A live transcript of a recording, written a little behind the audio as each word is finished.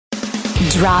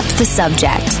Drop the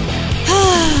Subject.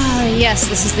 Yes,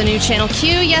 this is the new Channel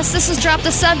Q. Yes, this is Drop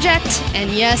the Subject.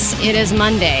 And yes, it is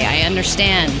Monday. I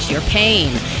understand your pain.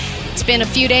 It's been a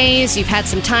few days. You've had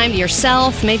some time to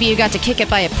yourself. Maybe you got to kick it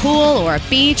by a pool or a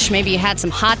beach. Maybe you had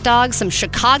some hot dogs, some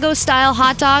Chicago-style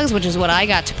hot dogs, which is what I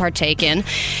got to partake in.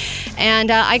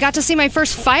 And I got to see my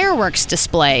first fireworks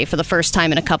display for the first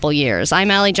time in a couple years.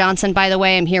 I'm Allie Johnson, by the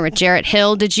way. I'm here with Jarrett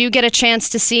Hill. Did you get a chance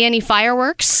to see any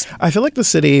fireworks? I feel like the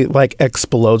city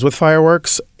explodes with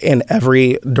fireworks in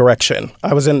every direction.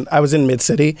 I was in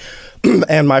Mid-City,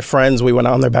 and my friends, we went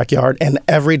out in their backyard, and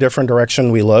every different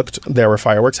direction we looked, there were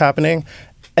fireworks happening.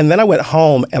 And then I went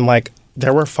home and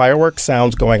there were fireworks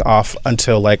sounds going off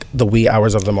until the wee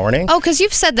hours of the morning. Oh, because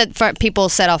you've said that people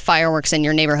set off fireworks in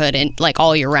your neighborhood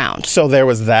all year round. So there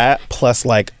was that, plus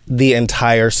the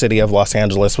entire city of Los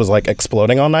Angeles was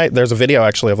exploding all night. There's a video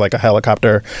actually of a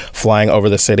helicopter flying over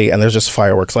the city, and there's just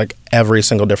fireworks every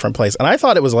single different place. And I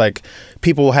thought it was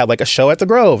people had a show at the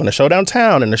Grove and a show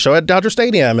downtown and a show at Dodger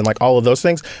Stadium and all of those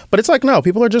things. But it's no,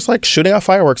 people are just shooting off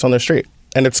fireworks on their street.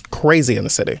 And it's crazy in the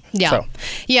city. Yeah. So.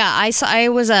 Yeah, I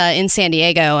was in San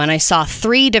Diego, and I saw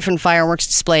 3 different fireworks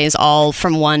displays all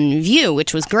from one view,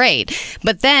 which was great.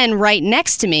 But then right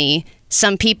next to me,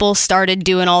 some people started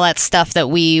doing all that stuff that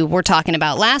we were talking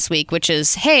about last week, which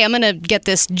is, hey, I'm going to get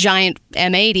this giant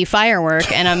M80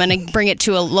 firework, and I'm going to bring it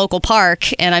to a local park,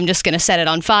 and I'm just going to set it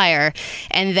on fire.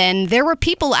 And then there were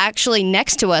people actually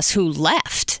next to us who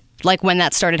left. When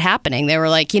that started happening, they were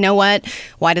like, you know what?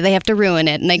 Why do they have to ruin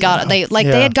it? And they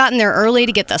had gotten there early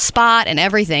to get the spot and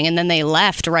everything, and then they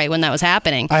left right when that was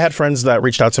happening. I had friends that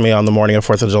reached out to me on the morning of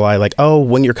 4th of July, oh,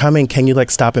 when you're coming, can you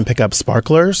stop and pick up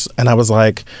sparklers? And I was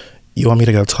like, you want me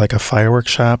to go to a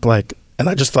fireworks shop? And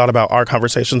I just thought about our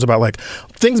conversations about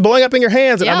things blowing up in your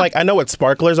hands. And I'm I know what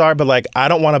sparklers are, but I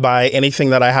don't want to buy anything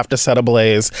that I have to set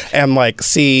ablaze and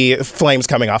see flames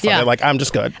coming off of it. I'm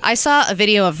just good. I saw a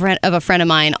video of a friend of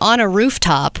mine on a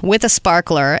rooftop with a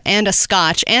sparkler and a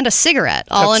scotch and a cigarette.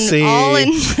 All in.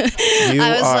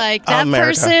 I was like, that America.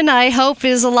 Person I hope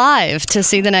is alive to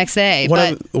see the next day.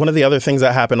 One of the other things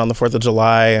that happened on the 4th of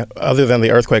July, other than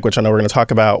the earthquake, which I know we're going to talk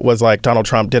about, was Donald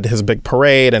Trump did his big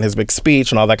parade and his big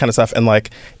speech and all that kind of stuff. And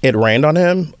it rained on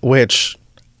him, which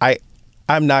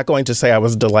I'm not going to say I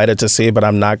was delighted to see, but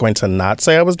I'm not going to not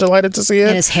say I was delighted to see it.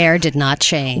 And his hair did not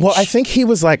change. Well, I think he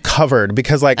was covered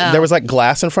because there was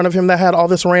glass in front of him that had all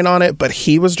this rain on it, but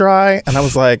he was dry. And I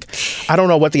was I don't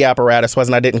know what the apparatus was,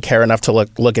 and I didn't care enough to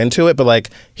look into it, but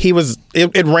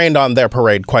it rained on their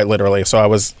parade quite literally. So it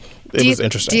was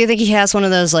interesting. Do you think he has one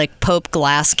of those Pope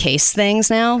glass case things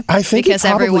now? I think because he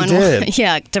probably everyone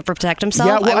did. To protect himself.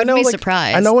 Yeah, well, I wouldn't be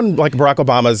surprised. I know when Barack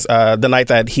Obama's the night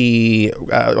that he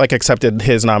accepted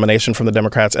his nomination from the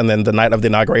Democrats, and then the night of the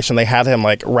inauguration, they had him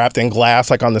wrapped in glass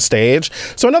on the stage.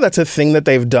 So I know that's a thing that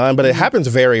they've done, but it happens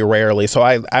very rarely. So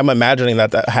I'm imagining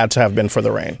that had to have been for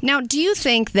the rain. Now, do you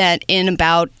think that in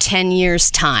about 10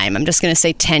 years' time, I'm just going to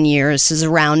say 10 years is a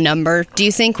round number, do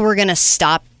you think we're going to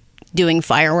stop doing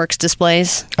fireworks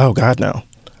displays? Oh, God, no.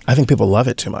 I think people love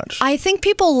it too much. I think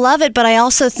people love it, but I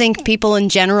also think people in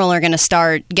general are going to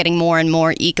start getting more and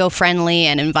more eco-friendly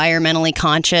and environmentally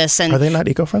conscious. And are they not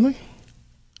eco-friendly?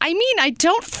 I mean, I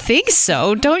don't think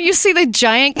so. Don't you see the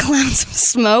giant clouds of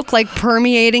smoke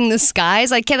permeating the skies?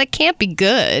 That can't be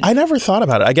good. I never thought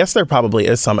about it. I guess there probably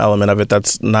is some element of it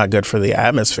that's not good for the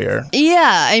atmosphere.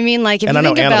 Yeah, I mean, if and you I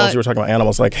know think animals. You were talking about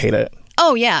animals hate it.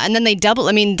 Oh, yeah. And then they double.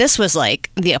 I mean, this was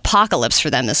the apocalypse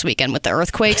for them this weekend with the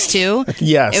earthquakes, too.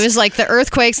 Yes. It was the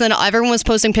earthquakes, and then everyone was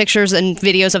posting pictures and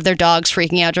videos of their dogs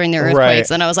freaking out during the earthquakes.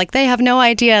 Right. And I was like, they have no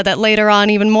idea that later on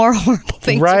even more horrible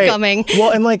things are coming.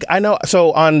 Well, and I know,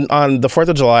 so on the 4th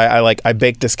of July, I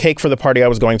baked this cake for the party I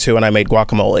was going to, and I made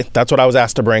guacamole. That's what I was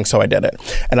asked to bring, so I did it.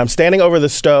 And I'm standing over the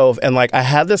stove, and I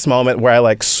had this moment where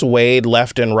I swayed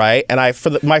left and right, and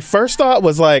my first thought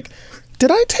was did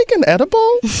I take an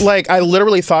edible? I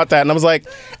literally thought that, and I was like,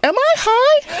 am I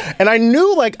high? And I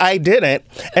knew I didn't.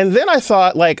 And then I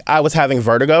thought I was having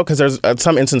vertigo, because there's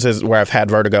some instances where I've had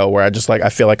vertigo where I just I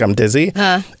feel like I'm dizzy.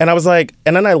 And I was and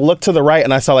then I looked to the right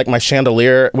and I saw my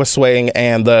chandelier was swaying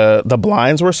and the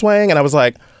blinds were swaying, and I was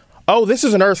oh, this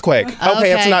is an earthquake.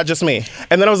 Okay, it's not just me.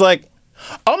 And then I was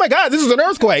oh my God, this is an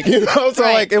earthquake. So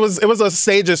right. it was a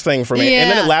stages thing for me. Yeah. And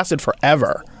then it lasted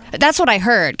forever. That's what I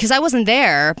heard, because I wasn't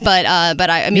there, but I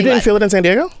mean... You didn't feel it in San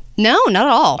Diego? No, not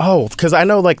at all. Oh, because I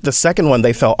know like the second one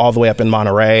they fell all the way up in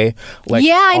Monterey. Like,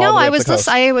 yeah, I know. all the way I up the was coast.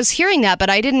 I was hearing that, but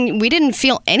we didn't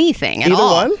feel anything at Either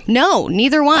all. one? No,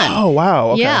 neither one. Oh,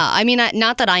 wow. Okay. Yeah, I mean,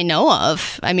 not that I know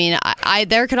of. I mean, I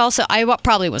there could also I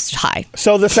probably was high.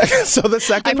 So the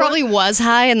second I probably was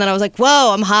high, and then I was like,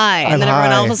 "Whoa, I'm high," and I'm then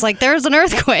everyone high. else was like, "There's an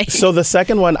earthquake." So the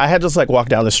second one, I had just like walked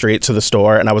down the street to the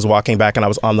store, and I was walking back, and I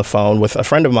was on the phone with a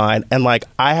friend of mine, and like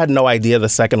I had no idea the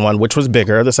second one, which was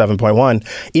bigger, the 7.1,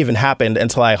 even happened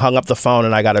until I hung up the phone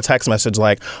and I got a text message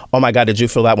like, "Oh my God, did you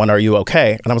feel that one? Are you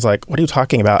okay?" And I was like, "What are you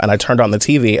talking about?" And I turned on the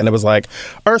TV, and it was like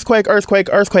earthquake, earthquake,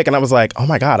 earthquake, and I was like, "Oh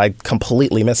my God, I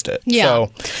completely missed it." Yeah.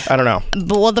 So I don't know.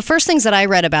 But, well, the first things that I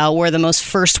read about were the most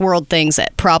first world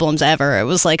problems ever. It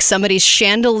was like somebody's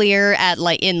chandelier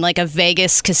in like a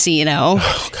Vegas casino,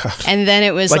 and then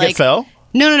it was Like it fell?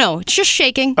 No, it's just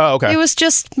shaking. Oh, okay. It was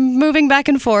just moving back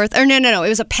and forth. Or no, it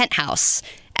was a penthouse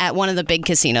at one of the big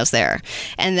casinos there,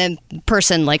 and then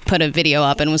person like put a video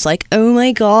up and was like, "Oh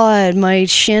my God, my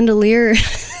chandelier."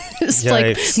 It's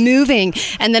like Yikes. moving,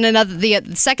 and then the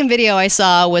second video I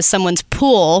saw was someone's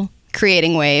pool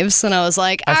creating waves, and I was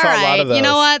like, all I saw a lot right, of those. you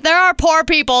know what? There are poor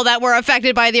people that were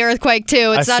affected by the earthquake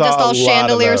too. It's I not saw just all a lot of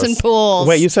chandeliers those. and pools.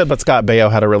 Wait, you said but Scott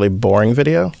Baio had a really boring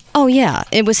video? Oh yeah,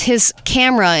 it was his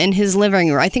camera in his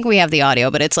living room. I think we have the audio,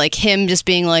 but it's like him just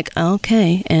being like,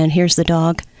 okay, and here's the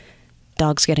dog.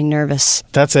 Dog's getting nervous.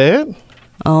 That's it?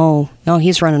 Oh,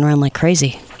 he's running around like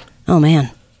crazy. Oh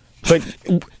man. But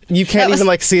you can't even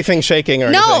like see things shaking or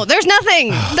No, anything. there's nothing.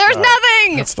 There's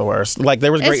nothing. That's the worst. Like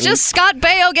there was great. It's just Scott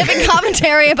Baio giving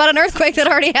commentary about an earthquake that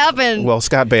already happened. Well,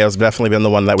 Scott Baio's definitely been the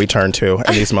one that we turn to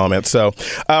in these moments. So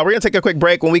we're going to take a quick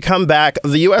break. When we come back,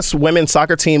 the U.S. women's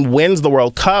soccer team wins the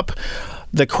World Cup.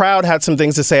 The crowd had some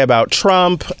things to say about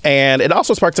Trump, and it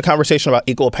also sparked a conversation about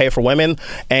equal pay for women.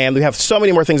 And we have so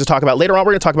many more things to talk about. Later on,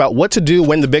 we're going to talk about what to do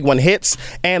when the big one hits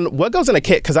and what goes in a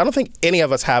kit, because I don't think any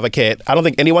of us have a kit. I don't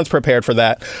think anyone's prepared for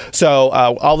that. So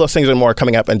all those things and more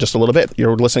coming up in just a little bit.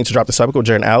 You're listening to Drop the Subject with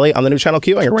Jared and Allie on the new Channel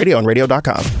Q on your radio and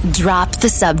radio.com. Drop the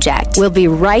Subject. We'll be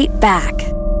right back.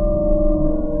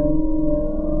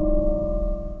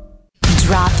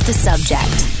 Drop the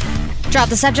Subject. Drop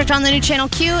the Subject on the new Channel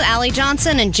Q, Allie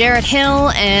Johnson and Jarrett Hill,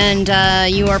 and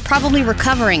you are probably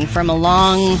recovering from a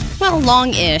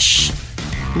long-ish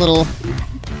little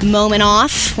moment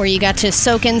off where you got to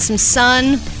soak in some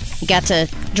sun, you got to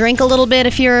drink a little bit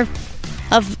if you're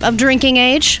of drinking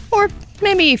age, or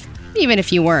maybe even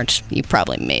if you weren't, you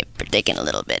probably may have partaken a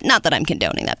little bit. Not that I'm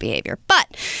condoning that behavior, but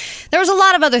there was a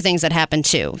lot of other things that happened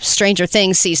too. Stranger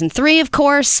Things Season 3, of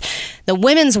course. The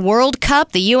Women's World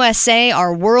Cup. The USA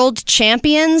are world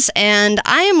champions. And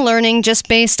I am learning, just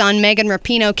based on Megan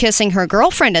Rapinoe kissing her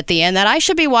girlfriend at the end, that I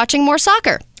should be watching more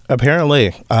soccer.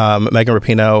 Apparently, Megan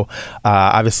Rapinoe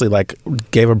obviously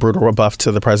gave a brutal rebuff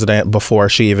to the president before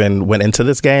she even went into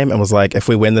this game and was like, if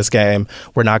we win this game,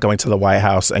 we're not going to the White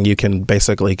House and you can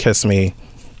basically kiss me.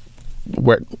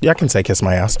 I can say kiss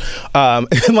my ass.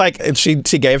 She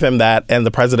gave him that, and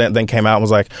the president then came out and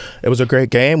was like, it was a great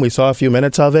game. We saw a few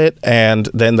minutes of it. And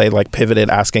then they pivoted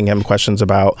asking him questions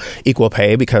about equal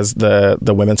pay because the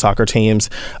women's soccer teams,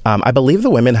 I believe the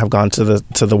women have gone to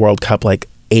the World Cup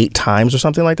 8 times or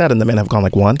something like that, and the men have gone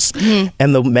once. Mm-hmm.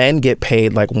 And the men get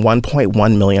paid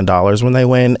 $1.1 million when they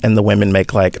win, and the women make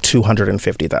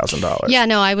 $250,000. Yeah,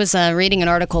 no, I was reading an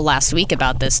article last week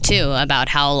about this too, about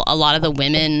how a lot of the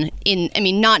women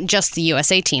not just the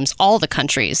USA teams, all the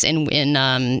countries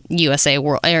in USA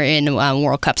World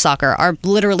World Cup soccer are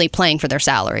literally playing for their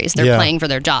salaries. They're playing for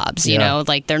their jobs. You know,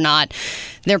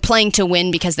 they're playing to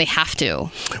win because they have to.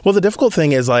 Well, the difficult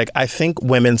thing is I think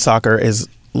women's soccer is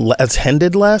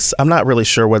attended less. I'm not really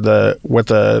sure what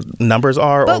the numbers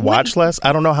are, or watch less.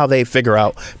 I don't know how they figure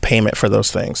out payment for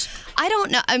those things. I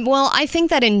don't know. Well, I think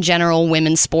that in general,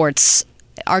 women's sports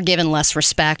are given less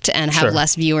respect and have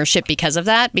less viewership because of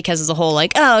that, because of the whole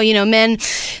men,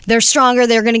 they're stronger,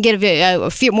 they're going to get a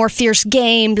more fierce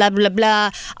game, blah, blah,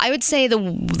 blah. I would say the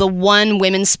one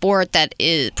women's sport that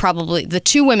is probably the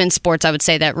two women's sports I would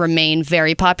say that remain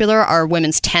very popular are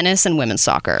women's tennis and women's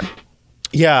soccer.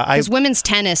 Yeah, because women's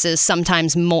tennis is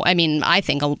sometimes more. I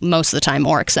think most of the time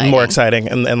more exciting. More exciting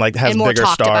and has more bigger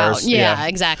talked stars. About. Yeah,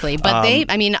 exactly. But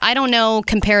I don't know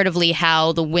comparatively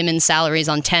how the women's salaries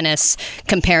on tennis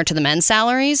compare to the men's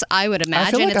salaries. I would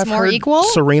imagine it's more equal.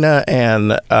 Serena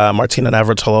and Martina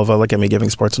Navratilova, look at me giving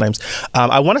sports names.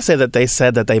 I want to say that they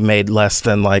said that they made less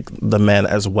than the men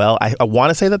as well. I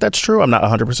want to say that that's true. I'm not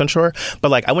 100% sure.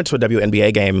 But I went to a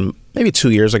WNBA game maybe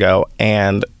 2 years ago,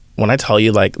 and when I tell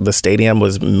you, like, the stadium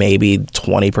was maybe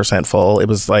 20% full. It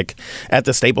was like at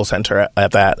the Staples Center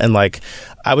at that. And like,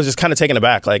 I was just kind of taken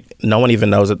aback. Like, no one even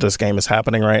knows that this game is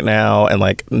happening right now. And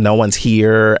like, no one's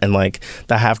here. And like,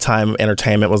 the halftime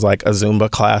entertainment was like a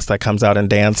Zumba class that comes out and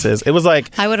dances. It was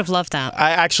like, I would have loved that.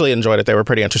 I actually enjoyed it. They were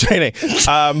pretty entertaining.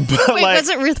 But Wait, like, was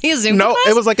it really a Zumba no, class?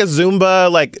 it was like a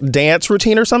Zumba like dance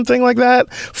routine or something like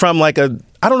that from like a,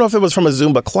 I don't know if it was from a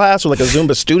Zumba class or like a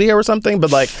Zumba studio or something,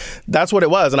 but like that's what it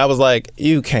was. And I was like,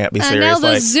 you can't be serious. And now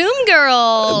the like, Zoom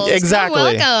girls. exactly.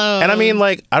 Welcome. And I mean,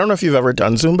 like, I don't know if you've ever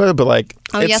done Zumba, but like,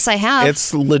 Oh, yes, I have.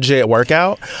 It's legit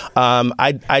workout.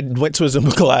 I went to a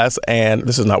Zumba class, and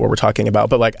this is not what we're talking about,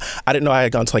 but like, I didn't know I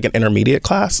had gone to like an intermediate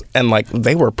class, and like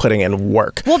they were putting in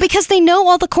work. Well, because they know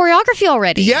all the choreography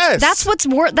already. Yes. That's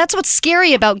what's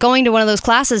scary about going to one of those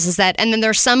classes is that, and then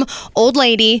there's some old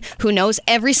lady who knows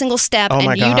every single step, Oh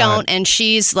my and you God. don't, and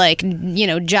she's like,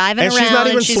 jiving And around, she's not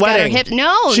even and she's got her sweating. hips.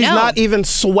 No, She's not even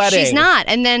sweating. She's not.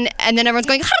 And then everyone's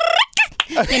going,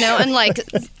 and like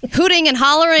hooting and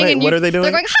hollering. Wait, and what are they doing?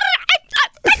 They're going,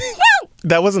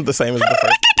 That wasn't the same as the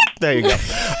first. There you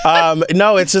go.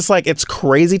 No, it's just like, it's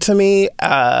crazy to me,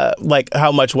 like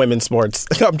how much women's sports.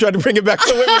 I'm trying to bring it back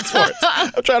to women's sports.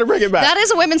 I'm trying to bring it back. That is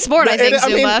a women's sport, I think,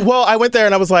 Zumba. well, I went there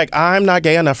and I was like, I'm not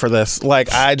gay enough for this.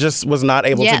 Like, I just was not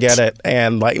able to get it.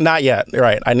 And like, not yet.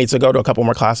 Right. I need to go to a couple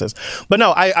more classes. But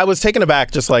no, I was taken aback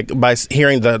just like by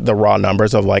hearing the raw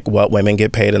numbers of like what women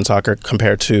get paid in soccer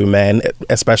compared to men,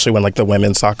 especially when like the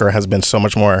women's soccer has been so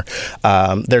much more,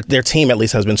 their team at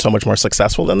least has been so much more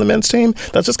successful than the men's team.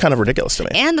 That's just kind of ridiculous to me.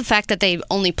 And the fact that they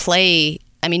only play,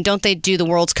 I mean, don't they do the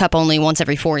World Cup only once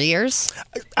every 4 years?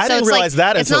 I didn't realize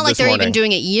that it's until not like this they're morning. even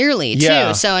doing it yearly, too.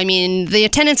 Yeah. So, I mean, the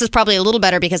attendance is probably a little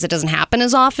better because it doesn't happen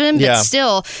as often. But Yeah.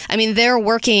 still, I mean, they're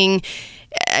working.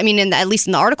 I mean, at least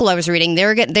in the article I was reading,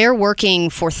 they're working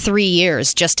for 3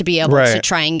 years just to be able to Right.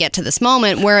 try and get to this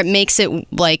moment where it makes it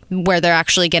like where they're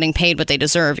actually getting paid what they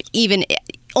deserve, even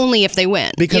only if they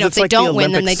win. Because if it's they like don't the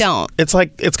win, then they Olympics.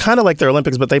 don't. It's kind of like the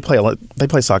Olympics, but they play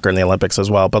soccer in the Olympics as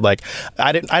well. But like,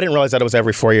 I didn't realize that it was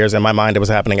every 4 years. In my mind, it was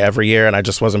happening every year, and I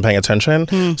just wasn't paying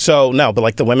attention. So no, but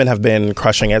like the women have been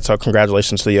crushing it. So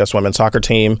congratulations to the U.S. women's soccer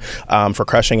team for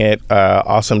crushing it.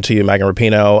 Awesome to you, Megan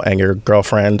Rapinoe, and your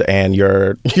girlfriend, and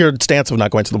your stance of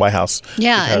not going to the White House.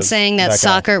 Yeah, and because saying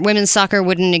that women's soccer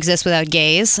wouldn't exist without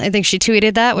gays. I think she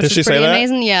tweeted that, which Did she is pretty say that?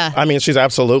 amazing. Yeah. I mean, she's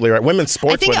absolutely right. Women's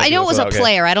sports. I think wouldn't I know it was exist a without gays.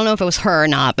 player. I don't know if it was her or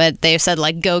not, but they said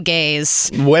like go gays.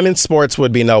 Women's sports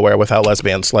would be nowhere without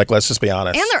lesbians. Like, let's just be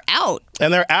honest. And they're out.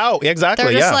 And they're out. Exactly.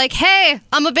 They're just yeah. like, hey,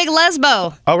 I'm a big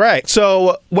lesbo. All right.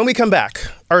 So when we come back,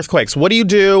 earthquakes. What do you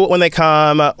do when they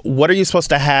come? What are you supposed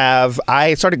to have?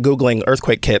 I started Googling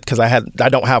earthquake kit because I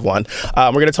don't have one.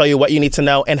 We're going to tell you what you need to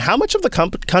know and how much of the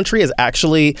country is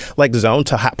actually like zoned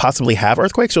to possibly have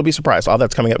earthquakes. You'll be surprised. All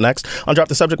that's coming up next on Drop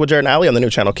the Subject with Jared and Allie on the new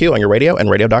Channel Q on your radio and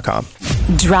radio.com.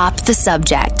 Drop the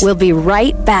subject. We'll be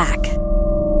right back.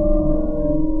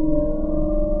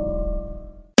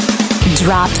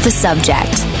 Drop the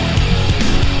subject.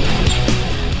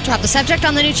 Drop the subject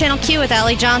on the new Channel Q with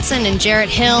Allie Johnson and Jarrett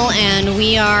Hill, and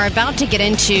we are about to get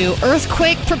into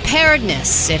earthquake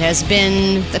preparedness. It has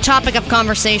been the topic of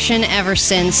conversation ever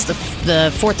since the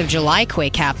 4th of July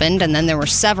quake happened, and then there were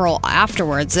several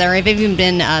afterwards. There have even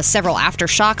been several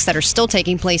aftershocks that are still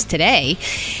taking place today.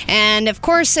 And, of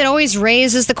course, it always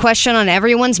raises the question on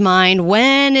everyone's mind,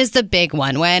 when is the big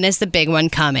one? When is the big one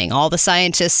coming? All the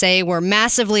scientists say we're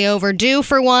massively overdue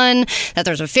for one, that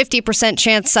there's a 50%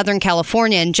 chance Southern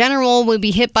California in general will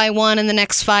be hit by one in the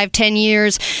next 5-10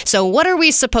 years. So what are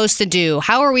we supposed to do?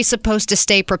 How are we supposed to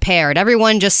stay prepared?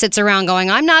 Everyone just sits around going,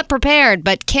 I'm not prepared,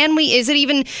 but can we, is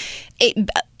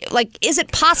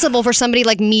it possible for somebody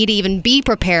like me to even be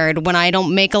prepared when I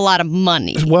don't make a lot of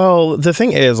money? Well, the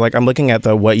thing is, like, I'm looking at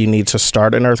what you need to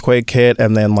start an earthquake kit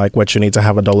and then like what you need to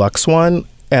have a deluxe one.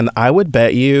 And I would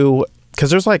bet you, because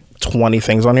there's like 20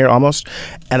 things on here almost,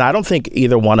 and I don't think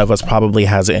either one of us probably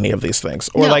has any of these things,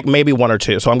 or like maybe one or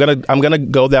two. So I'm gonna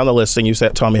go down the list, and you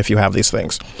tell me if you have these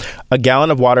things. A gallon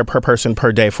of water per person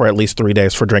per day for at least 3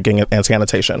 days for drinking and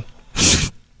sanitation.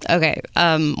 Okay.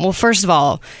 Well, first of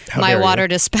all, How my dare water you.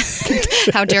 dispenser.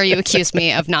 How dare you accuse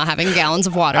me of not having gallons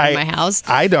of water in my house?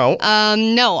 I don't.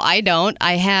 No, I don't.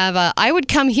 I have. I would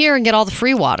come here and get all the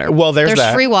free water. Well, there's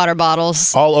that. free water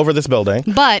bottles. All over this building.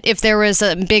 But if there was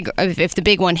if the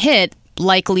big one hit,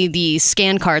 likely the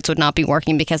scan cards would not be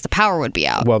working because the power would be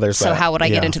out. Well, there's that. So how would I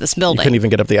get Yeah. into this You building? couldn't even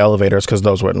get up the elevators because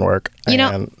those wouldn't work. You know,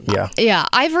 And, yeah. Yeah,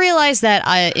 I've realized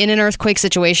that in an earthquake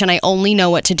situation, I only know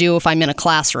what to do if I'm in a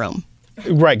classroom.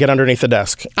 Right, get underneath the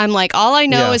desk. I'm like, all I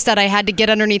know Yeah. is that I had to get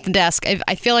underneath the desk.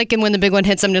 I feel like when the big one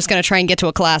hits, I'm just going to try and get to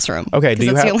a classroom. Okay, 'Cause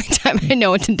that's the only time I know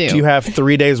what to do. Do you have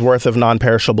 3 days worth of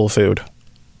non-perishable food?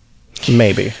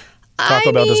 Maybe.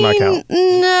 Taco Bell does not count.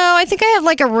 No, I think I have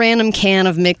like a random can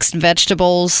of mixed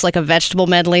vegetables, like a vegetable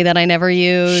medley that I never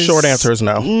use. Short answer is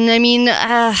no. I mean,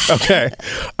 Okay.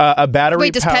 A battery.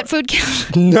 wait, does pet food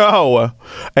count? No.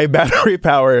 A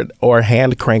battery-powered or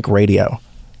hand crank radio.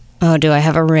 Oh, do I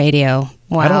have a radio?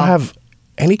 Wow. I don't have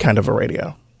any kind of a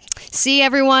radio. See,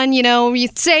 everyone, you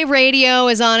say radio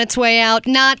is on its way out.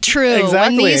 Not true.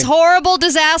 Exactly. When these horrible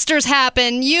disasters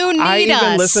happen, you need us.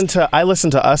 I listen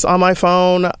to us on my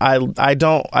phone. I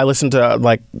listen to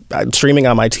like streaming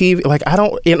on my TV. Like I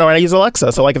don't, I use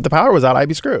Alexa. So like if the power was out, I'd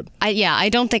be screwed. I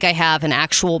don't think I have an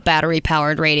actual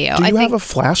battery-powered radio. Do you have a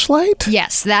flashlight?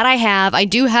 Yes, that I have. I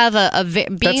do have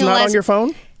That's not on your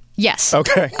phone? Yes.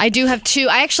 Okay. I do have two.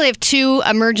 I actually have two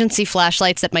emergency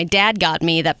flashlights that my dad got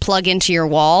me that plug into your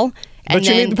wall. But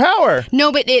you need the power.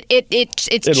 No, but it's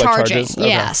Like charging. charges? Okay.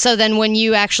 Yeah. So then when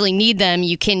you actually need them,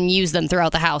 you can use them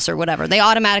throughout the house or whatever. They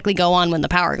automatically go on when the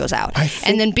power goes out.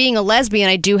 And then being a lesbian,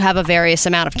 I do have a various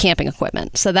amount of camping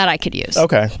equipment, so that I could use.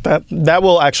 Okay. That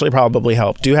will actually probably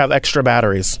help. Do you have extra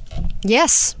batteries?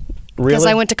 Yes. Really? Because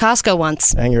I went to Costco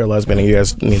once. And you're a lesbian and you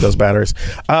guys need those batteries.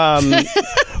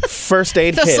 First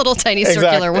aid kit. Those little tiny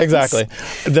circular ones. Exactly.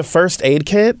 The first aid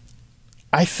kit,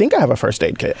 I think I have a first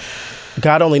aid kit.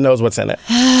 God only knows what's in it.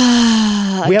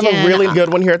 We have a really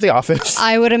good one here at the office.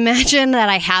 I would imagine that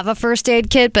I have a first aid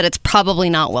kit, but it's probably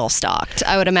not well stocked.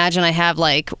 I would imagine I have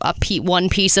like one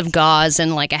piece of gauze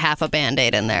and like a half a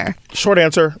Band-Aid in there. Short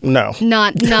answer, no.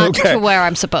 Not Okay. to where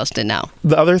I'm supposed to know.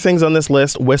 The other things on this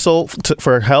list, whistle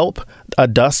for help, a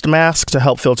dust mask to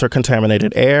help filter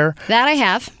contaminated air. That I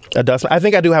have. I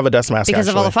think I do have a dust mask Because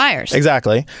of all the actually. fires.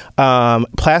 Exactly.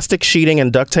 Plastic sheeting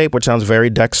and duct tape, which sounds very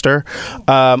Dexter.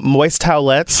 Moist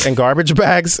towelettes and garbage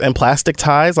bags and plastic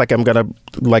ties. Like I'm gonna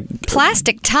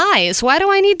Plastic ties. Why do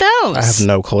I need those? I have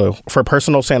no clue. For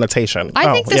personal sanitation.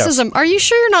 I think this is are you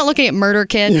sure you're not looking at Murder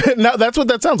Kid? No, that's what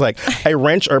that sounds like. A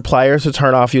wrench or pliers to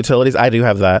turn off utilities. I do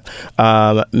have that.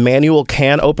 Manual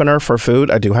can opener for food.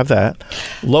 I do have that.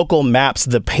 Local maps,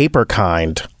 the paper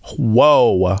kind.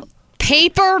 Whoa.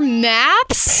 Paper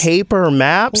maps? Paper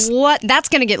maps? What? That's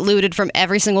going to get looted from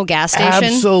every single gas station?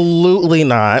 Absolutely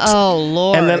not. Oh,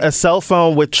 Lord. And then a cell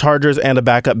phone with chargers and a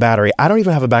backup battery. I don't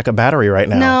even have a backup battery right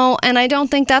now. No, and I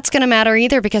don't think that's going to matter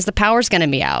either because the power's going to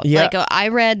be out. Yeah. Like I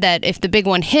read that if the big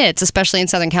one hits, especially in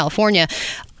Southern California,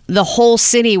 the whole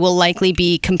city will likely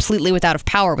be completely without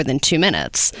power within 2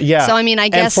 minutes. Yeah. So, I mean, I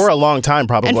guess... And for a long time,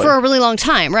 probably. And for a really long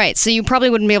time, right. So you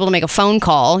probably wouldn't be able to make a phone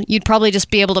call. You'd probably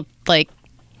just be able to, like...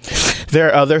 There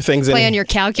are other things play on your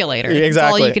calculator.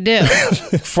 Exactly. That's all you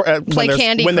could do. Play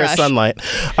Candy when Crush. there's sunlight.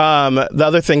 The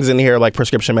other things in here like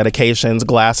prescription medications,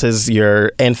 glasses,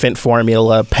 your infant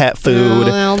formula, pet food,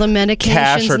 all the medications,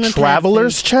 cash or and the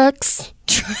traveler's checks.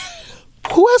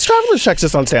 Who has traveler's checks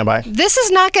just on standby? This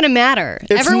is not going to matter.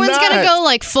 Everyone's going to not. go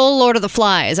like full Lord of the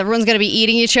Flies. Everyone's going to be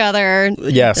eating each other.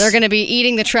 Yes. They're going to be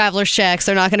eating the traveler's checks.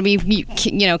 They're not going to be,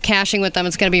 cashing with them.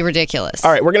 It's going to be ridiculous.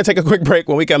 All right, we're going to take a quick break.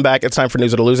 When we come back, it's time for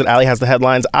News It or Lose It. Allie has the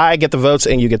headlines. I get the votes,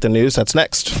 and you get the news. That's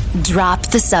next. Drop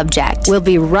the subject. We'll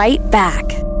be right back.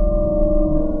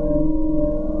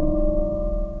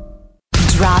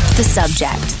 Drop the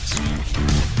subject.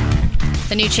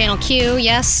 The new Channel Q,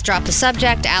 yes, Drop the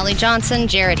Subject, Allie Johnson,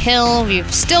 Jared Hill.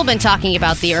 We've still been talking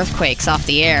about the earthquakes off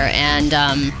the air. And,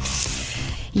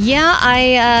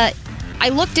 I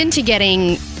looked into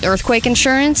getting earthquake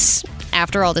insurance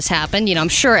after all this happened. I'm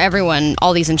sure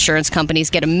all these insurance companies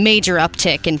get a major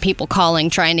uptick in people calling,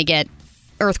 trying to get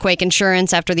earthquake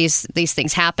insurance after these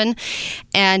things happen.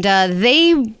 And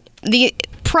the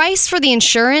price for the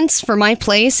insurance for my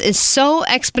place is so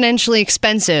exponentially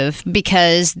expensive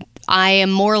because I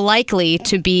am more likely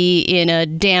to be in a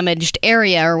damaged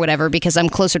area or whatever because I'm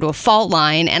closer to a fault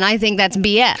line, and I think that's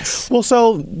BS. Well,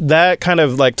 so that kind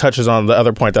of like touches on the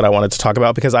other point that I wanted to talk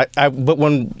about because but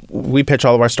when we pitch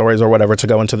all of our stories or whatever to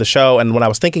go into the show, and when I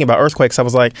was thinking about earthquakes, I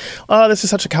was like, oh, this is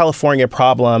such a California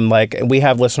problem. Like, we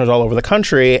have listeners all over the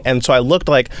country, and so I looked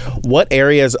like what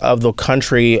areas of the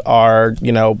country are,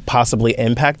 possibly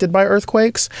impacted by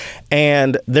earthquakes,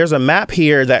 and there's a map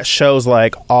here that shows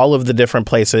like all of the different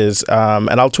places places,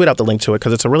 and I'll tweet out the link to it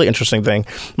because it's a really interesting thing.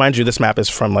 Mind you, this map is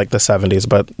from like the 70s,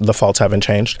 but the faults haven't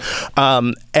changed.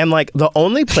 And like the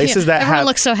only places that everyone have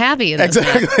looks so happy.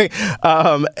 Exactly.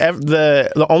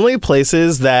 The only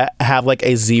places that have like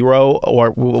a zero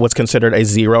or what's considered a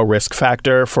zero risk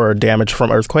factor for damage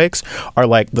from earthquakes are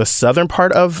like the southern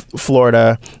part of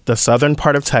Florida, the southern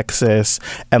part of Texas,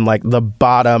 and like the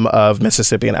bottom of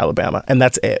Mississippi and Alabama. And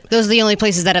that's it. Those are the only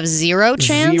places that have zero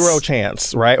chance? Zero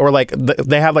chance, right? Or like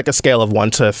they have like a scale of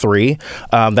 1 to 3.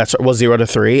 That's 0 to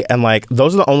 3. And like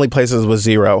those are the only places with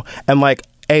zero. And like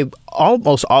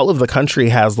almost all of the country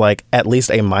has like at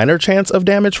least a minor chance of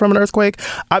damage from an earthquake.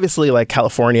 Obviously, like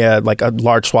California, like a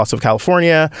large swaths of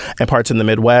California and parts in the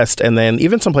Midwest, and then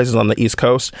even some places on the East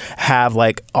Coast have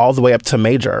like all the way up to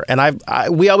major. And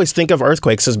we always think of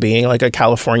earthquakes as being like a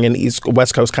Californian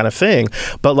West Coast kind of thing,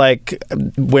 but like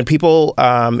when people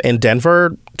in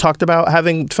Denver talked about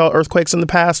having felt earthquakes in the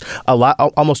past,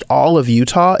 almost all of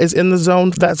Utah is in the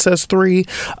zone that says 3.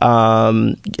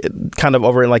 Kind of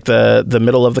over in like the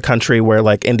middle of the country where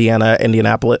like Indiana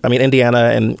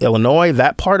and Illinois,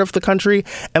 that part of the country,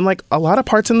 and like a lot of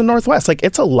parts in the Northwest. Like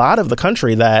it's a lot of the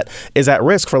country that is at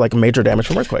risk for like major damage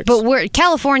from earthquakes. But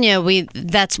California,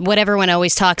 that's what everyone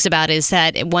always talks about, is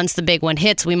that once the big one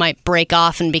hits, we might break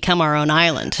off and become our own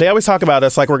island. They always talk about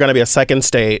us like we're going to be a second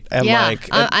state. And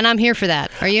and I'm here for that.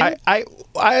 Are you?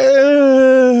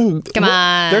 Come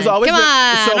on. There's always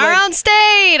our own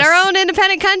state, our own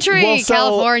independent country,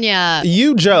 California.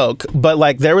 You joke, but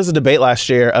like there was a debate last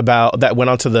year that went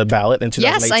onto the ballot in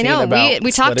 2018. Yes, I know.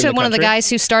 We talked to one of the guys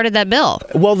who started that bill.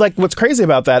 Well, like what's crazy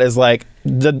about that is like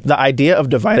the idea of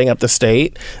dividing up the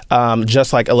state,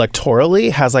 just like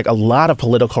electorally, has like a lot of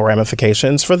political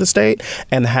ramifications for the state,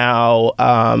 and how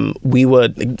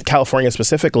California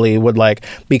specifically would like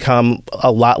become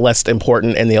a lot less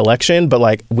important in the election, but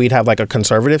like we'd have like a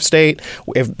conservative state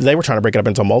if they were trying to break it up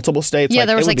into multiple states. Yeah,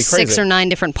 there was like 6 or 9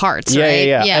 different parts. Yeah, right?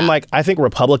 yeah. And like I think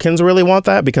Republicans really want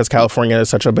that because California is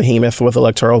such a behemoth with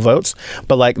electoral votes.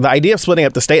 But like the idea of splitting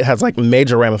up the state has like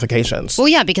major ramifications. Well,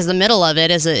 yeah, because the middle of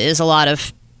it is a lot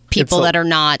of people that are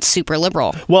not super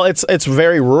liberal. Well, it's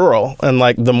very rural, and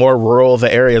like the more rural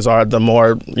the areas are, the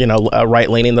more right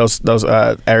leaning those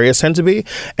areas tend to be,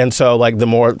 and so like the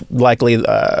more likely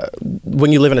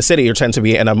when you live in a city, you tend to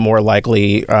be in a more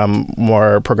likely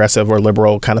more progressive or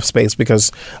liberal kind of space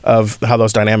because of how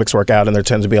those dynamics work out, and there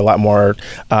tends to be a lot more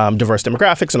diverse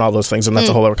demographics and all those things, and that's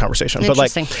a whole other conversation. But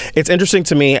like it's interesting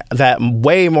to me that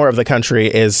way more of the country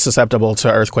is susceptible to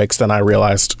earthquakes than I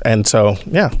realized, and so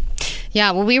yeah.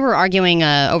 Yeah, well, we were arguing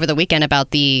over the weekend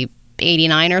about the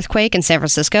 89 earthquake in San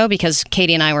Francisco because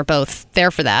Katie and I were both there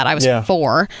for that. I was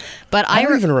 4. But I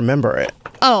don't even remember it.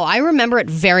 Oh, I remember it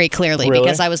very clearly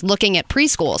because I was looking at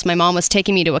preschools. My mom was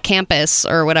taking me to a campus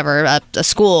or whatever, a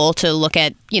school to look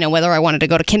at, whether I wanted to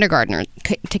go to kindergarten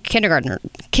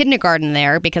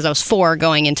there because I was 4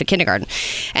 going into kindergarten.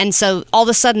 And so all of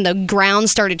a sudden the ground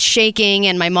started shaking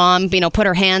and my mom, put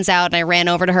her hands out and I ran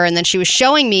over to her and then she was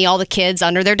showing me all the kids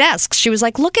under their desks. She was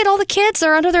like, look at all the kids.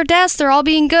 They're under their desks. They're all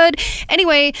being good.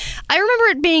 Anyway, I remember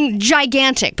it being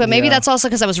gigantic, but maybe that's also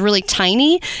because I was really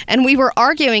tiny. And we were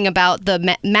arguing about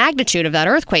the magnitude of that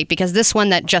earthquake because this one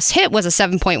that just hit was a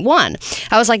 7.1.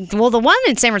 I was like, well, the one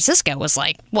in San Francisco was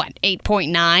like,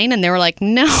 8.9? And they were like,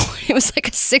 no, it was like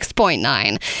a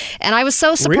 6.9. And I was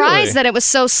so surprised that it was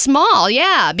so small.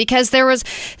 Yeah, because there was,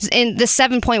 in the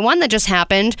 7.1 that just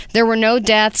happened, there were no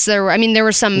deaths. There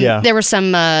were some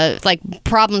like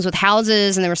problems with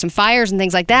houses and there were some fires and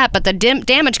things like that. But the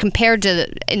damage compared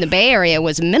to in the Bay Area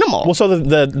was minimal. Well, so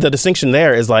the distinction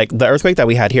there is like the earthquake that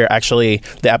we had here, actually,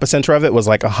 the epicenter of it was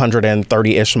like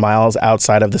 130-ish miles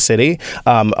outside of the city,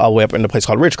 all the way up in a place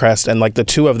called Ridgecrest, and like the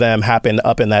 2 of them happened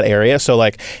up in that area. So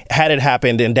like had it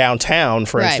happened in downtown,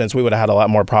 for instance, we would have had a lot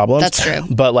more problems. That's true.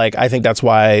 But like I think that's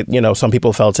why some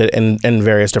people felt it in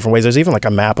various different ways. There's even like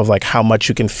a map of like how much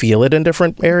you can feel it in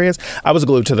different areas. I was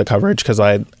glued to the coverage because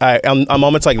I on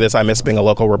moments like this I miss being a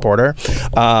local reporter,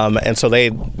 and so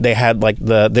they had like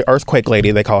the earthquake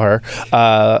lady, they call her,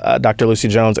 Dr. Lucy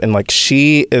Jones, and like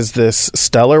she is this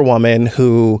stellar woman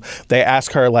who they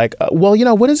ask her like, well,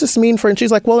 what does this mean for? And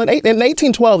she's like, well, in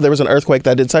 1812 there was an earthquake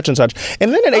that did such and such,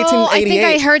 and then in 1888, I think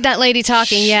I heard that lady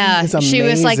talking. Yeah, she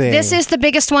was like, this is the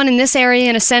biggest one in this area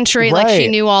in a century. Right. Like she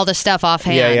knew all the stuff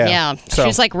offhand. Yeah. So,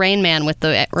 she's like Rain Man with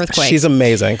the earthquake. She's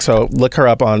amazing. So look her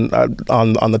up on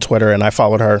the Twitter, and I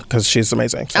followed her because she's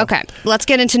amazing. So. Okay, let's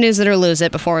get into News It or Lose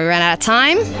It before we run out of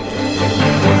time.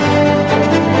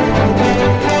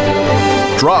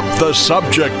 Drop the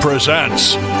Subject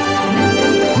presents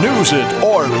News It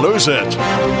or Lose It.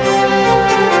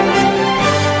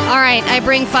 All right, I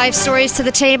bring 5 stories to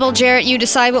the table. Jarrett, you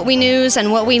decide what we news and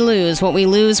what we lose. What we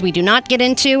lose, we do not get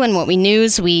into, and what we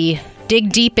news, we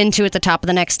dig deep into at the top of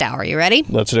the next hour. You ready?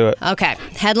 Let's do it. Okay.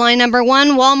 Headline number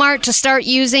 1, Walmart to start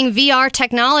using VR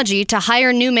technology to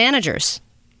hire new managers.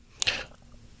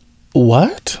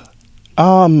 What?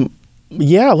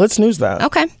 Yeah, let's news that.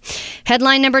 Okay.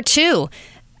 Headline number 2,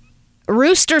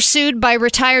 rooster sued by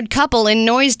retired couple in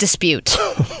noise dispute.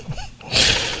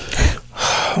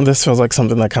 This feels like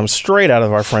something that comes straight out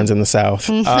of our friends in the South.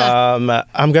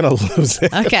 I'm going to lose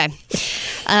it. Okay.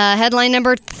 Headline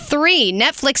number 3,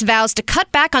 Netflix vows to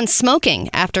cut back on smoking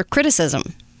after criticism.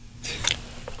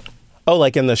 Oh,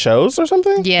 like in the shows or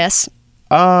something? Yes.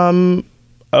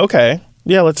 Okay.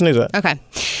 Yeah, let's news it. Okay.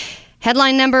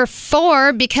 Headline number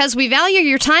 4, because we value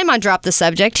your time on Drop the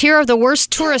Subject, here are the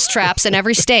worst tourist traps in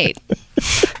every state.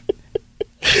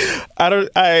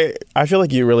 I feel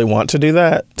like you really want to do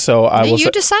that, so I will. You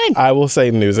decide. I will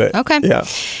say news it. Okay. Yeah.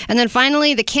 And then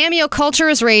finally, the cameo culture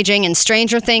is raging, and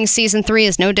Stranger Things season 3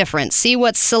 is no different. See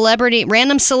what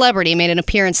random celebrity made an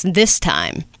appearance this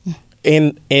time.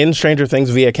 In Stranger Things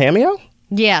via cameo?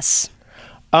 Yes.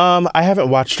 I haven't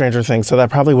watched Stranger Things, so that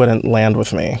probably wouldn't land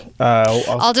with me.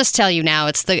 I'll just tell you now.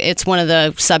 It's one of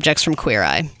the subjects from Queer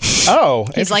Eye. Oh,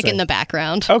 He's like in the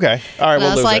background. Okay. All right. And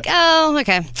I was like, oh,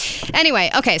 okay. Anyway,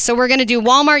 okay. So we're going to do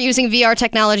Walmart using VR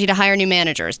technology to hire new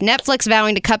managers. Netflix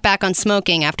vowing to cut back on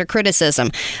smoking after criticism.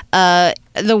 The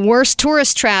worst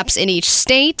tourist traps in each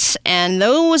state. And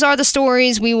those are the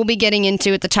stories we will be getting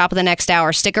into at the top of the next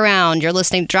hour. Stick around. You're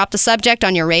listening to Drop the Subject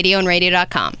on your radio and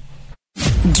radio.com.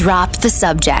 Drop the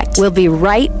Subject. We'll be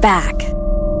right back.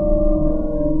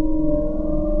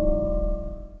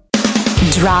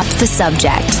 Drop the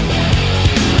Subject.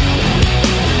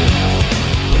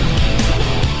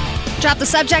 Drop the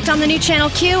Subject on the new Channel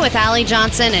Q with Allie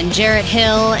Johnson and Jarrett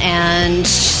Hill. And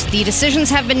the decisions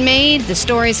have been made, the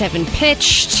stories have been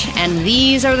pitched, and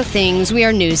these are the things we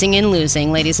are newsing and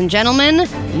losing. Ladies and gentlemen,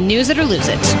 news it or lose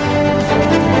it.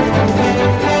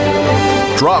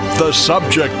 Drop the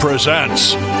Subject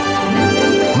presents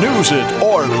News It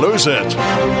or Lose It.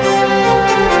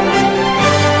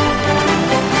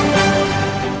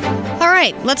 All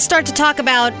right, let's start to talk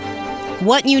about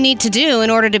what you need to do in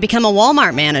order to become a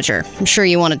Walmart manager. I'm sure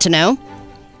you wanted to know.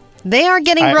 They are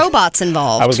getting robots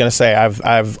involved. I was going to say,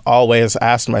 I've always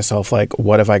asked myself, like,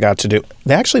 what have I got to do?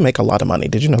 They actually make a lot of money.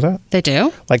 Did you know that? They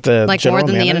do? Like more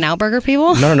than the In-N-Out Burger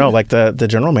people? No. Like the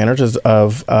general managers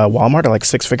of Walmart are like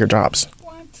 6-figure jobs.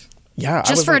 Yeah,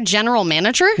 just for a general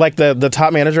manager? Like the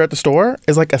top manager at the store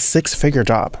is like a 6-figure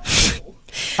job.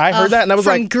 I heard that and I was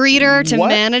like, from greeter to what?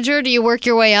 Manager, do you work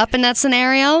your way up in that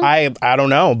scenario? I don't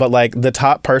know, but like the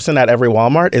top person at every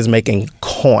Walmart is making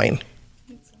coin.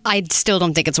 I still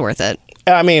don't think it's worth it.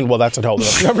 I mean, well, that's a whole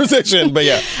other conversation, but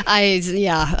yeah. I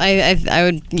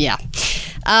would, yeah.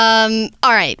 All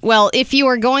right. Well, if you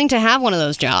are going to have one of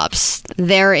those jobs,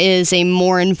 there is a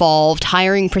more involved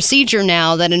hiring procedure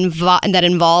now that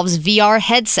involves VR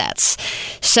headsets.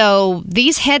 So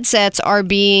these headsets are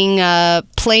being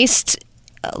placed,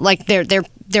 like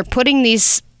they're putting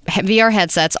these VR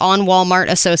headsets on Walmart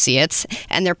associates,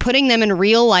 and they're putting them in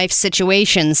real life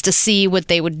situations to see what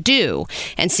they would do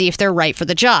and see if they're right for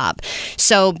the job.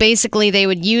 So basically, they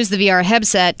would use the VR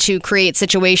headset to create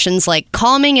situations like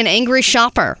calming an angry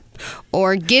shopper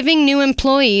or giving new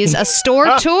employees a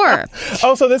store tour.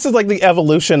 Oh, so this is like the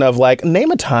evolution of like,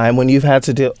 name a time when you've had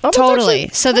to do... Oh, totally.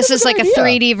 So this is like a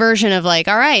 3D version of like,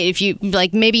 all right, if you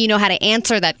like, maybe you know how to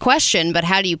answer that question, but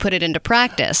how do you put it into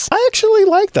practice? I actually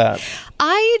like that.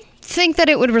 I think that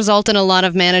it would result in a lot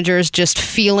of managers just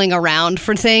feeling around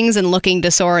for things and looking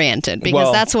disoriented,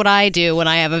 because that's what I do when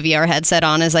I have a VR headset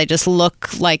on, is I just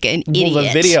look like an idiot.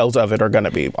 Well, the videos of it are going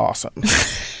to be awesome.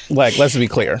 Like, let's be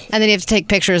clear. And then you have to take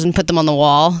pictures and put them on the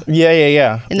wall.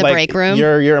 Yeah. In the break room.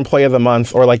 Your employee of the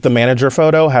month, or like the manager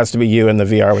photo, has to be you in the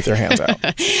VR with your hands out.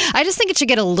 I just think it should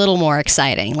get a little more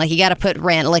exciting. Like, you got to put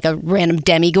like a random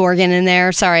Demogorgon in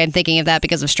there. Sorry, I'm thinking of that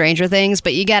because of Stranger Things,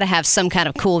 but you got to have some kind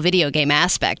of cool video game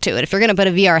aspect to it. If you're going to put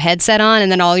a VR headset on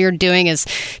and then all you're doing is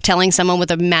telling someone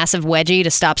with a massive wedgie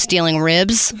to stop stealing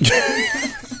ribs...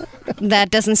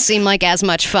 That doesn't seem like as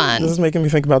much fun. This is making me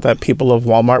think about that People of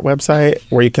Walmart website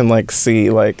where you can like see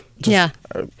like they're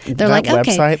that like,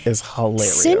 okay, website is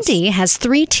hilarious. Cindy has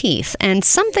 3 teeth and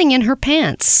something in her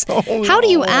pants. Oh, How do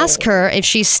you ask her if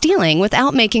she's stealing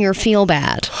without making her feel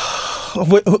bad?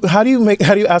 How do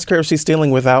you ask her if she's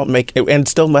stealing without and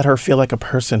still let her feel like a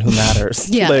person who matters?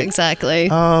 Yeah, exactly.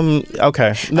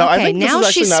 Okay. No, I think now this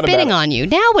is she's not spitting on you.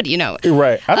 Now what do you know?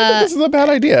 Right. I don't think this is a bad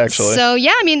idea, actually. So,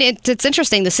 yeah, I mean, it's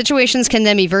interesting. The situations can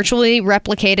then be virtually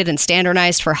replicated and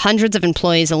standardized for hundreds of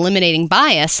employees, eliminating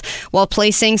bias while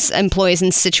placing employees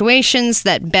in situations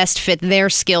that best fit their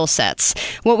skill sets.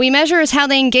 What we measure is how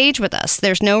they engage with us.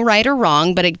 There's no right or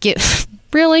wrong, but it gives...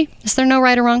 Really? Is there no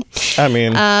right or wrong? I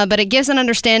mean... but it gives an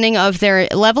understanding of their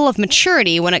level of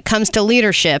maturity when it comes to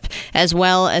leadership, as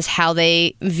well as how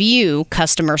they view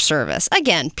customer service.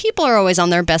 Again, people are always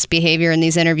on their best behavior in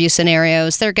these interview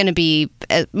scenarios. They're going to be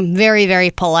very,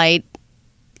 very polite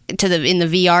in the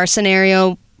VR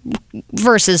scenario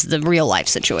versus the real life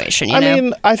situation. You know?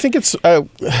 Mean, I think it's I'm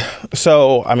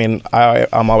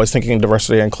always thinking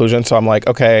diversity and inclusion. So I'm like,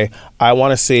 okay, I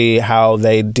want to see how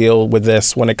they deal with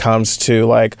this when it comes to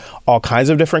like all kinds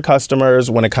of different customers,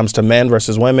 when it comes to men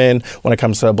versus women, when it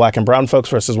comes to black and brown folks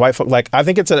versus white folks. Like, I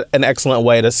think it's an excellent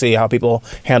way to see how people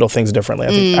handle things differently.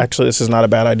 I think actually this is not a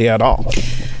bad idea at all.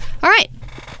 All right.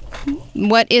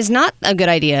 What is not a good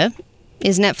idea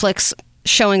is Netflix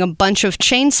showing a bunch of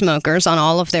chain smokers on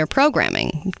all of their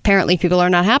programming. Apparently, people are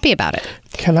not happy about it.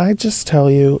 Can I just tell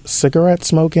you, cigarette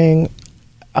smoking,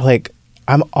 like,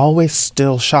 I'm always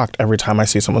still shocked every time I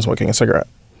see someone smoking a cigarette.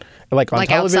 Like on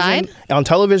television, outside? On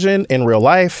television, in real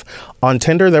life, on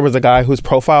Tinder, there was a guy whose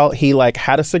profile, he like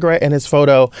had a cigarette in his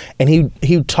photo, and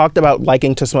he talked about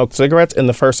liking to smoke cigarettes in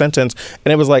the first sentence,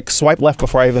 and it was like swipe left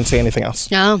before I even see anything else.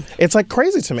 Oh. It's like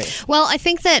crazy to me. Well, I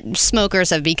think that smokers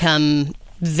have become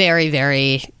very,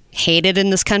 very hated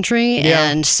in this country. Yeah.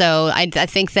 And so I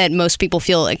think that most people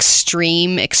feel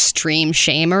extreme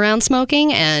shame around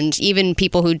smoking. And even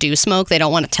people who do smoke, they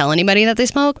don't want to tell anybody that they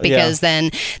smoke because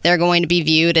then they're going to be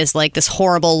viewed as like this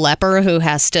horrible leper who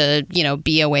has to,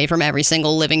 be away from every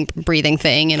single living, breathing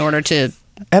thing in order to...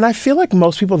 And I feel like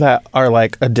most people that are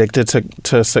like addicted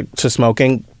to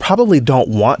smoking probably don't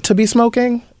want to be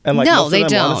smoking. And like no, most they of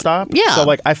them don't. want to stop. Yeah. So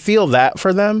like I feel that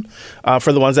for them,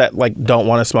 for the ones that like don't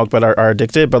want to smoke but are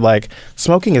addicted. But like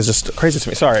smoking is just crazy to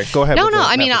me. Sorry, go ahead. No.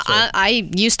 I mean, I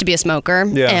used to be a smoker,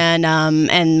 yeah.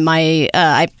 and my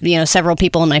several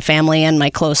people in my family and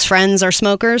my close friends are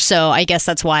smokers. So I guess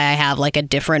that's why I have like a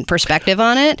different perspective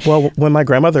on it. Well, when my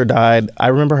grandmother died, I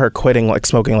remember her quitting like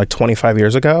smoking like 25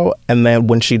 years ago. And then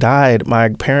when she died, my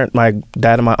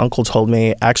dad and my uncle told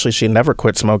me actually she never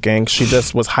quit smoking. She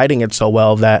just was hiding it so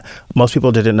well that most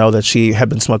people didn't know that she had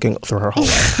been smoking through her whole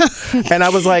life. And I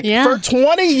was like, for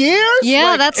 20 years?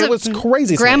 Yeah, like, it was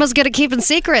crazy. Grandma's good at keeping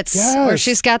secrets. Yes. Where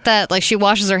she's got that, like she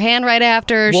washes her hand right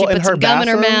after, she puts some gum in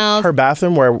her mouth. Her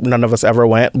bathroom, where none of us ever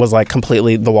went, was like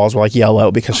completely, the walls were like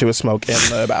yellow because she was smoking in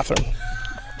the bathroom.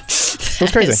 It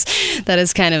was crazy. That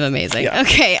is kind of amazing. Yeah.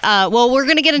 Okay, well, we're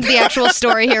going to get into the actual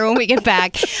story here when we get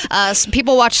back.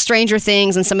 People watch Stranger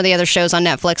Things and some of the other shows on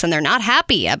Netflix, and they're not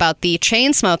happy about the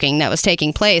chain smoking that was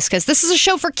taking place because this is a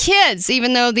show for kids,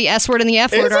 even though the S word and the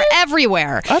F word are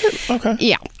everywhere. Okay.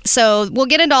 Yeah. So we'll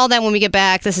get into all that when we get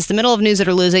back. This is the middle of News It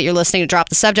or Lose It. You're listening to Drop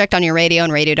the Subject on your radio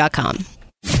and radio.com.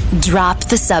 Drop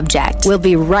the Subject. We'll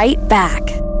be right back.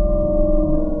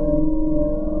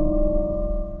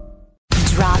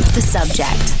 Drop the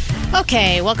Subject.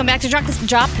 Okay, welcome back to Drop the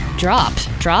Subject.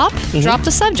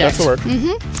 That's the word.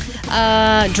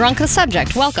 Drunk the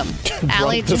Subject. Welcome.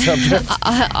 Drunk the Subject.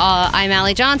 I'm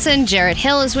Allie Johnson. Jarrett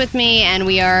Hill is with me, and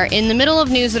we are in the middle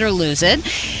of News It or Lose It.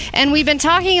 And we've been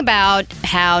talking about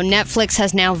how Netflix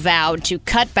has now vowed to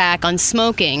cut back on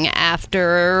smoking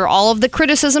after all of the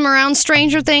criticism around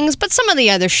Stranger Things, but some of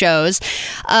the other shows.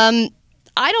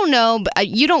 I don't know, but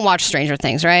you don't watch Stranger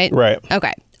Things, right? Right.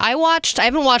 Okay. I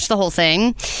haven't watched the whole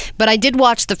thing, but I did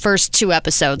watch the first 2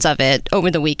 episodes of it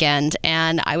over the weekend,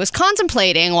 and I was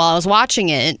contemplating while I was watching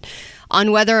it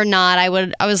on whether or not I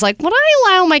was like, would I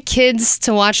allow my kids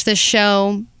to watch this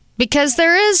show? Because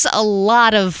there is a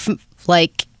lot of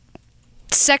like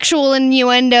sexual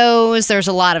innuendos, there's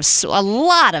a lot of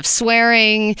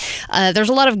swearing, there's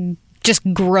a lot of just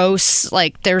gross,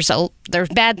 like there's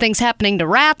bad things happening to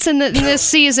rats in this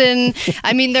season.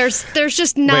 I mean, there's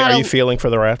just not. Wait, are you feeling for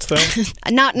the rats though?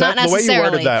 not necessarily. The way you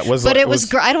worded that was, but it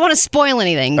was. I don't want to spoil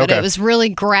anything, but okay. It was really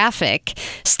graphic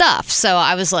stuff. So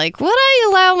I was like, would I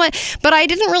allow my? But I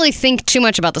didn't really think too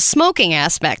much about the smoking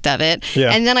aspect of it.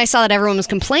 Yeah. And then I saw that everyone was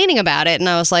complaining about it, and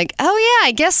I was like, oh yeah,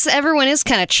 I guess everyone is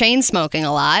kind of chain smoking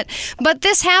a lot. But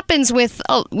this happens with,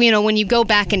 when you go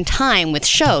back in time with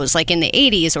shows like in the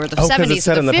 80s or the 70s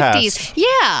or the 50s.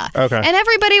 Yeah. Okay. And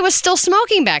everybody was still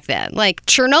smoking back then. Like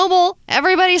Chernobyl,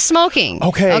 everybody's smoking.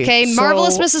 Okay.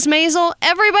 Marvelous Mrs. Maisel,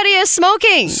 everybody is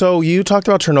smoking. So you talked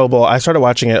about Chernobyl. I started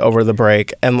watching it over the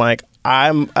break, and like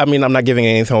I'm not giving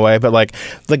anything away, but like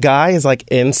the guy is like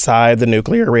inside the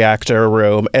nuclear reactor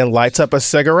room and lights up a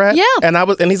cigarette. Yeah.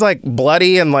 And he's like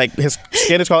bloody and like his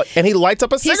skin is called, and he lights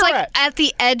up a cigarette. He's like at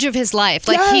the edge of his life.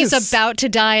 Like he's about to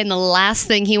die, and the last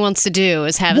thing he wants to do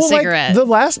is have a cigarette.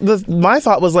 Like, my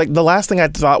thought was like the last thing I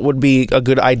thought would be a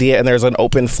good idea, and there's an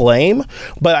open flame.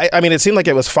 But I mean, it seemed like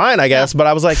it was fine, I guess. But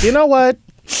I was like, you know what?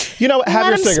 Have Let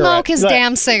your him cigarette. smoke his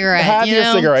damn cigarette. Have your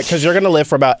cigarette, because you're going to live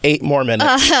for about 8 more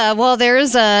minutes. Well,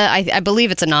 there's I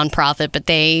believe it's a nonprofit, but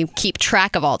they keep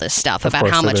track of all this stuff about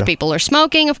how much people are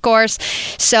smoking, of course.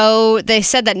 So they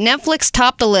said that Netflix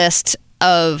topped the list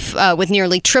of with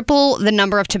nearly triple the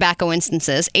number of tobacco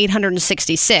instances,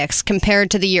 866,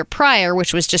 compared to the year prior,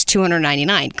 which was just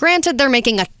 299. Granted, they're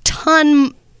making a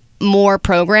ton more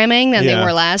programming than they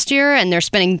were last year, and they're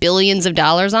spending billions of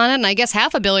dollars on it, and I guess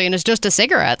 $500 million is just to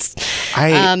cigarettes.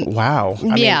 Wow.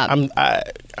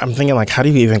 I'm thinking, like, how do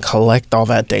you even collect all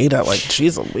that data? Like,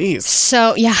 geez Louise.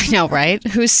 So, yeah, I know, right?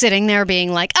 Who's sitting there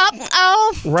being like,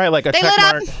 right, like a they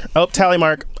check mark. Tally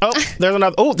mark. There's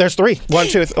another. There's 3. 1,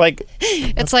 2, like.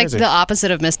 It's like crazy. The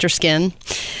opposite of Mr. Skin.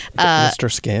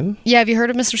 Mr. Skin? Yeah, have you heard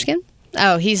of Mr. Skin?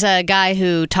 Oh, he's a guy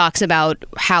who talks about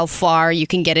how far you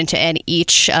can get into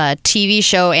each TV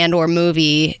show and or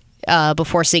movie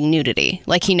before seeing nudity.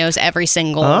 Like, he knows every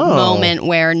single moment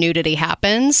where nudity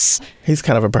happens. He's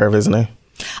kind of a perv, isn't he?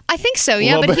 I think so,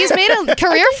 yeah, but he's made a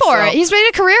career for it. He's made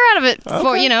a career out of it.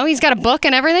 For, he's got a book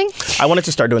and everything. I wanted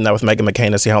to start doing that with Meghan McCain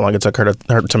to see how long it took her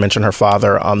to mention her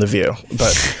father on The View,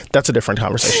 but that's a different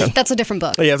conversation. That's a different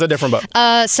book. Yeah, it's a different book.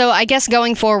 So I guess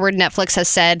going forward, Netflix has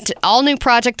said all new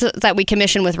projects that we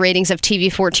commission with ratings of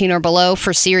TV 14 or below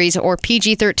for series or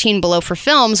PG-13 below for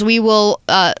films, it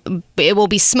will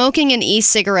be smoking and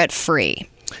e-cigarette free.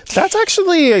 That's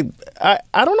actually, I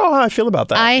don't know how I feel about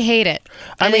that. I hate it.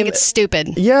 I think it's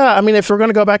stupid. Yeah, I mean, if we're going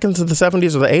to go back into the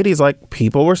 70s or the 80s, like,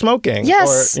 people were smoking.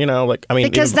 Yes. Or,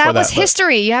 because that was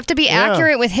history. You have to be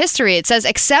accurate with history. It says,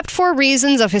 except for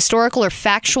reasons of historical or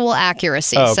factual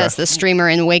accuracy, says the streamer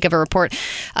in the wake of a report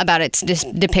about its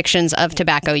depictions of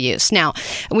tobacco use. Now,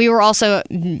 we were also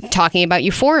talking about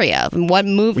Euphoria.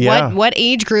 What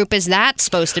age group is that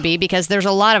supposed to be? Because there's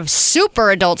a lot of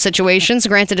super adult situations.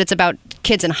 Granted, it's about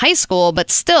kids in high school,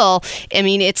 but still, I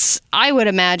mean, I would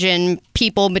imagine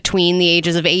people between the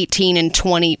ages of 18 and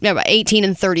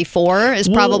 34 is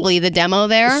probably the demo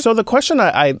there. So the question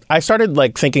I started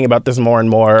like thinking about this more and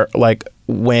more, like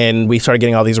when we started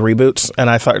getting all these reboots, and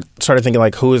I started thinking,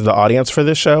 like, who is the audience for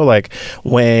this show? Like,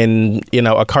 when,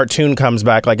 a cartoon comes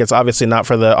back, like, it's obviously not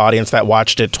for the audience that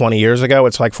watched it 20 years ago.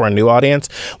 It's like for a new audience.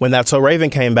 When That's So Raven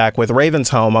came back with Raven's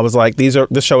Home, I was like, this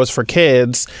show is for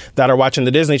kids that are watching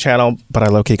the Disney Channel, but I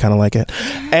low-key kind of like it.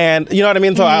 And you know what I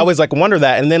mean? So I always like wonder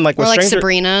that. And then like with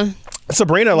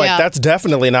Sabrina, like, that's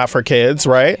definitely not for kids,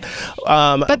 right?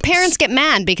 But parents get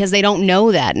mad because they don't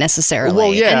know that necessarily.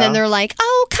 Well, yeah. And then they're like,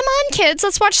 oh, come on, kids,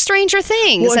 let's watch Stranger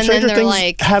Things. Well, and Stranger then they're Things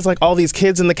like, has like all these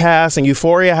kids in the cast, and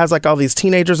Euphoria has like all these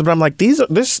teenagers. But I'm like,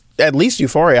 at least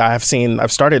Euphoria I've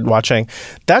started watching.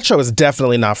 That show is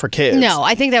definitely not for kids. No,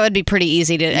 I think that would be pretty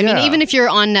easy to. I mean, even if you're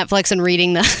on Netflix and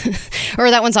reading or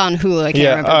that one's on Hulu, I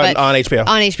can't remember. But on HBO.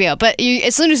 On HBO. But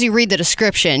as soon as you read the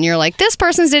description, you're like, this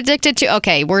person's addicted to.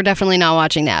 Okay, we're definitely not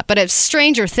watching that. But if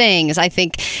Stranger Things, I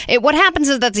think what happens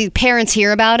is that the parents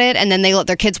hear about it and then they let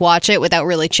their kids watch it without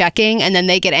really checking, and then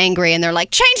they get angry and they're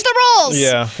like, change the rules.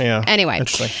 Yeah. Anyway,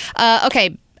 interesting.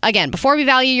 Okay. Again, because we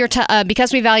value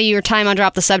your time on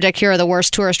Drop the Subject, here are the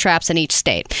worst tourist traps in each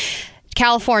state.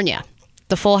 California,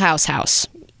 the Full House.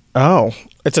 Oh,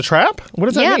 it's a trap? What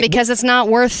does that mean? Yeah, because it's not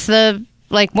worth the.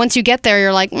 Like, once you get there,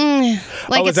 you're like, is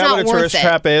it's that not what a worth tourist it.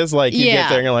 trap is? Like, you get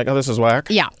there and you're like, oh, this is whack?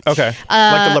 Yeah. Okay.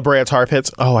 Like the La Brea tar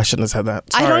pits? Oh, I shouldn't have said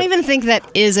that. Sorry. I don't even think that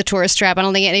is a tourist trap. I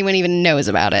don't think anyone even knows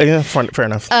about it. Yeah, fair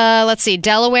enough. Let's see.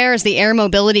 Delaware is the Air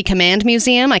Mobility Command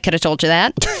Museum. I could have told you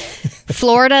that.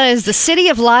 Florida is the city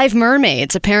of live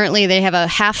mermaids. Apparently, they have a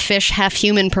half fish, half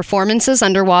human performances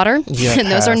underwater, and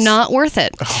those are not worth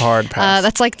it. Hard pass.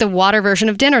 That's like the water version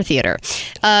of dinner theater.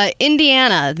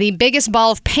 Indiana, the biggest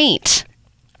ball of paint.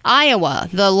 Iowa,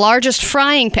 the largest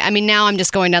frying pan. I mean, now I'm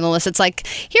just going down the list. It's like,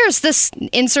 here's this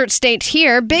insert state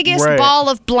here, biggest ball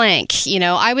of blank.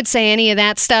 I would say any of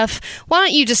that stuff. Why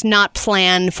don't you just not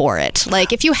plan for it?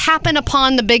 Like, if you happen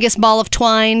upon the biggest ball of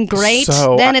twine, great.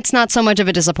 Then it's not so much of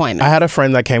a disappointment. I had a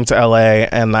friend that came to LA,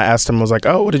 and I asked him, was like,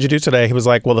 oh, what did you do today? He was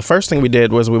like, well, the first thing we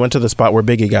did was we went to the spot where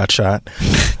Biggie got shot.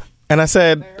 And I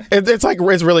said, it's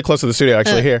really close to the studio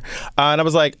actually here. And I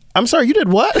was like, I'm sorry, you did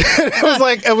what?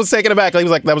 It was taken aback. He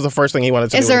was like, that was the first thing he wanted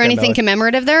to do. Is there anything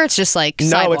commemorative there? It's just like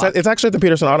sidewalk. No, it's actually at the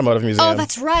Peterson Automotive Museum. Oh,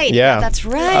 that's right. Yeah. That's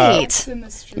right. There's an X in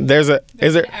the street. There's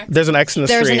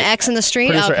an X in the street?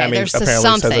 Producer Okay, Emmy there's apparently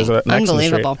something. says there's an X in the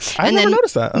street. Unbelievable. I never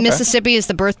noticed that. Okay. Mississippi is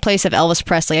the birthplace of Elvis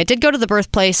Presley. I did go to the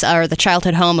birthplace or the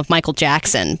childhood home of Michael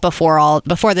Jackson before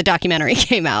the documentary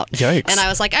came out. Yikes. And I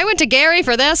was like, I went to Gary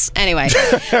for this. Anyway,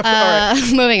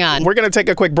 moving on. We're going to take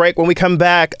a quick break. When we come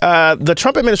back, the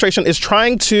Trump administration is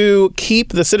trying to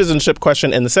keep the citizenship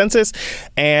question in the census,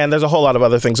 and there's a whole lot of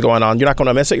other things going on. You're not going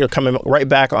to miss it. You're coming right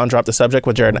back on Drop the Subject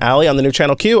with Jared and Allie on the new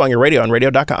Channel Q on your radio and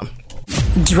radio.com.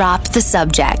 Drop the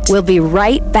Subject. We'll be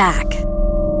right back.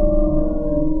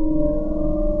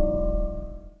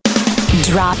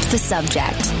 Drop the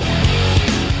Subject.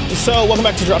 So, welcome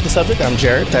back to Drop the Subject. I'm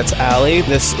Jared. That's Allie.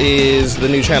 This is the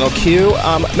new Channel Q.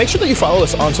 Make sure that you follow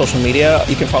us on social media.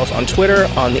 You can follow us on Twitter,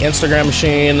 on the Instagram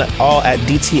machine, all at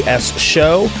DTS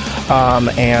Show.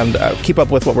 And keep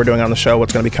up with what we're doing on the show,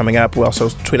 what's going to be coming up. We also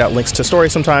tweet out links to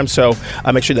stories sometimes. So,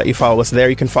 make sure that you follow us there.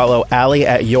 You can follow Allie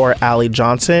at Your Allie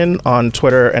Johnson on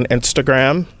Twitter and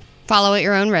Instagram. Follow at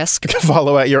your own risk.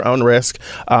 Follow at your own risk.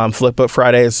 Flipbook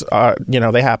Fridays,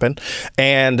 they happen.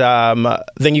 And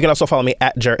then you can also follow me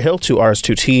at Jarrett Hill, 2 R's,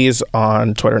 2 T's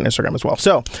on Twitter and Instagram as well.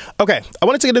 So, okay, I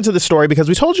wanted to get into this story because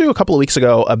we told you a couple of weeks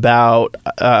ago about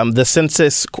the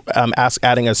census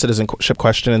adding a citizenship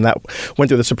question, and that went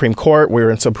through the Supreme Court. We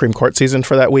were in Supreme Court season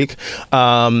for that week.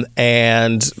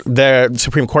 And the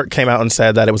Supreme Court came out and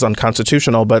said that it was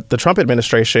unconstitutional. But the Trump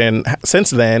administration,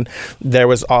 since then, there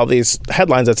was all these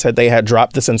headlines that said they had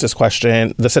dropped the census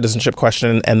question, the citizenship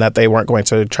question, and that they weren't going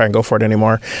to try and go for it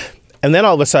anymore. And then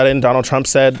all of a sudden, Donald Trump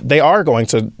said they are going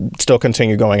to still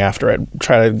continue going after it,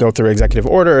 try to go through executive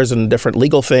orders and different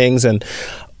legal things. And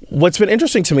what's been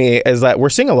interesting to me is that we're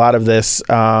seeing a lot of this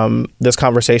this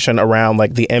conversation around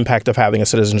like the impact of having a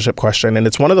citizenship question. And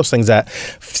it's one of those things that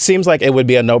seems like it would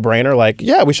be a no-brainer. Like,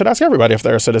 yeah, we should ask everybody if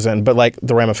they're a citizen. But like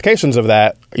the ramifications of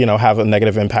that, have a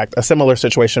negative impact. A similar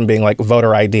situation being like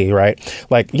voter ID, right?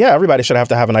 Like, yeah, everybody should have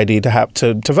to have an ID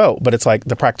to vote. But it's like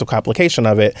the practical application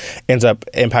of it ends up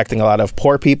impacting a lot of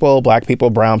poor people, black people,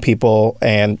 brown people,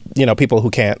 and, people who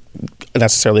can't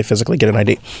necessarily physically get an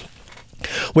ID.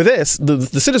 With this, the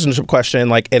citizenship question,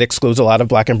 like it excludes a lot of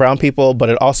black and brown people, but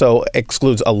it also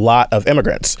excludes a lot of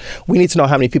immigrants. We need to know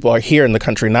how many people are here in the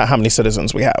country, not how many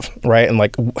citizens we have, right? And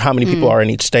like how many people are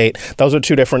in each state. Those are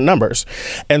two different numbers.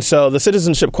 And so the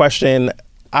citizenship question,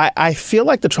 I feel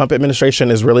like the Trump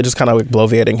administration is really just kind of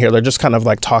bloviating here. They're just kind of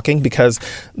like talking because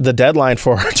the deadline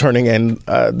for turning in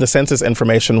the census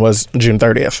information was June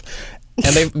 30th.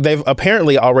 And they've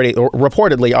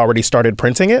reportedly already started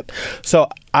printing it. So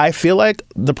I feel like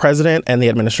the president and the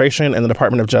administration and the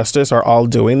Department of Justice are all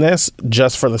doing this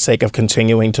just for the sake of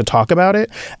continuing to talk about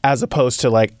it, as opposed to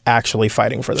like actually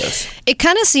fighting for this. It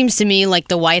kind of seems to me like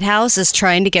the White House is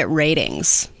trying to get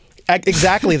ratings.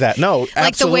 Exactly that. No, absolutely.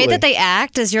 Like the way that they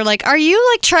act is you're like, are you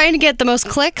like trying to get the most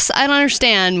clicks? I don't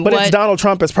understand. But it's Donald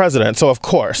Trump as president, so of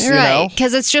course, right?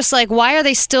 Because it's just like, why are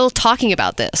they still talking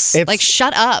about this? Like,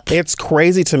 shut up. It's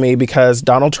crazy to me because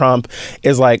Donald Trump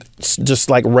is like just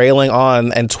like railing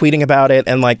on and tweeting about it,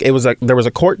 and like there was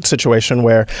a court situation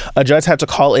where a judge had to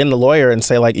call in the lawyer and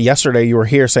say like, yesterday you were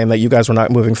here saying that you guys were not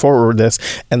moving forward with this,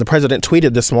 and the president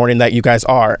tweeted this morning that you guys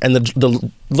are, and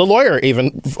the lawyer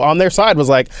even on their side was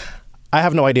like, I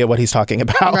have no idea what he's talking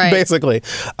about, basically.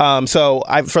 So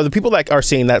for the people that are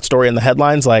seeing that story in the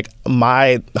headlines, like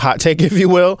my hot take, if you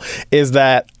will, is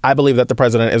that I believe that the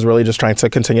president is really just trying to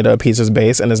continue to appease his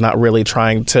base and is not really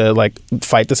trying to like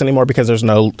fight this anymore because there's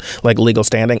no like legal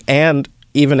standing. And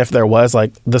even if there was,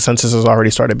 like, the census has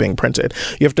already started being printed.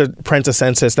 You have to print a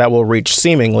census that will reach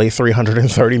seemingly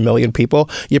 330 million people.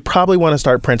 You probably want to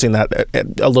start printing that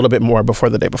a little bit more before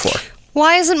the day before.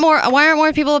 Why aren't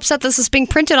more people upset this is being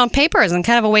printed on paper? Isn't it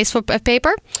kind of a waste of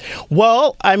paper?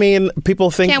 Well, I mean, people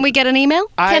think... Can't we get an email?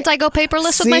 Can't I go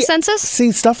paperless with my census?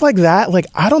 See, stuff like that, like,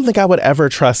 I don't think I would ever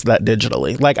trust that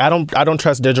digitally. Like, I don't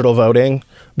trust digital voting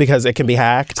because it can be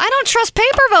hacked. I don't trust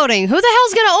paper voting. Who the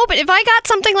hell's going to open... If I got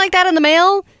something like that in the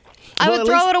mail... I would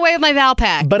throw it away with my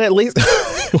Valpak. But at least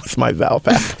with my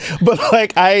Valpak. But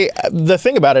like the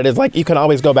thing about it is like you can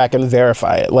always go back and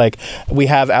verify it. Like we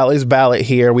have Allie's ballot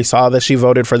here. We saw that she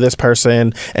voted for this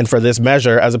person and for this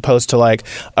measure, as opposed to like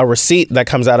a receipt that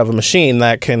comes out of a machine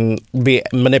that can be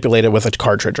manipulated with a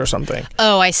cartridge or something.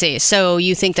 Oh, I see. So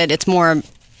you think that it's more...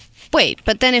 Wait,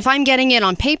 but then if I'm getting it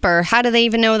on paper, how do they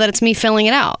even know that it's me filling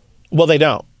it out? Well, they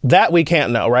don't. That we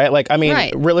can't know, right? Like, I mean,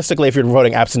 Right. realistically, if you're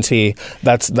voting absentee,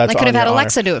 that's I could on have had your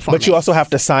Alexa honor. do it for But me. you also have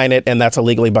to sign it, and that's a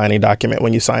legally binding document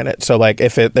when you sign it. So, like,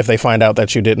 if they find out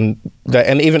that you didn't,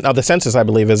 and even the census, I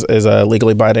believe, is a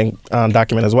legally binding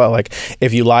document as well. Like,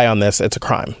 if you lie on this, it's a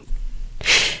crime.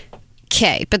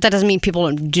 Okay, but that doesn't mean people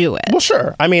don't do it. Well,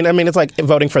 sure. I mean, it's like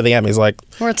voting for the Emmys. Like,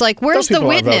 Where it's like, where's the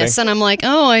people aren't witness? voting. And I'm like,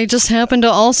 oh, I just happen to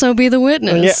also be the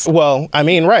witness. yeah, well, I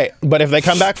mean, right. But if they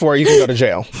come back for it, you can go to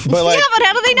jail. But like, Yeah, but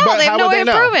how do they know? but They have how no would way of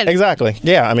know? proving. Exactly.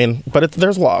 Yeah, I mean, but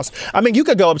there's laws. I mean, you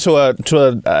could go up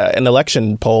to an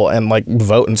election poll and like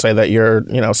vote and say that you're,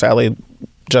 Sally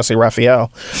Jesse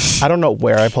Raphael. I don't know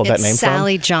where I pulled that name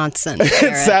Sally from. Johnson.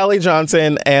 It's Sally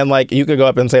Johnson, and like you could go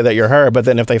up and say that you're her, but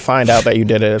then if they find out that you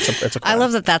did it, it's a crime. I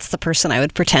love that that's the person I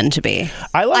would pretend to be.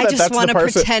 I love that just that's want the to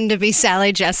person- pretend to be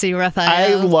Sally Jesse Raphael.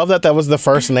 I love that was the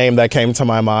first name that came to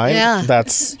my mind. Yeah.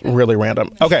 That's really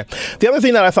random. Okay. The other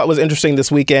thing that I thought was interesting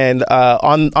this weekend,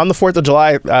 on the 4th of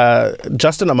July,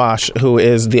 Justin Amash, who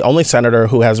is the only senator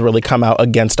who has really come out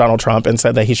against Donald Trump and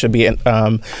said that he should be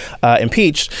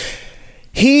impeached,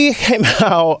 he came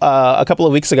out a couple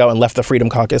of weeks ago and left the Freedom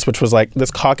Caucus, which was like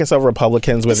this caucus of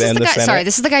Republicans within the Senate. Sorry,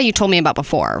 this is the guy you told me about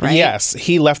before, right? Yes,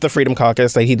 he left the Freedom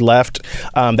Caucus. That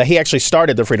he actually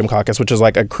started the Freedom Caucus, which is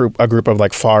like a group of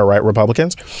like far right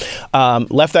Republicans.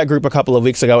 Left that group a couple of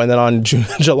weeks ago, and then on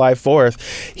July 4th,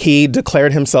 he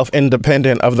declared himself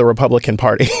independent of the Republican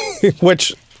Party,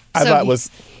 which I thought was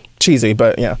cheesy,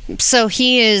 but yeah. So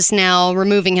he is now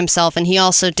removing himself, and he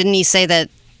also didn't he say that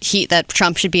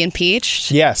Trump should be impeached?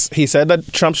 Yes, he said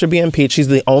that Trump should be impeached. He's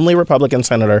the only Republican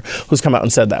senator who's come out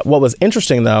and said that. What was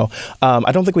interesting, though,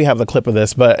 I don't think we have the clip of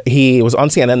this, but he was on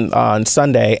CNN on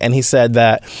Sunday, and he said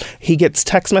that he gets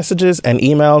text messages and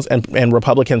emails and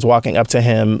Republicans walking up to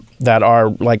him that are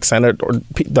like Senate or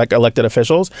like elected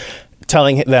officials,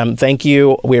 telling them, "Thank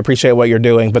you, we appreciate what you're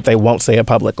doing," but they won't say it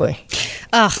publicly.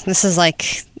 Oh, this is like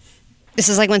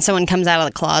when someone comes out of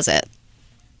the closet.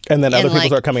 And then other people like,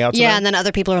 start coming out to yeah, them? and then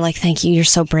other people are like, thank you, you're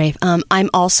so brave. I'm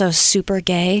also super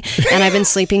gay, and I've been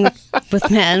sleeping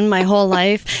with men my whole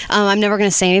life. I'm never going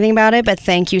to say anything about it, but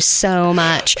thank you so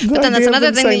much. But then that's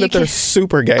another thing that they're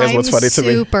super gay is what's funny to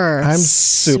me. I'm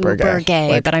super gay.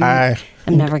 Like, but I'm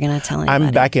never going to tell anybody.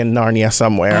 I'm back in Narnia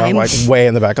somewhere. I'm like way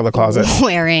in the back of the closet.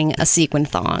 Wearing a sequin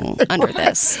thong under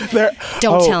this.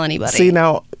 Don't Oh, tell anybody. See,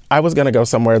 now, I was going to go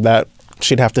somewhere that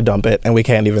she'd have to dump it, and we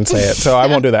can't even say it, so I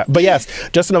won't do that. But yes,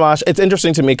 Justin Amash, it's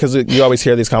interesting to me because you always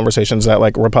hear these conversations that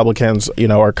like Republicans,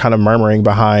 are kind of murmuring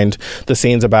behind the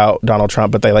scenes about Donald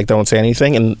Trump, but they like don't say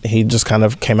anything, and he just kind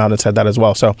of came out and said that as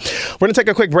well. So we're going to take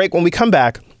a quick break. When we come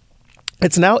back,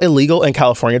 it's now illegal in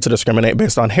California to discriminate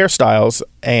based on hairstyles,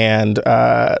 and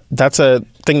that's a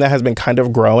thing that has been kind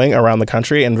of growing around the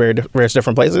country in various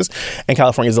different places, and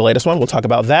California is the latest one. We'll talk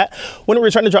about that when we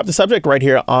return to Drop the Subject right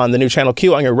here on the new Channel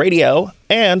Q on your radio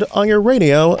and on your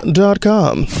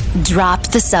radio.com. Drop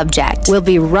the Subject. We'll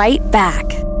be right back.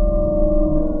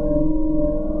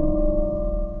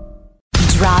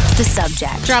 Drop the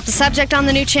Subject. Drop the Subject on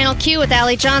the new Channel Q with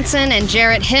Allie Johnson and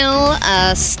Jarrett Hill.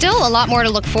 Still a lot more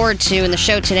to look forward to in the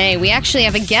show today. We actually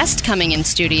have a guest coming in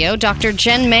studio, Dr.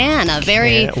 Jen Mann, a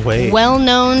very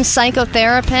well-known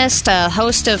psychotherapist, a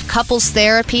host of couples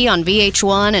therapy on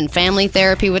VH1 and family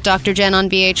therapy with Dr. Jen on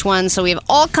VH1. So we have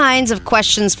all kinds of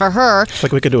questions for her. It's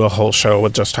like we could do a whole show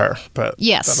with just her, but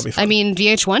yes, that'll be fun. I mean,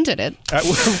 VH1 did it.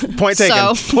 Point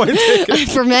taken. Point taken.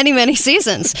 For many, many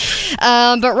seasons.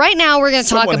 But right now we're going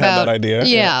to talk Someone about had that idea.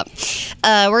 Yeah.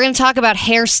 We're going to talk about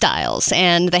hairstyles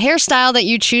and the hairstyle that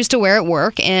you choose to wear at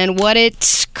work and what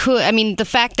it could. I mean, the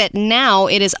fact that now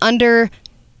it is under.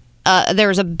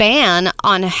 There's a ban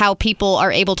on how people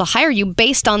are able to hire you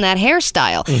based on that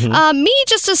hairstyle. Mm-hmm. Me,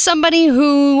 just as somebody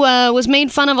who was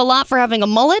made fun of a lot for having a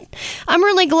mullet, I'm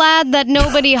really glad that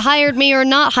nobody hired me or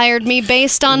not hired me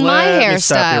based on my hairstyle. Let me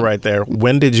stop you right there.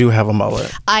 When did you have a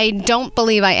mullet? I don't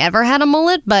believe I ever had a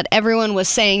mullet, but everyone was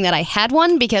saying that I had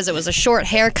one because it was a short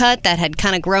haircut that had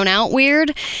kind of grown out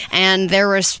weird, and there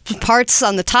was parts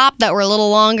on the top that were a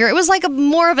little longer. It was like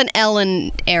more of an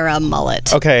Ellen era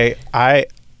mullet. Okay,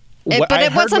 But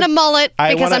it wasn't a mullet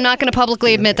because I'm not going to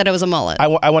publicly admit that it was a mullet.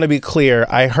 I want to be clear.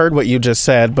 I heard what you just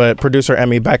said, but producer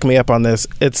Emmy, back me up on this.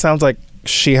 It sounds like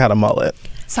she had a mullet.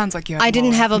 Sounds like you had I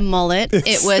didn't have a mullet.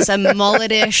 It was a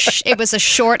mulletish. It was a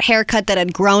short haircut that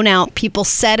had grown out. People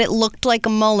said it looked like a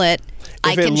mullet.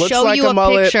 I can show you a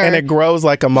mullet picture. And it grows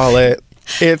like a mullet,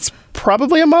 it's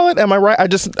probably a mullet. Am I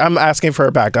right? I'm asking for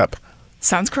a backup.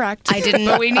 Sounds correct. I didn't.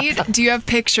 But do you have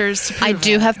pictures to prove I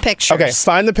do have pictures. Okay,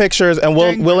 find the pictures and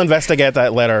we'll investigate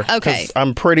that later. Okay. 'Cause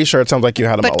I'm pretty sure it sounds like you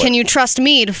had a mullet. But can you trust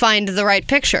me to find the right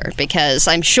picture? Because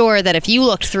I'm sure that if you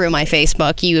looked through my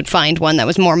Facebook, you would find one that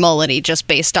was more mullety just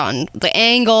based on the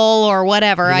angle or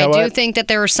whatever. You know I do what? think that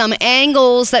there were some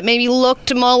angles that maybe looked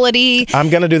mullety. I'm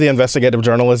going to do the investigative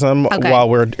journalism while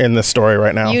we're in this story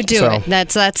right now. You do it.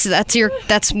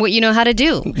 That's what you know how to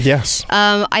do. Yes.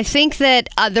 I think that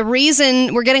the reason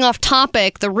we're getting off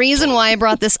topic, the reason why I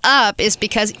brought this up is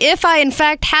because if I in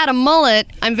fact had a mullet,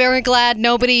 I'm very glad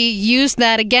nobody used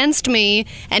that against me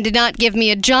and did not give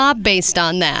me a job based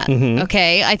on that.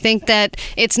 Okay? I think that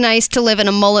it's nice to live in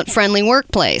a mullet-friendly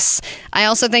workplace. I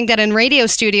also think that in radio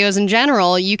studios in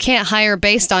general, you can't hire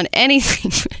based on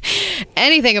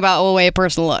anything about the way a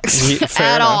person looks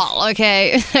at all.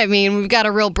 Okay? I mean, we've got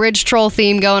a real bridge troll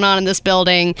theme going on in this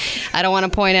building. I don't want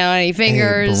to point out any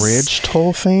fingers. A bridge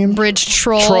troll theme? Bridge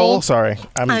troll. Sorry.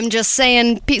 I'm just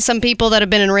saying, some people that have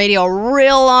been in radio a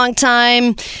real long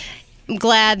time, I'm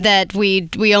glad that we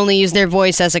only use their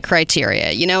voice as a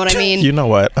criteria. You know what I mean? You know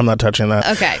what? I'm not touching that.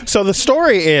 Okay. So the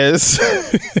story is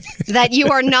that you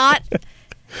are not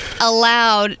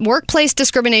allowed. Workplace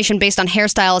discrimination based on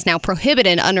hairstyle is now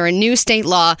prohibited under a new state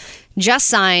law just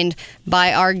signed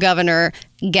by our governor,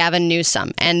 Gavin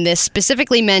Newsom. And this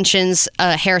specifically mentions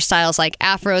hairstyles like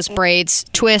afros, braids,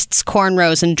 twists,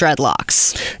 cornrows, and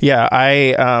dreadlocks. Yeah,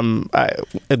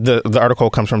 the article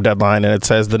comes from Deadline, and it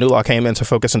says the new law came into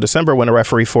focus in December when a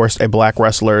referee forced a black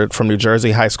wrestler from a New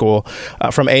Jersey high school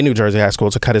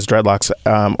to cut his dreadlocks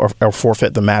or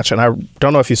forfeit the match. And I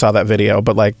don't know if you saw that video,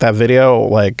 but like that video,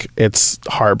 like it's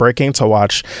heartbreaking to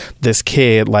watch this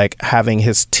kid like having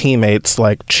his teammates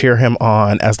like cheer him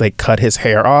on as they cut his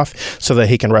hair off so that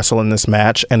he can wrestle in this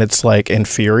match. And it's like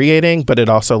infuriating, but it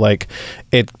also like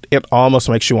it almost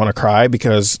makes you want to cry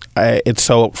because it's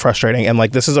so frustrating. And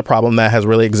like this is a problem that has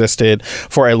really existed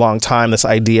for a long time, this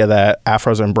idea that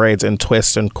afros and braids and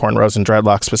twists and cornrows and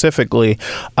dreadlocks specifically,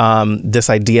 this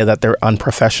idea that they're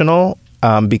unprofessional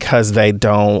because they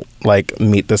don't like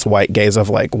meet this white gaze of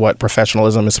like what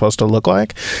professionalism is supposed to look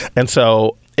like. And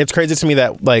so it's crazy to me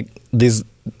that like these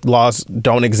laws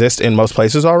don't exist in most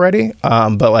places already,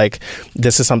 but like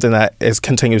this is something that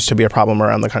continues to be a problem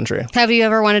around the country. Have you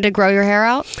ever wanted to grow your hair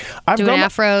out? Do an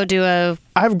afro,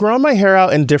 I've grown my hair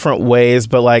out in different ways,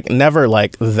 but like never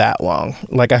like that long.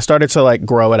 Like I started to like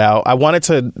grow it out. I wanted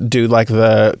to do like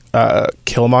the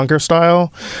Killmonger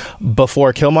style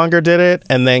before Killmonger did it,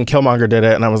 and then Killmonger did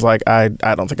it, and I was like, I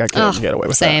don't think I could get away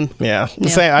with same. that. Yeah,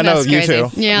 same. I know you too.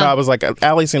 Yeah. No, I was like,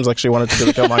 Allie seems like she wanted to do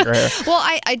the Killmonger hair. Well,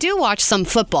 I do watch some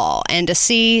football, and to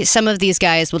see some of these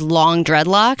guys with long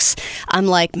dreadlocks, I'm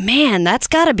like, man, that's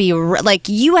got to be like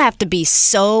you have to be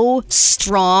so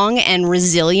strong and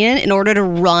resilient in order to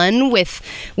run with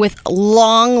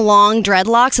long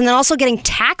dreadlocks, and then also getting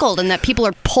tackled and that people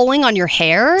are pulling on your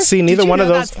hair. See, neither one of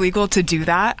those. That's legal to do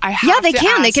that. They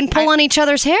can. They can pull on each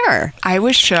other's hair. I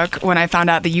was shook when I found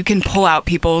out that you can pull out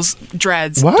people's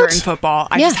dreads during football.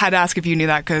 I just had to ask if you knew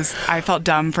that because I felt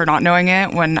dumb for not knowing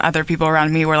it when other people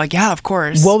around me were like, yeah, of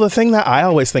course. Well, the thing that I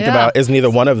always think about is neither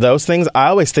one of those things. I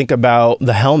always think about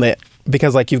the helmet.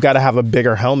 Because like you've got to have a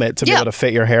bigger helmet to be able to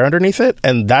fit your hair underneath it,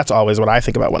 and that's always what I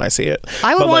think about when I see it.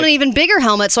 I would want an even bigger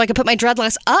helmet so I could put my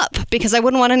dreadlocks up because I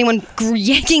wouldn't want anyone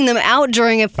yanking them out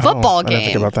during a football game. I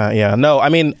didn't think about that. Yeah, no, I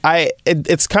mean,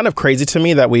 it's kind of crazy to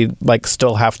me that we like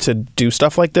still have to do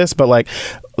stuff like this, but like.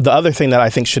 The other thing that I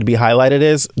think should be highlighted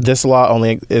is this law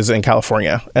only is in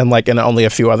California and like in only a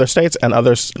few other states, and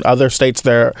other states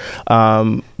there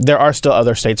are still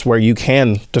other states where you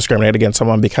can discriminate against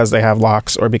someone because they have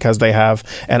locks or because they have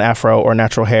an afro or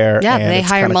natural hair. Yeah, they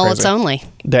hire mullets only.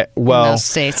 In those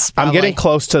states, I'm getting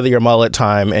close to your mullet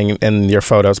time in your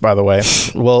photos, by the way.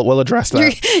 We'll address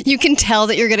that. You can tell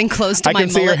that you're getting close to my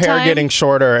mullet time. I can see your hair getting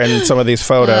shorter in some of these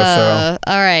photos.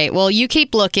 All right. Well, you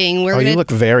keep looking. You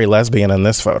look very lesbian in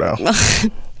this photo.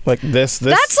 Like this.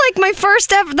 That's like my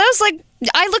first ever. That was like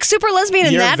I look super lesbian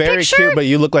in that picture. You're very cute, but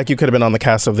you look like you could have been on the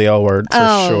cast of The L Word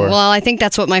for sure. Well, I think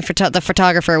that's what the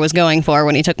photographer was going for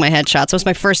when he took my headshots. It was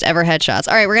my first ever headshots.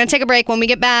 All right, we're going to take a break. When we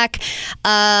get back,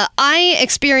 I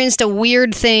experienced a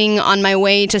weird thing on my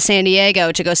way to San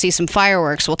Diego to go see some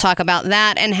fireworks. We'll talk about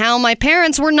that and how my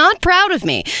parents were not proud of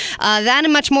me. That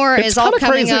and much more is all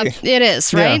coming crazy. up. It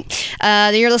is, right? Yeah.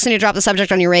 You're listening to Drop the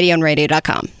Subject on your radio and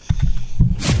radio.com.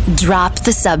 Drop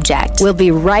the Subject. We'll be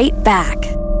right back.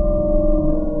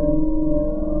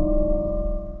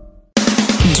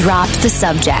 Drop the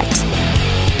Subject.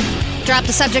 Drop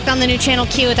the Subject on the new Channel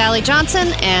Q with Allie Johnson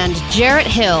and Jarrett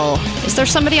Hill. Is there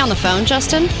somebody on the phone,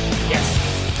 Justin?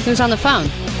 Yes. Who's on the phone?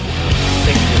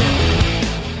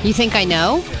 You think I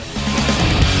know?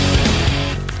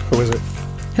 Who is it?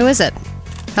 Who is it?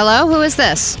 Hello? Who is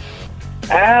this?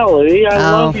 Allie, I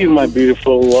love you, my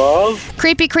beautiful love.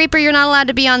 Creepy Creeper, you're not allowed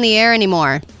to be on the air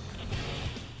anymore.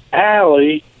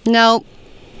 Allie. No.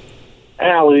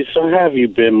 Allie, so have you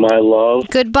been, my love?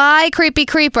 Goodbye, Creepy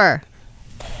Creeper.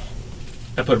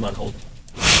 I put him on hold.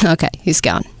 Okay, he's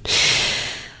gone.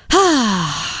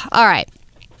 All right.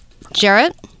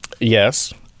 Jarrett?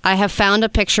 Yes. I have found a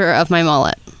picture of my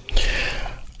mullet.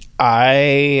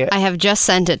 I have just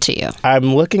sent it to you.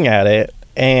 I'm looking at it,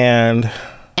 and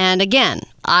again,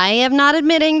 I am not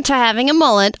admitting to having a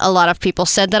mullet. A lot of people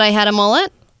said that I had a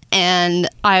mullet, and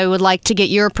I would like to get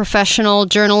your professional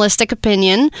journalistic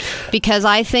opinion, because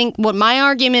I think what my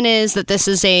argument is that this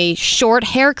is a short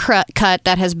haircut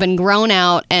that has been grown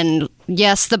out, and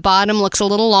yes, the bottom looks a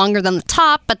little longer than the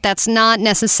top, but that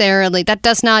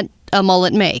does not a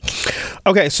mullet make.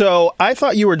 Okay, so I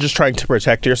thought you were just trying to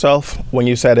protect yourself when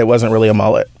you said it wasn't really a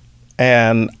mullet.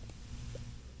 And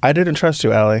I didn't trust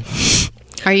you, Allie.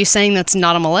 Are you saying that's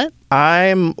not a mullet?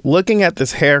 I'm looking at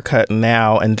this haircut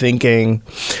now and thinking,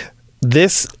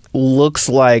 this looks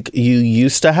like you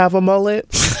used to have a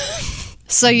mullet.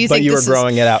 So you but think you were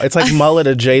growing it out. It's like mullet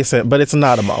adjacent, but it's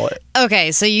not a mullet.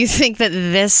 Okay, so you think that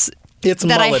It's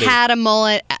that mullety. I had a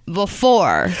mullet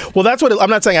before. Well, that's what I'm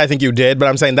not saying I think you did, but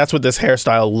I'm saying that's what this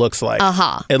hairstyle looks like.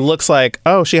 Uh-huh. It looks like,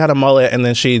 oh, she had a mullet and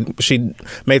then she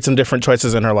made some different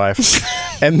choices in her life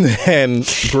and then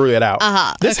grew it out.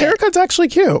 Uh-huh. This Okay. haircut's actually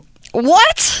cute.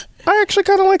 What? I actually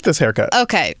kind of like this haircut.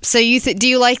 Okay, so do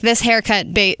you like this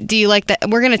haircut? Do you like that?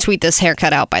 We're going to tweet this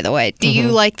haircut out, by the way. Do you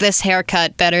like this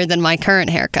haircut better than my current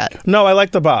haircut? No, I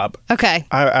like the bob. Okay.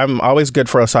 I'm always good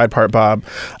for a side part bob.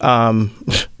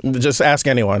 Just ask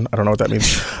anyone. I don't know what that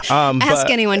means. Ask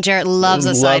anyone. Jarrett loves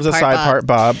a side part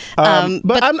bob. But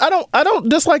but I don't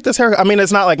dislike this haircut. I mean,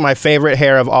 it's not like my favorite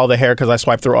hair of all the hair because I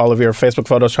swiped through all of your Facebook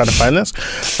photos trying to find this.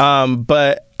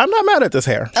 But I'm not mad at this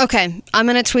hair. Okay, I'm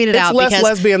going to tweet it out. It's less because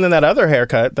lesbian than that other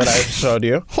haircut that I showed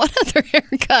you. What other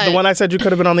haircut? The one I said you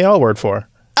could have been on the L word for.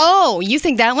 Oh, you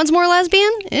think that one's more lesbian?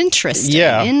 Interesting.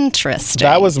 Yeah. Interesting.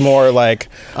 That was more like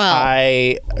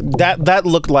that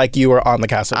looked like you were on the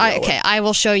Casa de Okay, I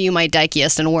will show you my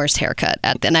dykiest and worst haircut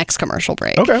at the next commercial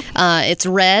break. Okay. It's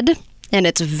red, and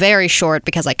it's very short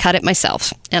because I cut it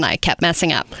myself, and I kept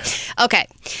messing up. Okay.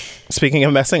 Speaking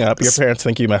of messing up, your parents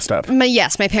think you messed up.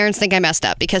 Yes, my parents think I messed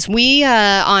up because we,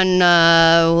 on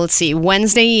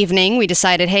Wednesday evening, we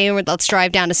decided, hey, let's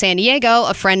drive down to San Diego.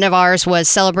 A friend of ours was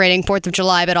celebrating 4th of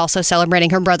July, but also celebrating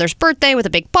her brother's birthday with a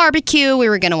big barbecue. We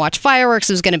were going to watch fireworks.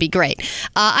 It was going to be great.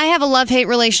 I have a love-hate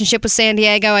relationship with San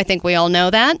Diego. I think we all know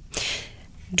that.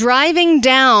 Driving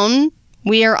down,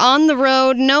 we are on the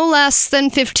road no less than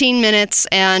 15 minutes,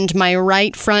 and my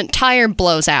right front tire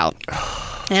blows out.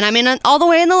 And I'm all the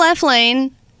way in the left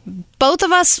lane. Both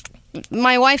of us,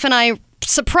 my wife and I,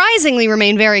 surprisingly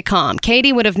remain very calm.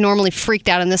 Katie would have normally freaked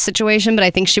out in this situation, but I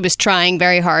think she was trying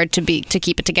very hard to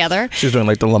keep it together. She was doing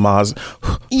like the Lamaze.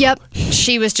 Yep.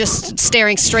 She was just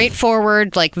staring straight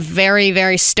forward, like very,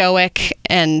 very stoic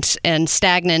and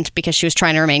stagnant because she was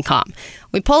trying to remain calm.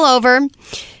 We pull over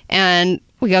and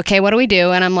we go, okay, what do we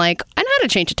do? And I'm like, I know how to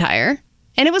change a tire.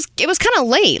 And it was kind of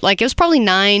late. Like it was probably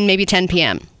 9, maybe 10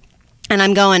 p.m. And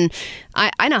I'm going,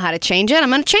 I know how to change it. I'm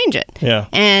going to change it. Yeah.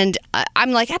 And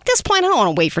I'm like, at this point, I don't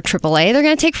want to wait for AAA. They're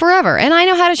going to take forever. And I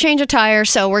know how to change a tire,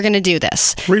 so we're going to do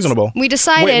this. Reasonable. We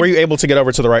decided. Wait, were you able to get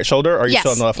over to the right shoulder, or are you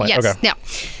still in the left lane? Yes. Okay. Yeah.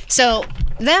 So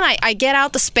then I get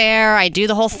out the spare, I do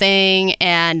the whole thing,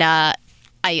 and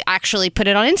I actually put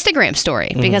it on Instagram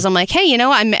story because I'm like, hey,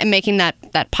 I'm making that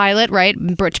pilot, right?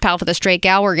 Butch Pal for the Straight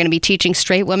Gal. We're going to be teaching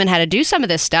straight women how to do some of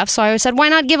this stuff. So I said, why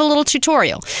not give a little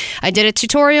tutorial? I did a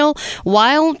tutorial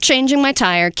while changing my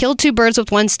tire, killed 2 birds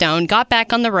with 1 stone, got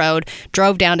back on the road,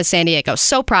 drove down to San Diego.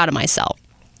 So proud of myself.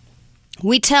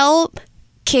 We tell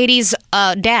Katie's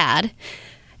dad,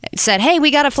 said, hey, we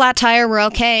got a flat tire. We're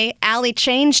okay. Allie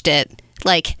changed it.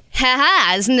 Like,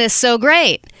 haha, isn't this so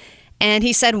great? And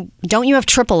he said, don't you have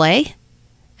AAA?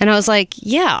 And I was like,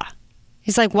 yeah.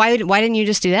 He's like, why didn't you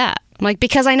just do that? I'm like,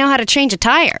 because I know how to change a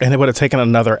tire. And it would have taken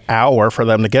another hour for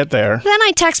them to get there. Then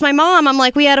I text my mom. I'm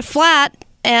like, we had a flat.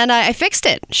 And I fixed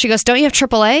it. She goes, don't you have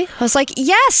AAA? I was like,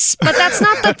 yes, but that's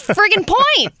not the friggin'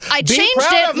 point. I Be changed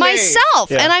proud it of me. myself.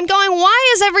 Yeah. And I'm going,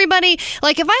 why is everybody,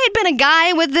 like, if I had been a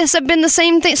guy, would this have been the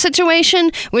same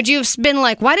situation? Would you have been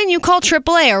like, why didn't you call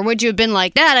AAA? Or would you have been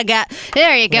like, there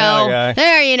you go. Yeah,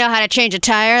 There you know how to change a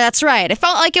tire. That's right. It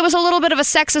felt like it was a little bit of a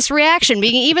sexist reaction.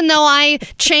 Even though I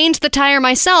changed the tire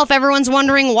myself, everyone's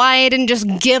wondering why I didn't just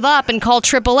give up and call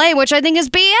AAA, which I think is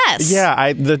BS.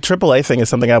 Yeah, the AAA thing is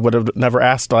something I would have never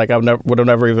harassed. Like I would have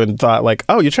never even thought like,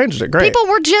 oh, you changed it. Great. People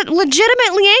were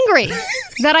legitimately angry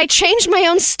that I changed my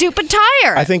own stupid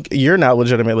tire. I think you're now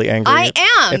legitimately angry. I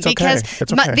am. It's because okay.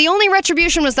 It's okay. the only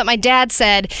retribution was that my dad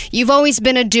said, "You've always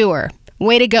been a doer.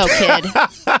 Way to go, kid."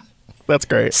 That's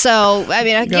great. So, I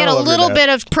mean, I get a little bit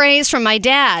of praise from my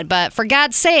dad, but for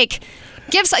God's sake,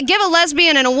 give a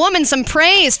lesbian and a woman some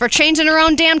praise for changing her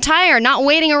own damn tire, not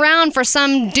waiting around for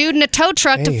some dude in a tow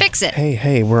truck to fix it.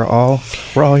 Hey, we're all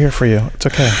here for you. It's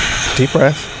okay. Deep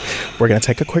breath. We're going to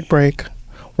take a quick break.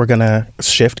 We're going to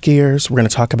shift gears. We're going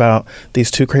to talk about these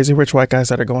two crazy rich white guys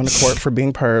that are going to court for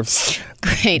being pervs.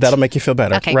 Great. That'll make you feel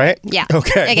better, okay. right? Yeah.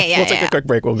 Okay. Yeah, we'll take a quick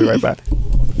break. We'll be right back.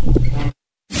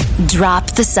 Drop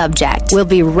the subject. We'll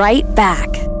be right back.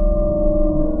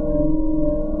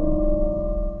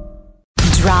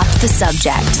 Drop the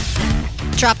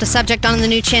subject. Drop the subject on the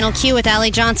new Channel Q with Allie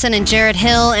Johnson and Jarrett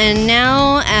Hill. And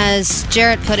now, as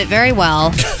Jarrett put it very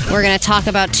well, we're going to talk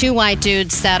about two white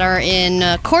dudes that are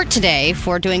in court today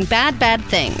for doing bad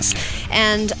things.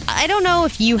 And I don't know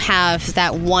if you have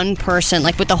that one person,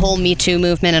 like with the whole Me Too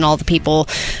movement and all the people,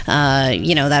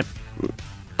 that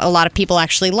a lot of people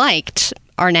actually liked,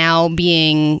 are now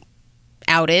being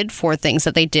outed for things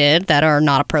that they did that are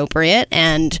not appropriate.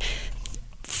 And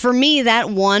for me, that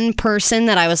one person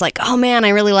that I was like, oh man, I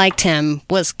really liked him,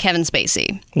 was Kevin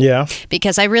Spacey. Yeah.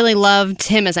 Because I really loved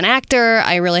him as an actor.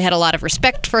 I really had a lot of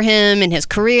respect for him and his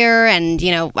career. And,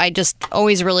 I just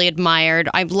always really admired.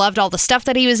 I loved all the stuff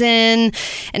that he was in.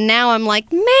 And now I'm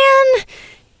like, man,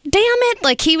 damn it.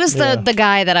 Like, he was the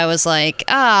guy that I was like,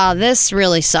 this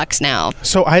really sucks now.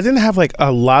 So I didn't have like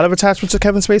a lot of attachments to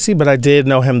Kevin Spacey, but I did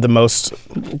know him the most,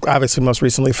 obviously most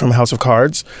recently from House of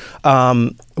Cards,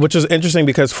 which is interesting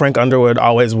because Frank Underwood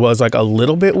always was like a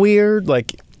little bit weird.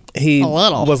 Like he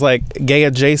was like gay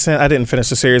adjacent. I didn't finish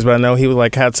the series, but I know he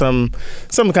like had some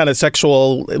kind of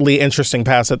sexually interesting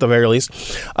past at the very least.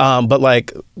 But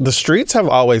like the streets have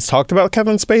always talked about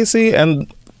Kevin Spacey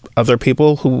and other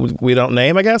people who we don't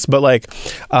name, I guess, but like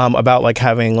about like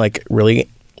having like really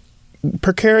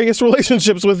precarious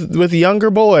relationships with younger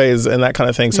boys and that kind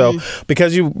of thing. So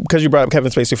because you brought up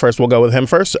Kevin Spacey first, we'll go with him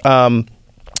first.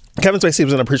 Kevin Spacey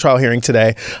was in a pretrial hearing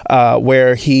today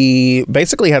where he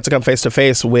basically had to come face to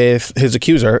face with his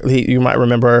accuser. You might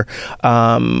remember,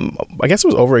 I guess it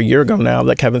was over a year ago now,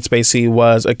 that Kevin Spacey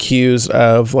was accused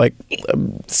of like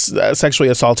sexually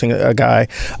assaulting a guy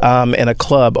in a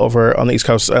club over on the East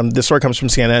Coast. This story comes from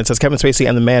CNN. It says Kevin Spacey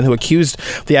and the man who accused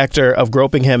the actor of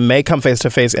groping him may come face to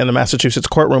face in the Massachusetts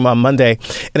courtroom on Monday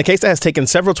in a case that has taken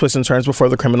several twists and turns before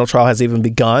the criminal trial has even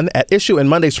begun. At issue in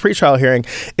Monday's pretrial hearing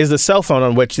is the cell phone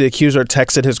on which the accuser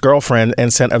texted his girlfriend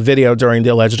and sent a video during the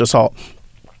alleged assault.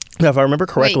 Now, if I remember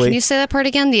correctly... Wait, can you say that part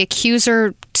again? The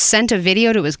accuser sent a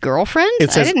video to his girlfriend? I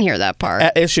didn't hear that part.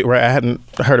 At issue, right, I hadn't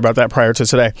heard about that prior to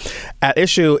today. At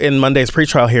issue in Monday's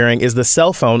pretrial hearing is the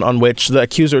cell phone on which the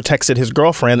accuser texted his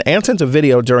girlfriend and sent a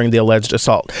video during the alleged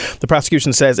assault. The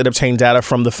prosecution says it obtained data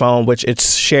from the phone, which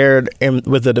it's shared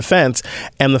with the defense,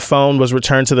 and the phone was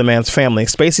returned to the man's family.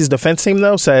 Spacey's defense team,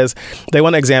 though, says they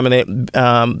want to examine it,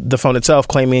 the phone itself,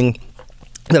 claiming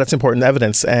that it's important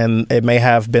evidence and it may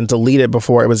have been deleted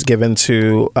before it was given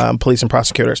to police and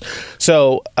prosecutors.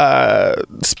 So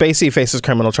Spacey faces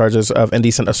criminal charges of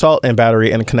indecent assault and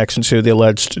battery in connection to the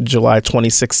alleged July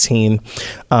 2016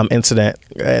 incident.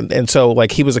 And so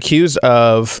like he was accused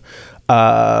of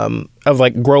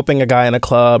like groping a guy in a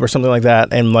club or something like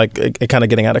that, and like it kind of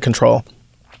getting out of control.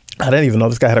 I didn't even know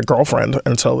this guy had a girlfriend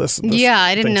until this yeah,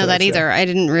 I didn't know that either. I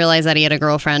didn't realize that he had a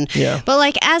girlfriend. Yeah. But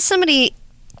like as somebody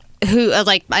who,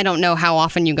 like, I don't know how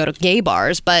often you go to gay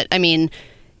bars, but I mean,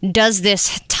 does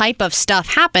this type of stuff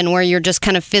happen where you're just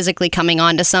kind of physically coming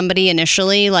on to somebody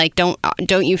initially? Like, don't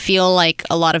you feel like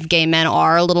a lot of gay men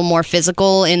are a little more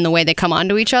physical in the way they come on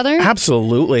to each other?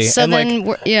 Absolutely. So and then,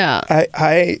 like, yeah.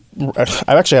 I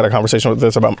actually had a conversation with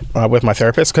this about with my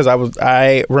therapist, because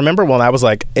I remember when I was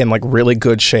like in like really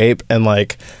good shape and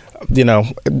like, you know,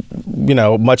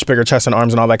 much bigger chest and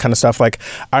arms and all that kind of stuff. Like,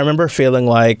 I remember feeling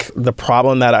like the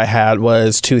problem that I had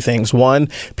was two things. One,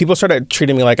 people started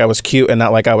treating me like I was cute and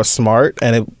not like I was smart,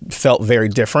 and it felt very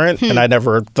different. And I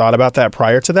never thought about that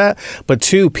prior to that. But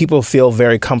two, people feel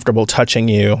very comfortable touching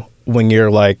you when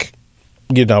you're like,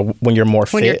 you know, when you're more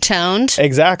fit. When you're toned.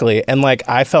 Exactly. And like,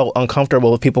 I felt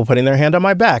uncomfortable with people putting their hand on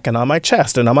my back and on my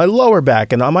chest and on my lower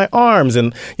back and on my arms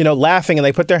and, you know, laughing, and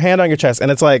they put their hand on your chest.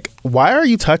 And it's like, why are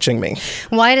you touching me?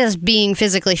 Why does being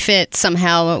physically fit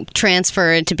somehow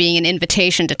transfer into being an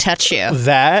invitation to touch you?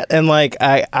 That, and like,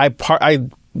 I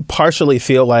partially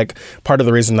feel like part of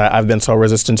the reason that I've been so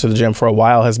resistant to the gym for a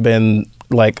while has been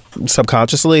like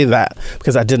subconsciously that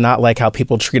because I did not like how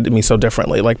people treated me so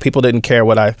differently. Like people didn't care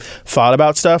what I thought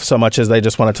about stuff so much as they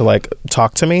just wanted to like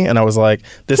talk to me, and I was like,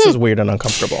 this is weird and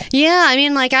uncomfortable. Yeah, I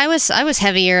mean, like I was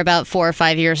heavier about 4 or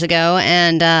 5 years ago,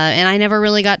 and I never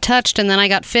really got touched, and then I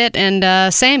got fit,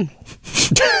 and same.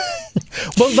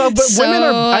 But So, women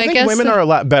are. I think women are a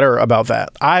lot better about that.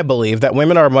 I believe that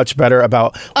women are much better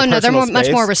about. Oh no, they're personal much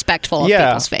space. more respectful of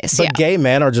people's space. But gay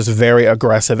men are just very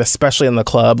aggressive, especially in the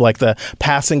club, like the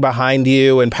passing behind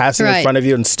you and passing in front of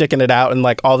you and sticking it out and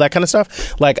like all that kind of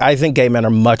stuff. Like I think gay men are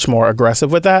much more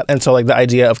aggressive with that, and so like the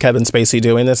idea of Kevin Spacey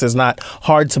doing this is not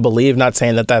hard to believe. Not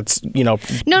saying that that's No,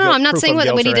 I'm not saying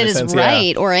what he did is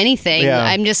right or anything. Yeah.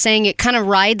 I'm just saying it kind of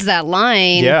rides that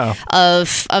line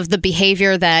of the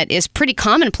behavior that is pretty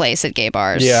commonplace at gay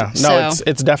bars. Yeah, no,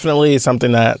 it's definitely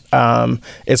something that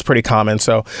is pretty common.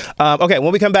 So, okay,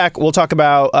 when we come back, we'll talk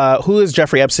about who is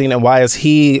Jeffrey Epstein and why is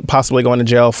he possibly going to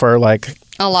jail for like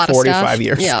a lot 45 of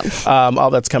years. Yeah. All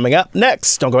that's coming up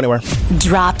next. Don't go anywhere.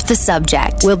 Drop the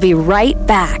subject. We'll be right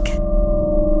back.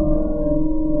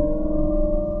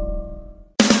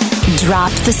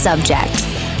 Drop the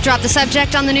subject. Drop the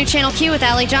subject on the new Channel Q with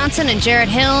Allie Johnson and Jarrett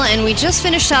Hill, and we just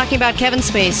finished talking about Kevin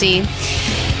Spacey.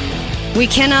 We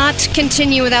cannot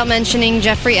continue without mentioning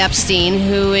Jeffrey Epstein,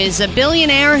 who is a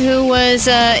billionaire who was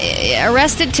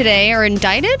arrested today or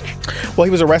indicted? Well, he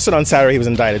was arrested on Saturday. He was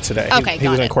indicted today. Okay, he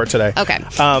was in court today. Okay.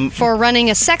 For running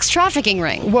a sex trafficking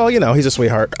ring. Well, he's a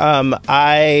sweetheart.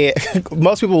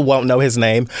 Most people won't know his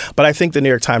name, but I think the New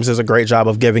York Times does a great job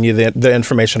of giving you the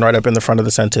information right up in the front of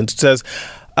the sentence. It says,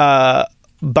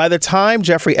 by the time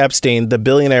Jeffrey Epstein, the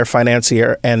billionaire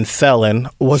financier and felon,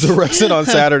 was arrested on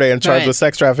Saturday and charged with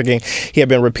sex trafficking, he had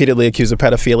been repeatedly accused of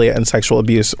pedophilia and sexual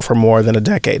abuse for more than a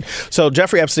decade. So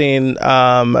Jeffrey Epstein,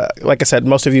 like I said,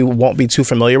 most of you won't be too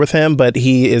familiar with him, but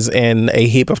he is in a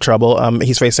heap of trouble.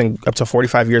 He's facing up to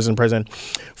 45 years in prison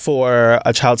for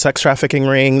a child sex trafficking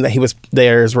ring.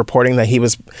 There's reporting that he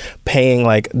was paying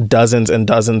like dozens and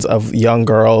dozens of young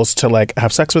girls to like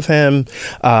have sex with him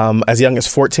as young as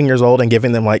 14 years old and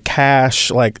giving them like cash.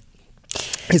 Like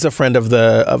he's a friend of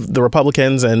the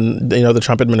Republicans and the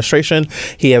Trump administration.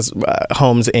 He has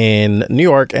homes in New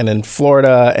York and in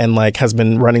Florida and like has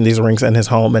been running these rings in his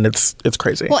home, and it's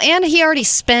crazy. Well, and he already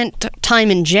spent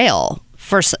time in jail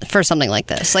for something like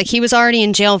this. Like he was already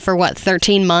in jail for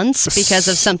 13 months because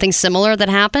of something similar that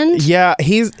happened. Yeah,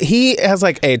 he has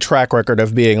like a track record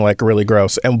of being like really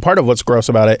gross. And part of what's gross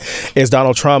about it is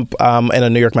Donald Trump in a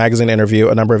New York Magazine interview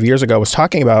a number of years ago was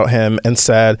talking about him and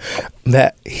said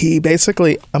that he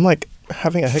basically, I'm like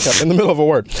having a hiccup in the middle of a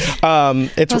word.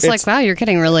 It's like, wow, you're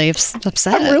getting really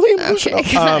upset. I'm really emotional.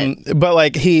 Okay, but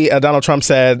like Donald Trump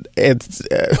said, it's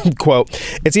quote,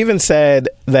 it's even said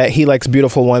that he likes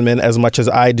beautiful women as much as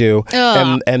I do,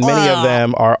 and many of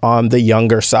them are on the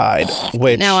younger side.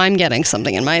 Which now I'm getting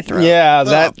something in my throat. Yeah,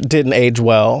 that didn't age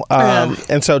well.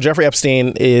 And so Jeffrey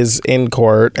Epstein is in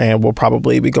court and will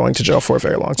probably be going to jail for a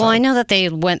very long time. Well, I know that they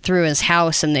went through his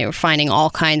house and they were finding all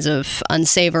kinds of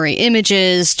unsavory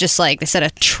images, just like they said,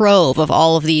 a trove of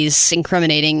all of these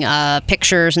incriminating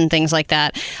pictures and things like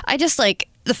that. I just like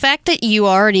the fact that you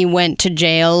already went to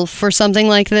jail for something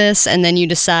like this and then you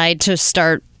decide to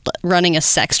start running a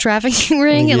sex trafficking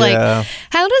ring. Yeah. And like,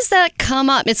 how does that come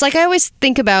up? It's like I always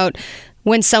think about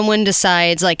when someone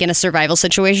decides, like in a survival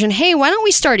situation, hey, why don't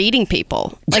we start eating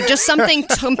people? Like just something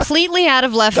completely out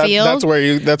of left field. That's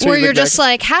where you're just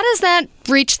like, how does that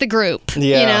reach the group?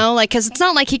 Yeah. Because it's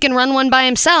not like he can run one by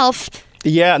himself.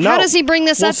 Yeah, no. How does he bring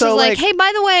this up to like, hey,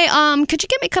 by the way, could you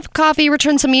get me a cup of coffee,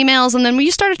 return some emails, and then will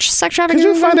you start a sex trafficking?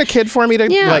 Could you find a kid for me to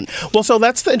like? Well, so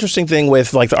that's the interesting thing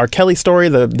with like the R. Kelly story,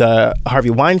 the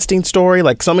Harvey Weinstein story,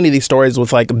 like so many of these stories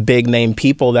with like big name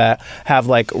people that have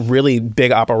like really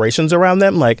big operations around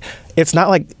them. Like it's not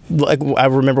like I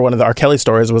remember one of the R. Kelly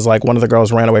stories was like one of the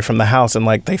girls ran away from the house and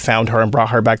like they found her and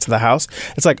brought her back to the house.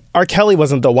 It's like R. Kelly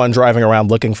wasn't the one driving around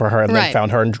looking for her and they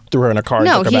found her and threw her in a car.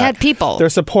 No, and took her he back. had people.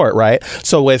 There's support, right?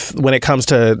 So when it comes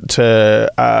to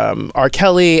R.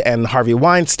 Kelly and Harvey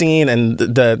Weinstein and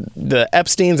the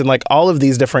Epsteins and like all of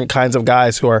these different kinds of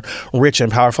guys who are rich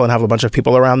and powerful and have a bunch of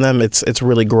people around them, it's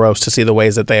really gross to see the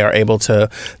ways that they are able to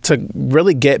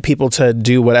really get people to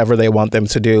do whatever they want them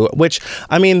to do. Which,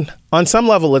 I mean, on some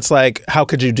level, it's like, how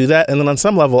could you do that? And then on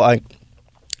some level, I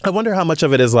wonder how much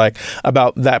of it is like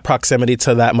about that proximity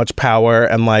to that much power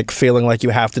and like feeling like you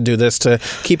have to do this to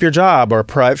keep your job or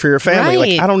provide for your family.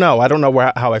 Right. Like, I don't know. I don't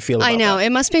know how I feel about that. I know.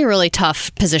 It must be a really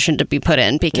tough position to be put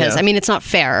in because, I mean, it's not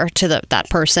fair to that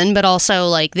person, but also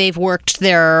like they've worked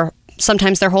their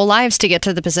sometimes their whole lives to get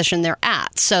to the position they're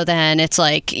at. So then it's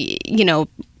like, you know,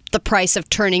 the price of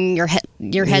turning your head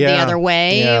the other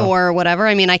way or whatever.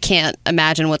 I mean, I can't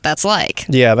imagine what that's like.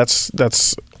 Yeah,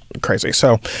 that's crazy.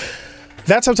 So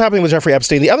that's what's happening with Jeffrey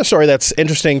Epstein. The other story that's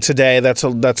interesting today,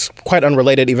 that's quite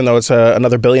unrelated, even though it's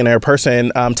another billionaire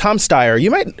person. Tom Steyer.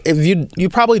 You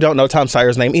probably don't know Tom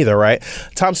Steyer's name either, right?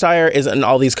 Tom Steyer is in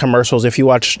all these commercials. If you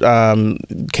watch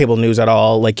cable news at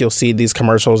all, like you'll see these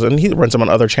commercials, and he runs them on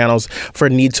other channels for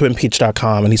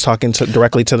needtoimpeach.com, and he's talking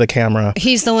directly to the camera.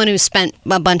 He's the one who spent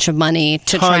a bunch of money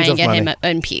to try and get him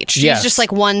impeached. Yes. He's just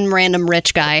like one random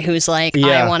rich guy who's like,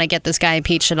 I want to get this guy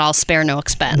impeached, and I'll spare no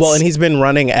expense. Well, and he's been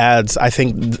running ads, I think,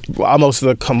 almost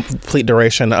the complete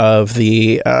duration of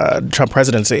the Trump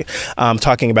presidency,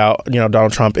 talking about, you know,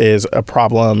 Donald Trump is a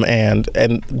problem, and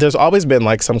there's always been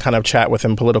like some kind of chat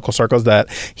within political circles that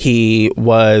he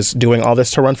was doing all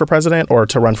this to run for president or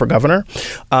to run for governor,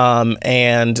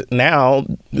 and now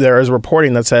there is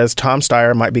reporting that says Tom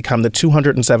Steyer might become the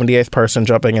 278th person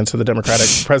jumping into the Democratic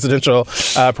presidential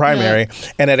primary,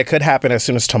 and that it could happen as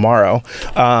soon as tomorrow,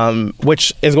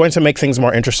 which is going to make things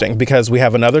more interesting because we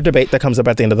have another debate that comes up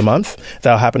at the end of the month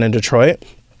that'll happen in Detroit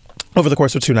over the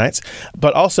course of 2 nights.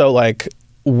 But also, like,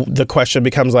 the question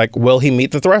becomes like, will he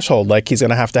meet the threshold? Like, he's going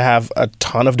to have a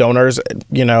ton of donors,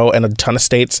 you know, and a ton of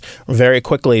states very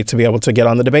quickly to be able to get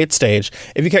on the debate stage.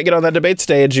 If you can't get on that debate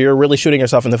stage, you're really shooting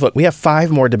yourself in the foot. We have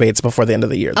 5 more debates before the end of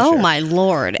the year. Oh, my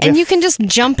Lord. And you can just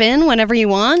jump in whenever you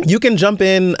want? You can jump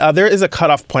in. There is a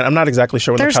cutoff point. I'm not exactly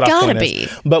sure when the cutoff point is. There's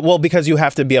gotta be. But, well, because you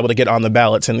have to be able to get on the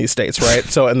ballots in these states, right?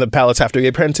 So, and the ballots have to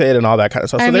be printed and all that kind of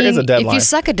stuff. So there is a deadline. If you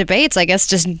suck at debates, I guess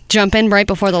just jump in right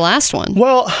before the last one.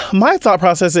 Well, my thought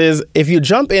process is if you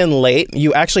jump in late,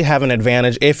 you actually have an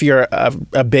advantage if you're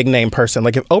a big name person.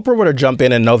 Like if Oprah were to jump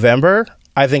in November,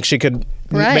 I think she could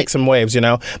make some waves, you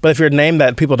know? But if you're a name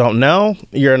that people don't know,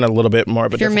 you're in a little bit more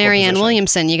of a difficult position. If you're Marianne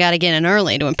Williamson, you got to get in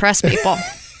early to impress people.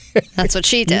 That's what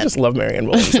she did. You just love Marianne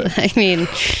Williamson. I mean...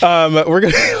 we're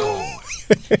going to...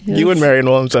 You and Marianne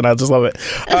Williamson, I just love it.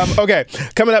 Okay,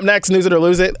 coming up next, News It or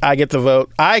Lose It. I get the vote.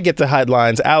 I get the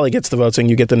headlines. Allie gets the votes, and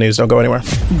you get the news. Don't go anywhere.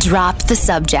 Drop the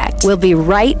subject. We'll be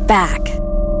right back.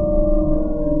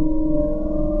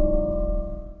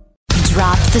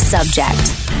 Drop the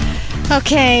subject.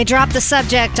 Okay, drop the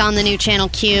subject on the new Channel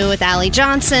Q with Allie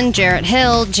Johnson, Jarrett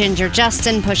Hill, Ginger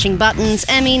Justin pushing buttons,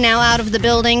 Emmy now out of the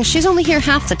building. She's only here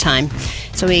half the time,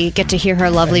 so we get to hear her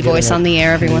lovely voice on the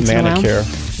air every once in a while. Manicure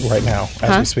right now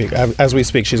as we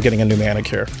speak. She's getting a new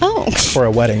manicure. Oh, for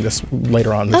a wedding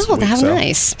later on this week. Oh, how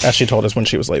nice! As she told us when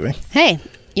she was leaving. Hey.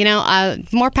 You know,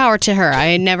 more power to her.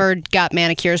 I never got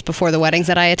manicures before the weddings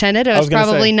that I attended. It was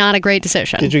probably not a great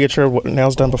decision. Did you get your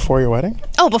nails done before your wedding?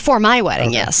 Oh, before my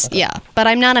wedding, yes. Okay. Yeah. But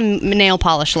I'm not a nail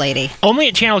polish lady. Only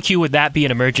at Channel Q would that be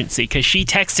an emergency, because she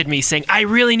texted me saying, I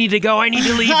really need to go. I need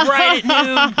to leave right at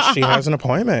noon. She has an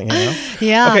appointment, you know?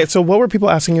 Yeah. Okay, so what were people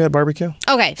asking you at barbecue?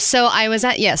 Okay, so I was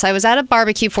at a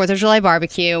barbecue, 4th of July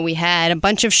barbecue. We had a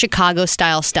bunch of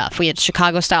Chicago-style stuff. We had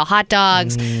Chicago-style hot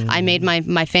dogs. I made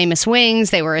my famous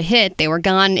wings. They were a hit. They were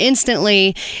gone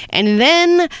instantly. And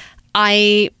then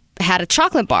I had a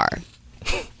chocolate bar.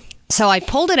 So I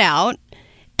pulled it out,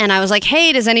 and I was like,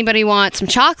 hey, does anybody want some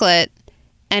chocolate?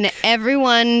 And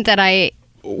everyone that I...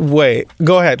 Wait,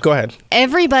 go ahead.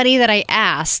 Everybody that I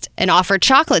asked and offered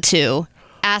chocolate to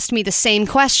asked me the same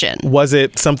question. Was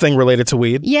it something related to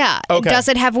weed? Yeah. Okay. Does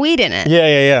it have weed in it?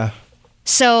 Yeah.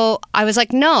 So I was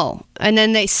like, no. And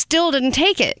then they still didn't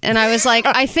take it. And I was like,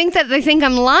 I think that they think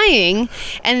I'm lying.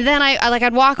 And then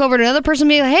I'd walk over to another person and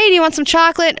be like, hey, do you want some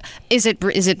chocolate? Is it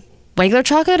regular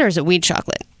chocolate or is it weed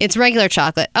chocolate? It's regular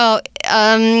chocolate. Oh,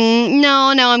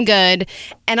 no, I'm good.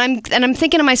 And I'm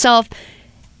thinking to myself,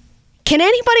 can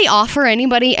anybody offer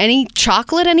anybody any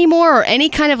chocolate anymore, or any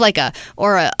kind of like a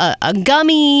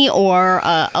gummy or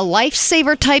a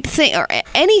lifesaver type thing or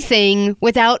anything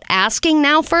without asking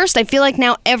now first? I feel like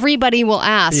now everybody will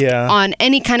ask on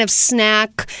any kind of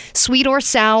snack, sweet or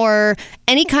sour,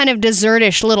 any kind of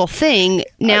dessertish little thing.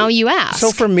 Now you ask.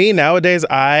 So for me nowadays,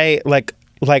 I like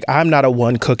I'm not a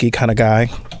one cookie kind of guy.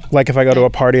 Like if I go to a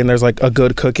party and there's like a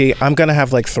good cookie, I'm gonna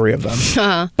have like 3 of them.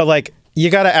 Uh-huh. But like, you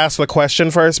got to ask the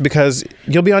question first, because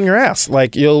you'll be on your ass.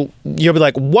 Like you'll be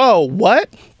like, whoa, what?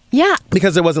 Yeah.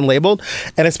 Because it wasn't labeled.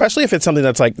 And especially if it's something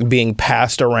that's like being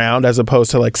passed around as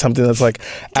opposed to like something that's like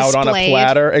out on a Displayed.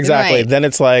 platter. Exactly. Right. Then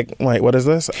it's like, wait, what is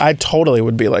this? I totally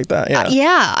would be like that. Yeah.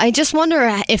 Yeah, I just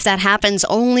wonder if that happens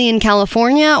only in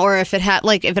California or if it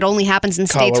if it only happens in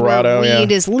states Colorado, where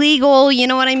weed is legal. You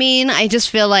know what I mean? I just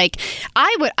feel like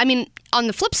on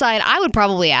the flip side, I would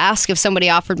probably ask if somebody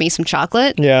offered me some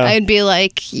chocolate. Yeah. I'd be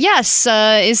like, yes,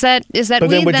 is that But weed?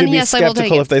 then would you be yes, I will take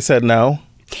skeptical it. if they said no?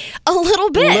 A little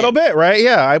bit. A little bit, right?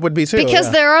 Yeah, I would be too. Because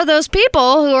yeah. there are those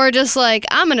people who are just like,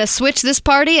 I'm going to switch this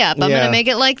party up. I'm Yeah. going to make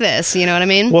it like this. You know what I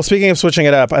mean? Well, speaking of switching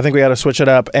it up, I think we got to switch it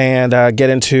up and get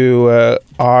into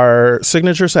our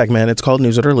signature segment. It's called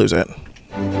News It or Lose It.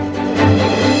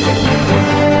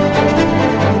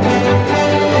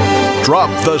 Drop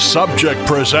the Subject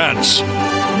presents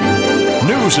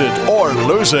News It or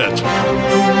Lose It.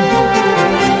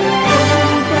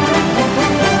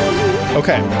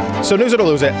 Okay, so News It or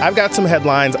Lose It. I've got some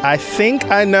headlines. I think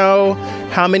I know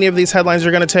how many of these headlines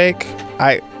you're going to take.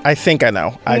 I think I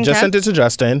know. I just sent it to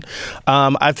Justin.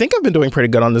 I think I've been doing pretty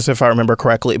good on this if I remember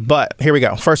correctly. But here we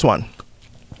go. First one.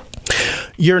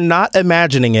 You're not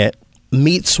imagining it.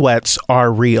 Meat sweats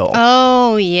are real.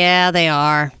 Oh, yeah, they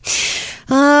are.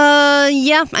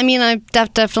 Yeah, I mean, I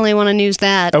definitely want to news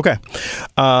that. Okay.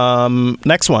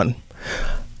 Next one.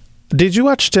 Did you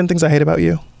watch 10 Things I Hate About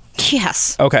You?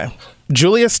 Yes. Okay.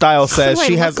 Julia Stiles says What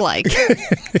do she I has look like?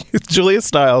 Julia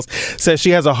Stiles says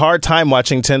she has a hard time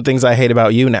watching 10 Things I Hate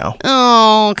About You now.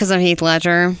 Oh, because of Heath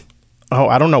Ledger. Oh,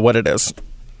 I don't know what it is.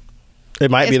 It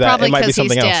might be that. It might be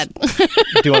something else.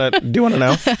 Do you want to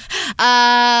know?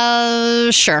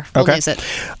 Sure. We'll Okay. lose it.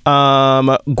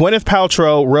 Gwyneth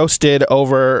Paltrow roasted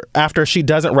over after she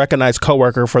doesn't recognize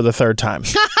coworker for the third time.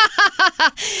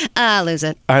 Lose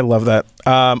it. I love that.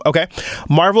 Okay.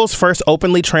 Marvel's first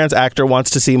openly trans actor wants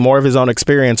to see more of his own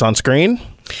experience on screen.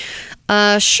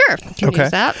 Sure. Can use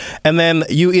that. And then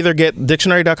you either get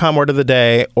dictionary.com word of the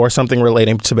day or something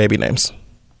relating to baby names.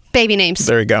 Baby names.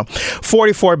 There you go.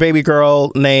 44 baby girl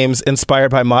names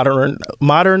inspired by modern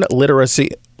literacy.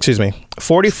 Excuse me.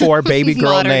 44 baby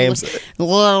girl names. Wait,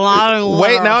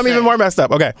 now I'm even more messed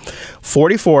up. Okay.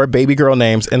 44 baby girl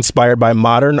names inspired by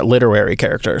modern literary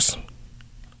characters.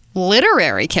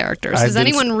 Literary characters. Does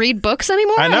anyone read books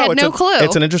anymore? I know. I had no clue.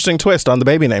 It's an interesting twist on the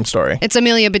baby name story. It's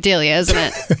Amelia Bedelia, isn't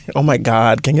it? Oh my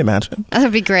God. Can you imagine?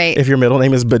 That'd be great. If your middle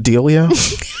name is Bedelia?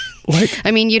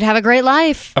 I mean, you'd have a great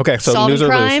life. Okay, so solving news or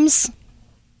lose? crimes.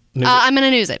 I'm going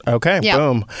to news it. Okay, Yeah.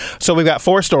 boom. So we've got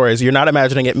 4 stories. You're not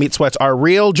imagining it. Meat sweats are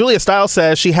real. Julia Stiles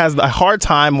says she has a hard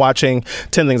time watching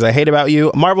 10 Things I Hate About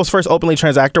You. Marvel's first openly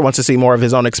trans actor wants to see more of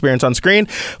his own experience on screen.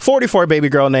 44 baby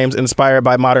girl names inspired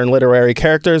by modern literary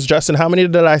characters. Justin, how many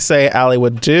did I say Allie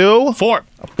would do? 4.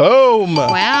 Boom.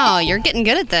 Wow, you're getting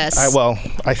good at this.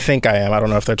 I think I am. I don't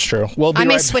know if that's true. I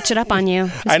may switch it up on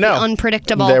you. I know.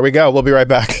 Unpredictable. There we go. We'll be right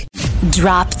back.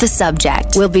 Drop the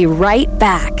subject. We'll be right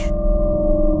back.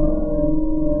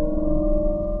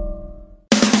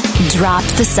 Drop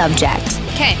the subject.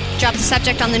 Okay, drop the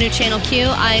subject on the new Channel Q.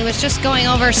 I was just going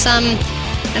over some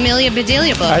Amelia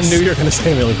Bedelia books. I knew you were going to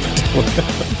say Amelia Bedelia.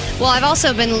 Well, I've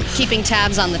also been keeping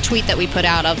tabs on the tweet that we put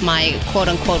out of my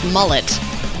quote-unquote mullet.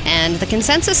 And the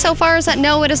consensus so far is that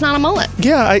no, it is not a mullet.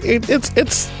 Yeah,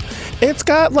 it's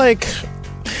got like...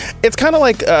 It's kind of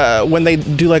like when they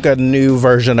do like a new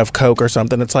version of Coke or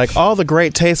something. It's like all the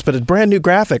great taste, but a brand new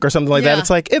graphic or something like that. It's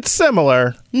like it's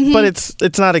similar, but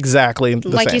it's not exactly the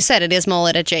like same. you said, it is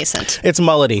mullet adjacent. It's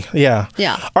mullety. Yeah.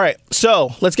 Yeah. All right.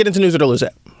 So let's get into News It or Lose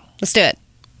It. Let's do it.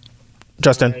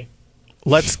 Justin,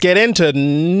 let's get into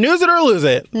News It or Lose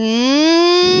It.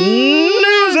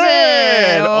 News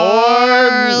It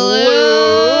or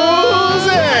Lose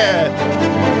It.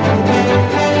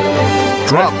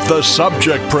 Drop the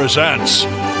Subject presents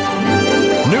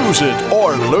News It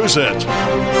or Lose It.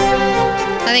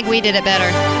 I think we did it better.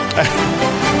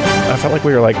 I felt like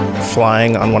we were like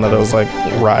flying on one of those like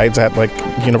rides at like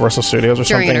Universal Studios or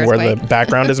During an something where the earthquake.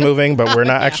 background is moving, but we're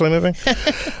not actually moving.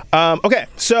 Okay,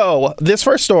 so this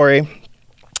first story,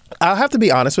 I'll have to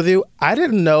be honest with you. I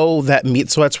didn't know that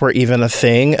meat sweats were even a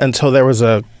thing until there was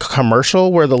a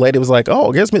commercial where the lady was like,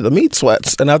 "Oh, it gives me the meat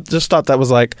sweats," and I just thought that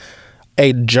was like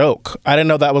a joke. I didn't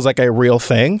know that was like a real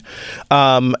thing.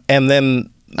 And then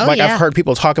I've heard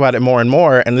people talk about it more and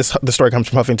more. And the story comes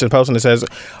from Huffington Post and it says,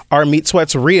 "Are meat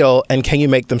sweats real and can you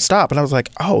make them stop?" And I was like,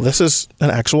 oh, this is an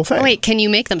actual thing. Wait, can you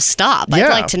make them stop? Yeah.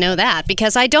 I'd like to know that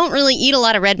because I don't really eat a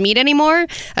lot of red meat anymore.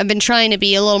 I've been trying to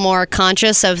be a little more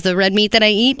conscious of the red meat that I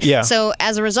eat. Yeah. So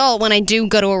as a result, when I do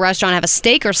go to a restaurant and have a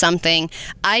steak or something,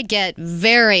 I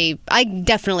definitely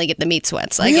get the meat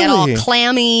sweats. I get all Really?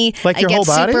 clammy. Like your I get whole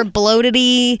body? super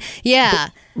bloated-y. Yeah.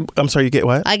 I'm sorry, you get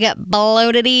what? I get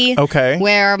bloated-y. Okay.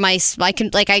 Where I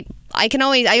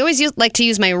always like to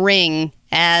use my ring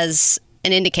as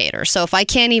an indicator. So if I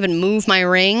can't even move my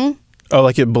ring. Oh,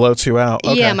 like it bloats you out.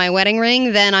 Okay. Yeah, my wedding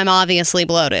ring, then I'm obviously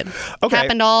bloated. Okay.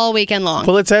 Happened all weekend long.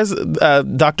 Well, it says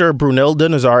Dr. Brunilda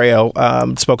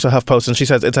Nazario spoke to HuffPost, and she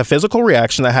says it's a physical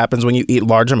reaction that happens when you eat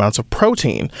large amounts of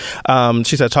protein.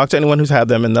 She said, talk to anyone who's had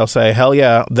them, and they'll say, hell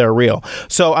yeah, they're real.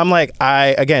 So I'm like, I,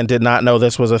 again, did not know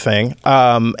this was a thing.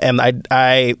 And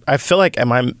I feel like,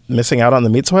 am I missing out on the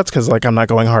meat sweats because, like, I'm not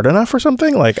going hard enough or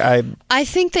something? Like, I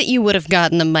think that you would have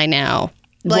gotten them by now.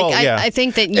 Like, well, yeah. I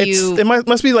think that you... It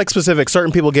must be, like, specific.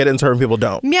 Certain people get it and certain people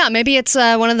don't. Yeah, maybe it's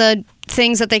one of the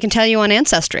things that they can tell you on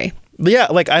Ancestry. Yeah,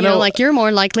 like, I know... like, you're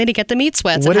more likely to get the meat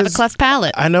sweats and have a cleft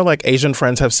palate. I know, like, Asian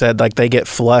friends have said, like, they get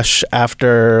flush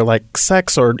after, like,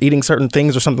 sex or eating certain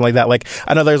things or something like that. Like,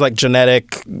 I know there's, like,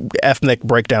 genetic, ethnic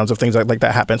breakdowns of things like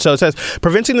that happen. So it says,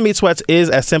 preventing the meat sweats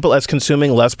is as simple as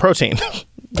consuming less protein.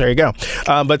 There you go.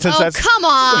 But since that's... come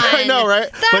on. I know, right?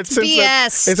 That's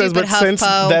BS, it says, but since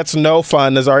HuffPo. that's no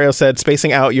fun, Nazario said,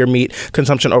 spacing out your meat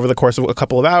consumption over the course of a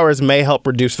couple of hours may help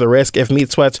reduce the risk. If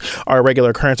meat sweats are a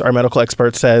regular occurrence, our medical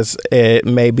expert says it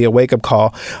may be a wake-up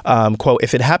call. Quote,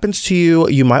 if it happens to you,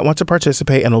 you might want to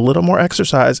participate in a little more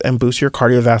exercise and boost your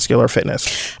cardiovascular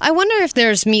fitness. I wonder if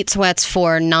there's meat sweats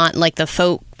for not, like, the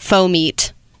faux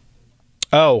meat.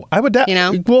 Oh, I would... Like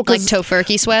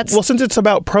tofurkey sweats? Well, since it's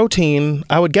about protein,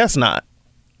 I would guess not.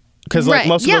 Because like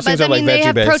most of those things are like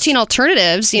veggie-based. They have protein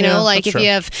alternatives, you know, like if you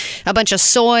have a bunch of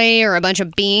soy or a bunch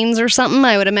of beans or something,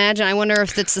 I would imagine. I wonder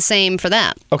if it's the same for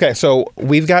that. Okay, so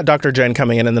we've got Dr. Jen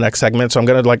coming in the next segment, so I'm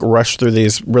going to like rush through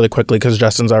these really quickly because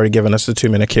Justin's already given us the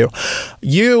 2-minute cue.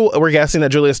 You were guessing that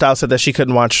Julia Stiles said that she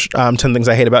couldn't watch 10 Things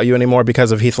I Hate About You anymore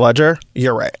because of Heath Ledger.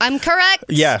 You're right. I'm correct.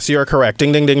 Yes, you're correct.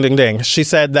 Ding, ding, ding, ding, ding. She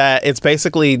said that it's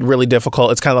basically really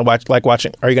difficult. It's kind of like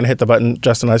watching... Are you going to hit the button,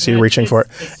 Justin? I see you reaching for it.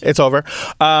 It's over.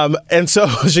 And so...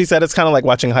 She said it's kind of like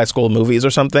watching high school movies or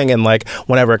something, and like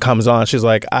whenever it comes on, she's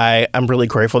like, I'm really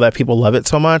grateful that people love it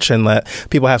so much and that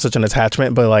people have such an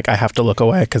attachment, but like I have to look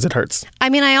away because it hurts. I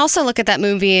mean, I also look at that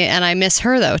movie and I miss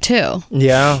her though too.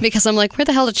 Yeah, because I'm like, where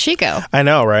the hell did she go? I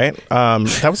know, right?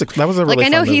 That was a really like I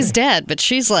know fun movie. He's dead, but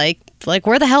she's like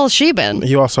where the hell has she been?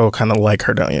 You also kind of like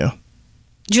her, don't you?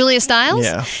 Julia Stiles?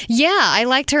 Yeah, I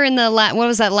liked her in the what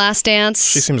was that, Last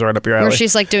Dance? She seems right up your alley. Where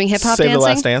she's like doing hip hop dancing. Save the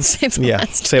Last Dance.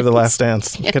 Save the Last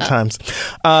Dance. Yeah. Good times.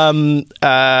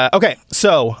 Okay,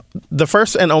 so the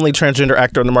first and only transgender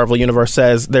actor in the Marvel Universe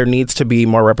says there needs to be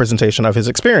more representation of his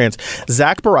experience.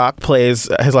 Zach Barak plays,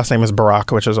 his last name is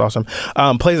Barak, which is awesome,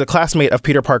 plays a classmate of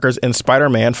Peter Parker's in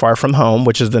Spider-Man Far From Home,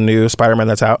 which is the new Spider-Man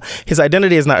that's out. His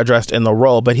identity is not addressed in the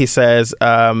role, but he says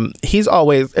he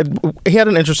had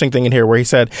an interesting thing in here where he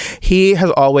said he has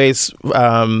always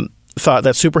thought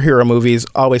that superhero movies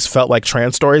always felt like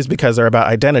trans stories because they're about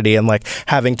identity and like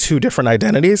having two different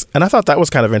identities. And I thought that was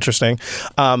kind of interesting.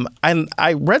 And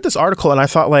I read this article and I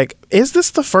thought, like, is this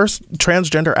the first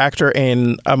transgender actor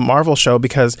in a Marvel show?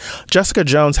 Because Jessica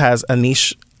Jones has a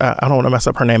niche. I don't want to mess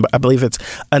up her name, but I believe it's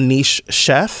Anish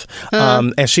Sheth.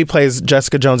 And she plays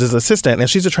Jessica Jones's assistant, and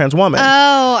she's a trans woman.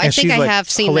 Oh, I and think I have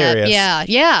seen hilarious. that.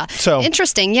 Yeah. So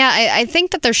interesting. Yeah, I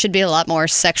think that there should be a lot more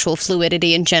sexual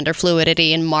fluidity and gender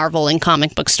fluidity in Marvel and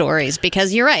comic book stories,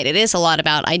 because you're right, it is a lot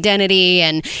about identity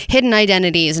and hidden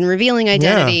identities and revealing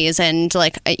identities and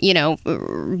like, you know,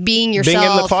 being yourself.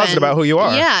 Being in the closet about who you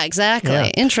are. Yeah, exactly.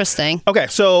 Yeah. Interesting. Okay,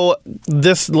 so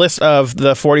this list of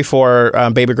the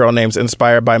 44 baby girl names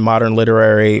inspired by modern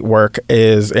literary work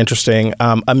is interesting.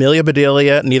 Amelia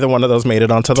Bedelia, neither one of those made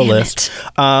it onto the list.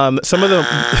 Some of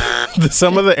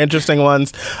the interesting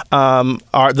ones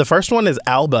are, the first one is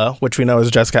Alba, which we know is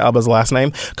Jessica Alba's last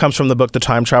name, comes from the book The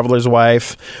Time Traveler's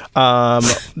Wife,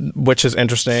 which is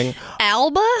interesting.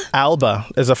 Alba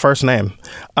is a first name.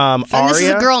 And this is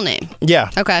a girl name. Yeah.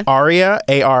 Okay. Aria,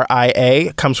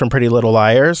 A-R-I-A, comes from Pretty Little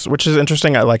Liars, which is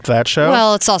interesting. I liked that show.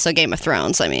 Well, it's also Game of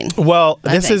Thrones, I mean. Well,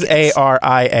 this is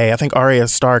A-R-I-A. I think Arya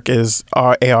Stark is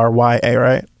A-R-Y-A,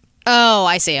 right? Oh,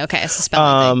 I see. Okay, it's a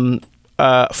spelling thing.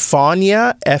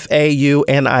 Faunia,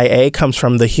 F-A-U-N-I-A, comes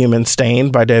from The Human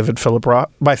Stain by Philip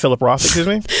Roth. Excuse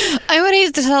me. I would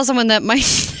hate to tell someone that my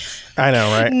I know,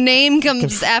 right? name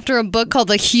comes after a book called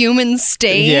The Human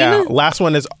Stain. Yeah. Last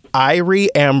one is Irie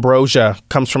Ambrosia,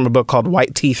 comes from a book called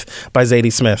White Teeth by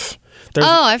Zadie Smith.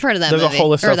 I've heard of that There's movie. a whole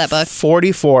list or of that book.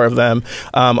 44 of them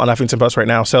on Huffington Post right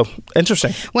now. So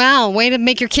interesting. Wow, way to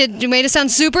make your kid, way to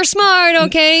sound super smart,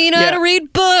 okay? You know how to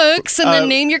read books and then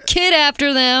name your kid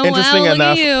after them. Interesting wow,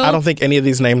 enough, look at you. I don't think any of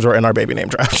these names were in our baby name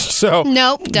draft. So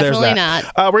nope, definitely not.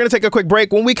 We're going to take a quick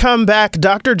break. When we come back,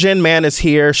 Dr. Jen Mann is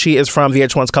here. She is from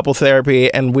VH1's Couple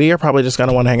Therapy, and we are probably just going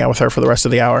to want to hang out with her for the rest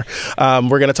of the hour.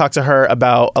 We're going to talk to her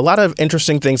about a lot of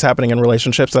interesting things happening in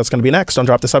relationships. That's going to be next on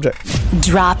Drop the Subject.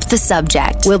 Drop the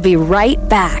Subject. We'll be right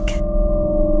back.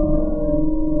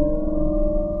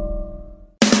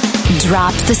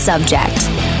 Drop the Subject.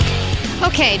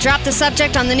 Okay, Drop the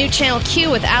Subject on the new Channel Q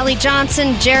with Allie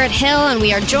Johnson, Jarrett Hill, and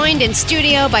we are joined in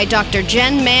studio by Dr.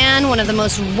 Jen Mann, one of the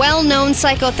most well-known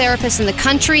psychotherapists in the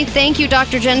country. Thank you,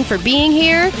 Dr. Jen, for being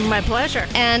here. My pleasure.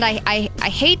 And I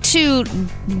hate to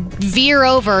veer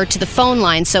over to the phone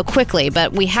line so quickly,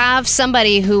 but we have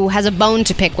somebody who has a bone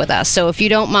to pick with us. So if you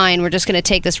don't mind, we're just going to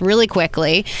take this really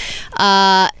quickly.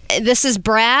 This is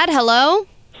Brad. Hello?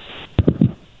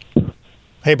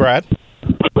 Hey, Brad.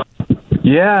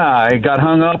 Yeah, I got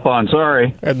hung up on.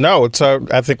 Sorry. No, it's.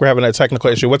 I think we're having a technical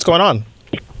issue. What's going on?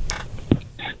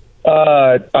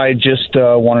 I just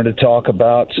wanted to talk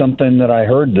about something that I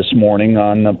heard this morning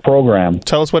on the program.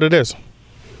 Tell us what it is.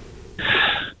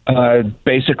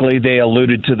 Basically, they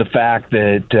alluded to the fact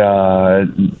that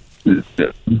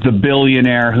the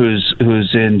billionaire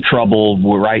who's in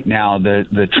trouble right now,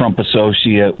 the Trump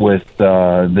associate with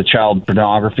the child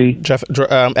pornography,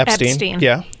 Epstein.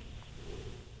 Yeah.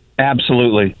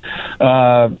 Absolutely.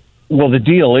 Well, the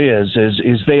deal is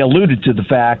they alluded to the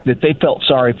fact that they felt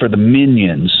sorry for the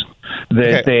minions.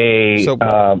 That they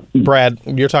Brad,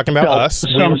 you're talking about us.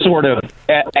 Some sort of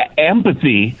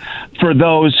empathy for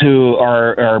those who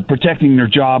are protecting their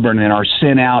job and are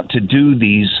sent out to do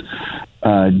these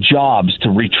jobs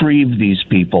to retrieve these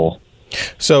people.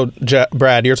 So,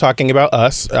 Brad, you're talking about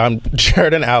us.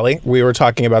 Jared and Allie. We were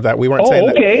talking about that. We weren't saying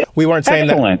that. We weren't saying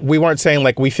that. We weren't saying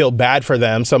like we feel bad for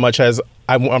them so much as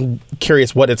I'm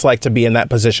curious what it's like to be in that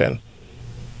position.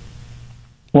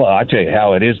 Well, I tell you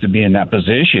how it is to be in that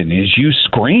position is you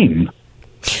scream.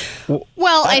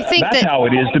 Well, I think that's how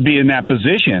it is to be in that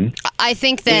position. I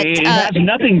think that it has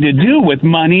nothing to do with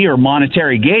money or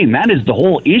monetary gain. That is the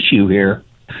whole issue here.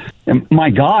 And my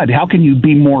God, how can you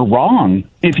be more wrong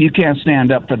if you can't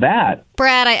stand up for that?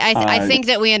 Brad, I think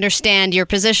that we understand your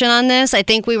position on this. I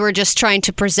think we were just trying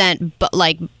to present,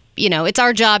 it's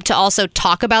our job to also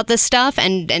talk about this stuff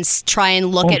and try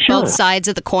and look at both sides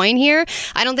of the coin here.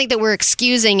 I don't think that we're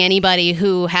excusing anybody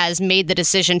who has made the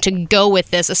decision to go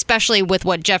with this, especially with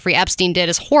what Jeffrey Epstein did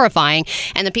is horrifying.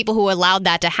 And the people who allowed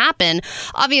that to happen,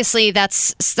 obviously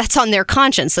that's on their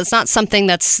conscience. That's not something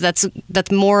that's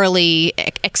morally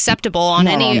acceptable on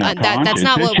any. That's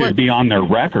not what should be on their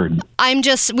record.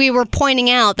 We were pointing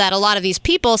out that a lot of these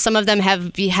people, some of them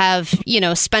have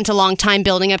spent a long time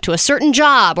building up to a certain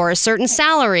job or a certain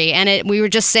salary, and we were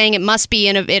just saying it must be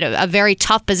in a very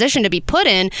tough position to be put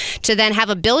in to then have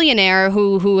a billionaire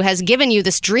who has given you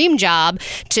this dream job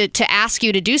to ask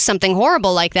you to do something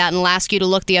horrible like that and ask you to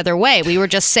look the other way. We were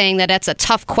just saying that that's a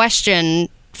tough question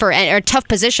or a tough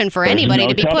position for anybody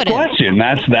to be put in.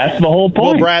 That's the whole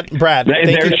point. Well, Brad,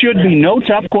 there should be no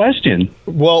tough question.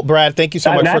 Well, Brad, thank you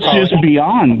so much for calling. That's just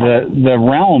beyond the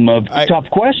realm of tough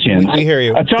questions. We hear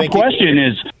you. A tough question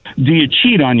is, do you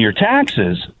cheat on your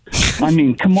taxes? I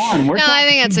mean, come on. I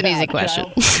think that's an easy question.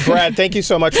 Brad, thank you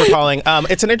so much for calling.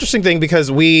 It's an interesting thing because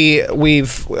you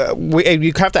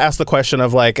have to ask the question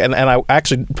of and I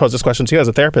actually posed this question to you as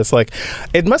a therapist.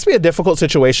 It must be a difficult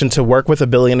situation to work with a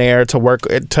billionaire,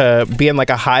 to be in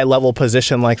a high level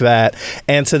position like that,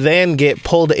 and to then get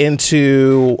pulled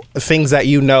into things that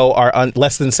are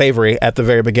less than savory at the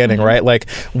very beginning, right? Like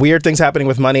weird things happening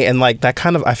with money, and that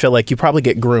kind of, I feel like you probably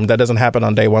get groomed. That doesn't happen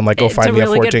on day one. Go find me a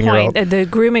 14-year-old. The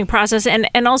grooming process,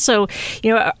 and also,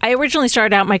 I originally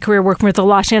started out my career working with the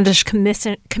Los Angeles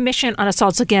Commission on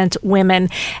Assaults Against Women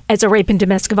as a rape and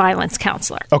domestic violence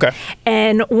counselor. Okay.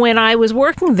 And when I was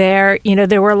working there,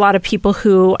 there were a lot of people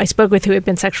who I spoke with who had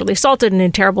been sexually assaulted and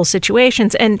in terrible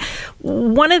situations. And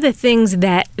one of the things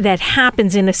that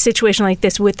happens in a situation like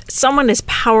this with someone as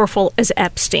powerful as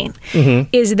Epstein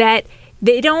is that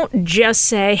they don't just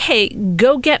say, hey,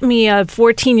 go get me a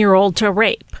 14-year-old to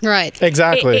rape. Right.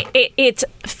 Exactly. It's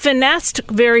finessed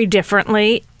very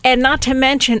differently. And not to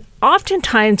mention,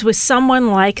 oftentimes with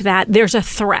someone like that, there's a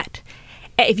threat.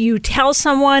 if you tell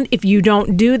someone, if you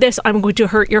don't do this, I'm going to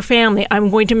hurt your family. I'm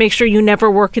going to make sure you never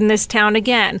work in this town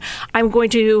again. I'm going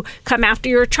to come after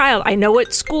your child. I know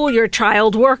what school your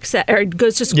child works at or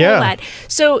goes to school at.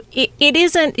 So it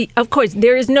isn't, of course,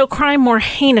 there is no crime more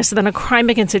heinous than a crime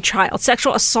against a child.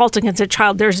 Sexual assault against a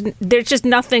child, there's just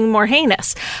nothing more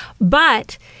heinous.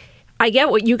 But I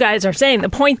get what you guys are saying. The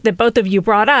point that both of you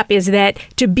brought up is that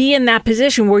to be in that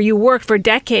position where you work for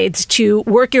decades, to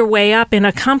work your way up in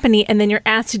a company, and then you're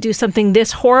asked to do something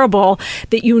this horrible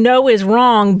that you know is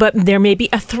wrong, but there may be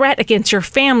a threat against your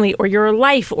family or your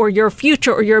life or your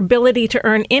future or your ability to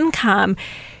earn income,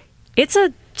 it's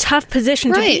a tough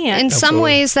position to be in. In some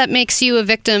ways, that makes you a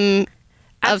victim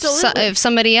of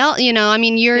somebody else. I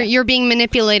mean, you're being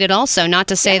manipulated also, not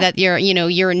to say that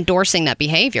you're endorsing that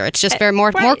behavior. It's just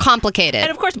more complicated.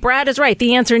 And of course, Brad is right.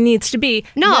 The answer needs to be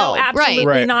no,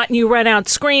 absolutely not. You run out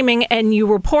screaming and you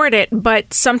report it,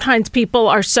 but sometimes people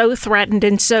are so threatened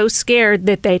and so scared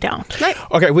that they don't. Right.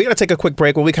 Okay, we're going to take a quick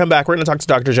break. When we come back, we're going to talk to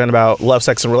Dr. Jen about love,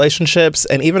 sex, and relationships,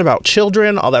 and even about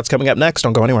children. All that's coming up next.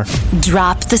 Don't go anywhere.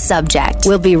 Drop the subject.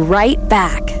 We'll be right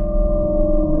back.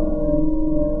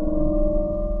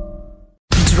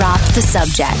 Drop the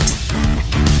subject.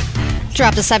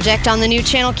 Drop the subject on the new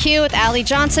Channel Q with Allie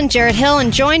Johnson, Jared Hill,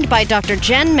 and joined by Dr.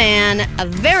 Jen Mann, a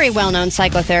very well-known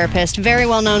psychotherapist, very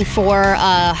well-known for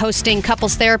hosting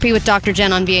couples therapy with Dr.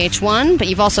 Jen on VH1, but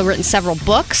you've also written several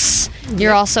books.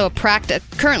 You're also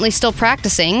currently still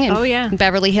practicing in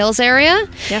Beverly Hills area.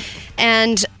 Yep.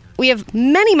 And we have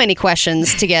many, many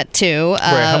questions to get to.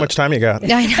 How much time you got?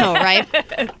 I know, right?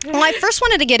 Well, I first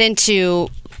wanted to get into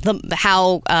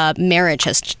how marriage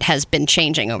has been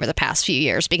changing over the past few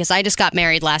years, because I just got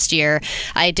married last year.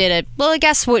 I did I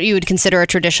guess what you would consider a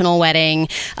traditional wedding.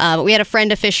 We had a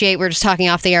friend officiate. We were just talking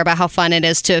off the air about how fun it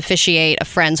is to officiate a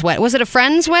friend's wedding. Was it a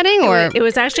friend's wedding? Or it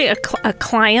was actually a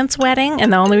client's wedding,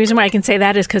 and the only reason why I can say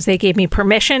that is because they gave me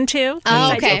permission to.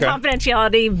 Oh, okay. I take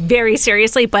confidentiality very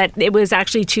seriously, but it was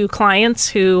actually two clients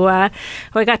who I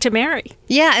got to marry.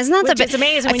 Yeah, isn't that it's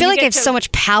amazing? I feel like they have so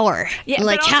much power. Yeah,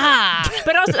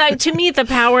 but also, to me, the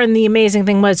power and the amazing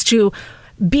thing was to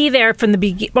be there from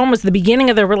almost the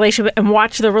beginning of the relationship and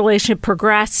watch the relationship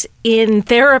progress in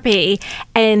therapy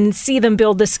and see them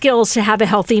build the skills to have a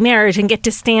healthy marriage and get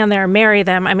to stand there and marry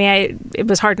them. I mean, it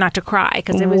was hard not to cry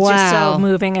because it was just so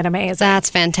moving and amazing.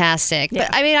 That's fantastic. Yeah.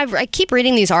 But I mean, I keep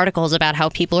reading these articles about how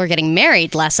people are getting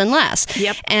married less and less.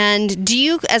 Yep. And do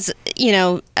you, as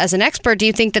an expert, do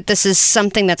you think that this is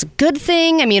something that's a good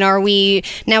thing? I mean, are we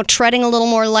now treading a little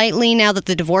more lightly now that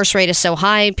the divorce rate is so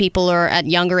high? People are at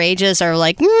younger ages are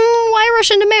like, why rush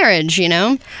into marriage,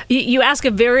 You ask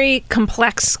a very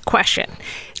complex question.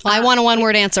 I want a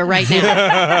one-word answer right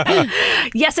now.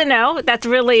 Yes and no. That's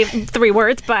really 3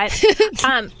 words, but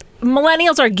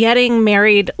millennials are getting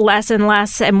married less and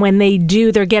less, and when they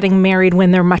do, they're getting married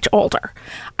when they're much older.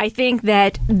 I think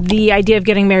that the idea of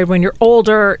getting married when you're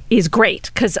older is great,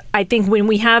 because I think when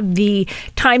we have the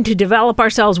time to develop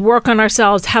ourselves, work on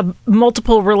ourselves, have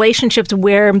multiple relationships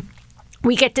where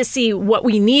we get to see what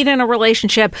we need in a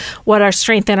relationship, what our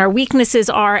strengths and our weaknesses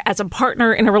are as a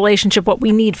partner in a relationship, what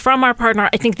we need from our partner.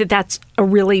 I think that that's a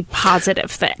really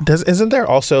positive thing. Isn't there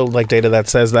also data that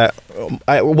says that,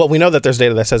 we know that there's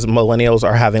data that says millennials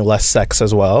are having less sex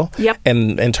as well. Yep.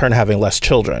 And in turn having less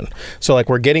children. So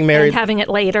we're getting married. And having it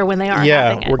later when they are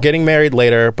having it. Yeah, we're getting married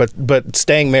later, but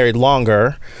staying married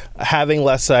longer, having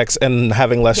less sex and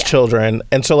having less children.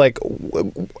 And so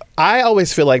I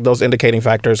always feel like those indicating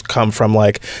factors come from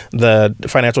the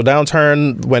financial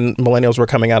downturn when millennials were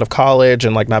coming out of college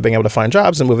and not being able to find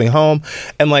jobs and moving home.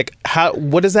 And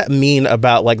what does that mean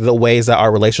about the ways that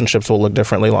our relationships will look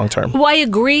differently long term? Well, I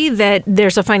agree that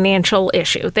there's a financial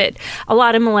issue, that a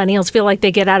lot of millennials feel like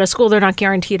they get out of school, they're not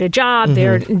guaranteed a job,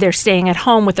 they're staying at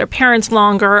home with their parents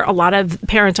longer. A lot of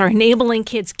parents are enabling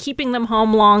kids, keeping them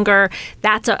home longer.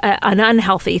 That's an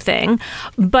unhealthy thing.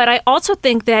 But I also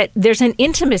think that there's an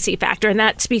intimacy factor, and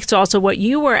that speaks to also what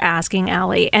you were asking,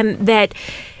 Allie, and that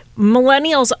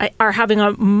millennials are having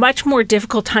a much more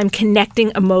difficult time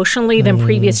connecting emotionally than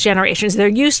previous generations. They're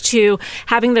used to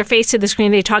having their face to the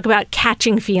screen. They talk about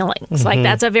catching feelings.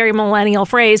 That's a very millennial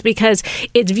phrase because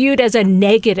it's viewed as a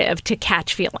negative to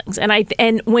catch feelings.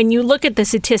 And when you look at the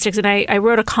statistics, and I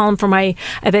wrote a column for I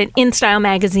have an InStyle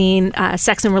magazine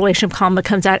sex and relationship column that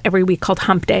comes out every week called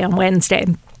Hump Day on Wednesday.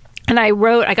 And I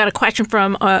got a question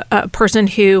from a person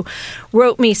who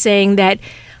wrote me saying that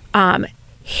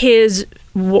his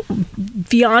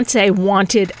fiance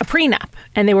wanted a prenup,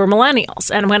 and they were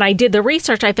millennials. And when I did the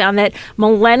research, I found that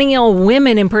millennial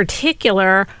women in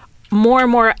particular more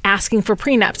and more asking for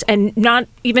prenups, and not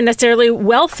even necessarily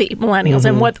wealthy millennials.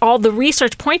 And what all the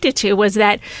research pointed to was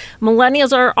that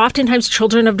millennials are oftentimes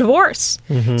children of divorce.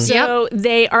 So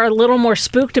they are a little more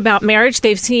spooked about marriage.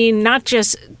 They've seen not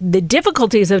just the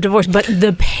difficulties of divorce, but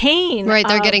the pain. Right,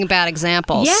 they're getting bad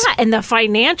examples. Yeah, and the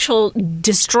financial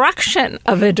destruction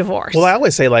of a divorce. Well, I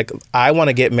always say, like, I want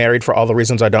to get married for all the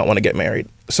reasons I don't want to get married.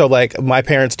 So, like, my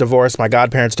parents divorced, my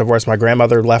godparents divorced, my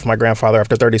grandmother left my grandfather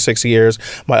after 36 years.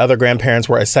 My other grandparents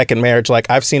were a second marriage. Like,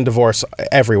 I've seen divorce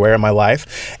everywhere in my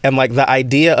life. And, like, the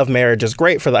idea of marriage is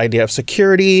great for the idea of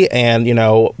security and, you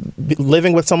know,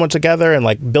 living with someone together and,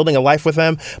 like, building a life with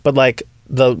them. But, like,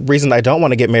 the reason I don't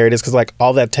want to get married is because, like,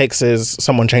 all that takes is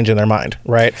someone changing their mind,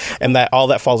 right? And that all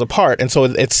that falls apart. And so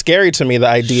it's scary to me, the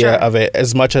idea of it,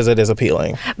 as much as it is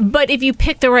appealing. But if you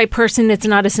pick the right person, it's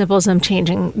not as simple as them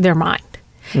changing their mind.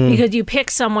 Because you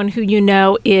pick someone who you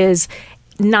know is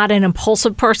not an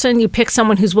impulsive person. You pick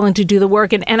someone who's willing to do the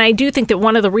work. And I do think that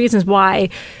one of the reasons why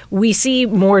we see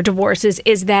more divorces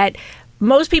is that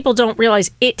most people don't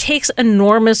realize it takes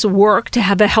enormous work to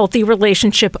have a healthy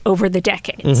relationship over the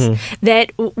decades.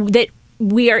 That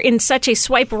we are in such a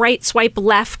swipe right, swipe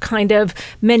left kind of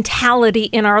mentality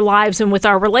in our lives and with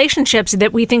our relationships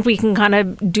that we think we can kind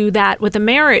of do that with a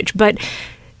marriage. But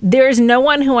there's no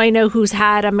one who I know who's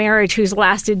had a marriage who's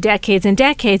lasted decades and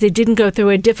decades. It didn't go through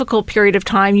a difficult period of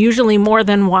time, usually more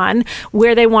than one,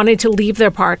 where they wanted to leave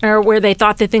their partner, where they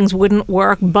thought that things wouldn't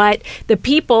work. But the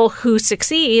people who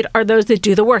succeed are those that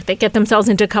do the work. They get themselves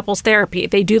into couples therapy.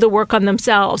 They do the work on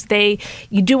themselves.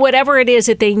 You do whatever it is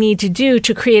that they need to do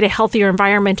to create a healthier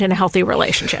environment and a healthy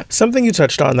relationship. Something you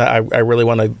touched on that I really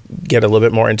want to get a little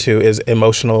bit more into is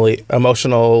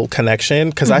emotional connection.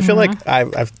 Because I feel like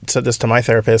I've said this to my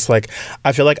therapist. Like,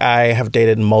 I feel like I have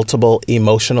dated multiple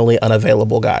emotionally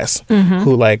unavailable guys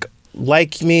who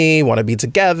like me, want to be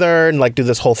together and like do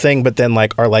this whole thing, but then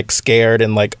like are like scared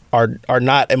and like are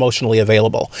not emotionally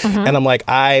available. And I'm like,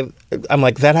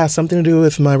 that has something to do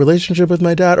with my relationship with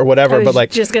my dad or whatever. But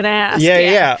like, just gonna ask.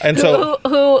 Yeah. And so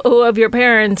who of your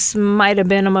parents might have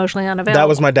been emotionally unavailable? That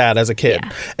was my dad as a kid.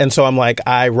 Yeah. And so I'm like,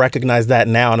 I recognize that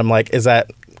now, and I'm like, is that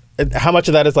how much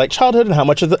of that is like childhood and how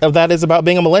much of that is about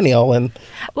being a millennial? And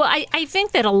well, I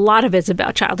think that a lot of it's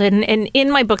about childhood. And in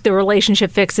my book, The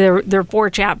Relationship Fix, there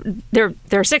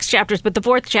are 6 chapters, but the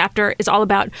 4th chapter is all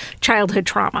about childhood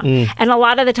trauma. And a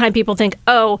lot of the time people think,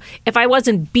 oh, if I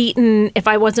wasn't beaten, if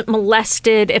I wasn't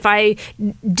molested, if I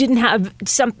didn't have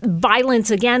some violence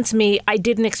against me, I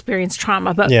didn't experience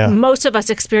trauma. But most of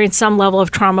us experience some level of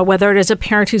trauma, whether it is a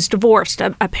parent who's divorced,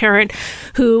 a parent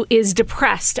who is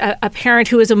depressed, a parent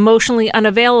who is emotionally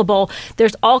unavailable.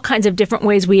 There's all kinds of different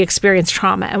ways we experience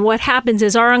trauma. And what happens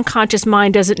is our unconscious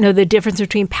mind doesn't know the difference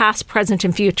between past, present,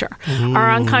 and future.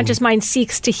 Our unconscious mind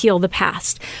seeks to heal the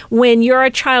past. When you're a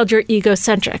child, you're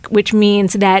egocentric, which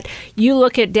means that you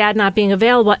look at dad not being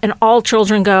available and all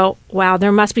children go, wow,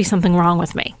 there must be something wrong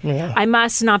with me. I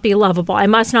must not be lovable. I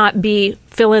must not be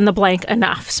fill in the blank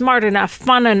enough, smart enough,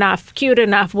 fun enough, cute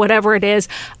enough, whatever it is.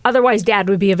 Otherwise, dad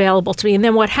would be available to me. And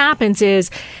then what happens is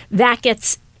that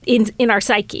gets in our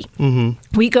psyche.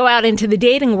 We go out into the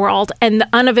dating world and the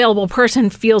unavailable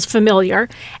person feels familiar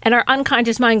and our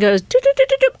unconscious mind goes,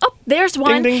 oh, there's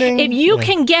one. Ding, ding, ding. If you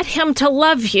can get him to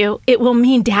love you, it will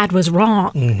mean dad was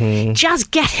wrong. Just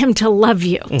get him to love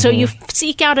you. So you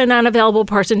seek out an unavailable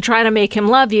person, try to make him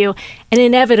love you, and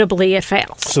inevitably it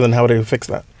fails. So then how do you fix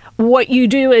that? What you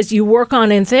do is you work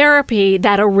on in therapy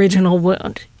that original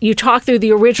wound. You talk through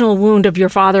the original wound of your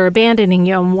father abandoning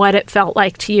you and what it felt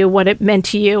like to you, what it meant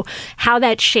to you, how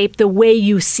that shaped the way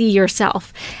you see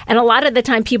yourself. And a lot of the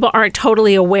time people aren't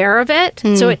totally aware of it.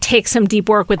 So it takes some deep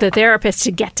work with the therapist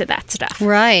to get to that stuff.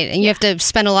 Right. And you have to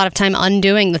spend a lot of time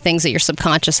undoing the things that your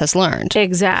subconscious has learned.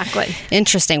 Exactly.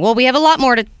 Interesting. Well, we have a lot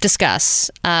more to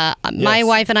discuss. My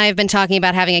wife and I have been talking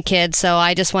about having a kid, so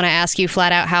I just want to ask you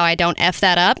flat out how I don't F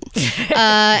that up.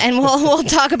 And we'll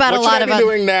talk about a lot about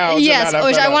doing now. Yes,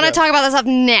 which I want to talk about this stuff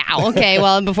now. Okay,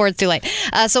 well, before it's too late.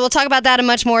 So we'll talk about that and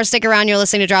much more. Stick around. You're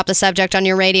listening to Drop the Subject on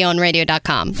your radio and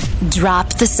radio.com.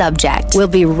 Drop the Subject. We'll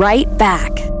be right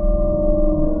back.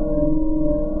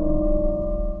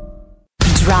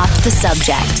 Drop the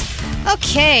Subject.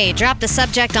 Okay, Drop the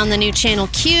Subject on the new Channel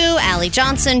Q. Allie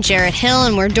Johnson, Jarrett Hill,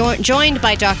 and we're joined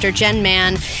by Dr. Jen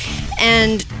Mann.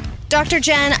 And Dr.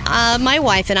 Jen, my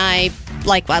wife and I,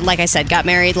 like I said, got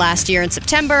married last year in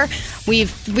September. We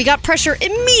got pressure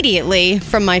immediately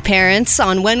from my parents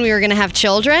on when we were going to have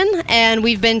children, and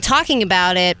we've been talking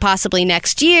about it possibly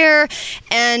next year.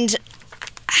 And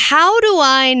how do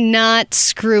I not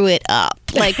screw it up?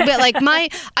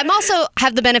 I'm also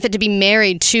have the benefit to be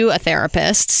married to a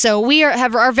therapist, so we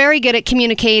are very good at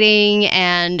communicating,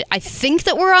 and I think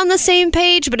that we're on the same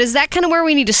page. But is that kind of where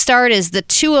we need to start? Is the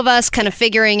two of us kind of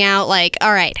figuring out, like,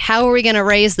 all right, how are we going to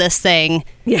raise this thing?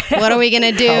 Yeah. What are we going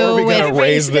to do? How are we going to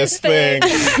raise this thing?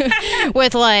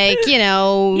 With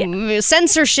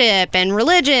censorship and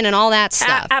religion and all that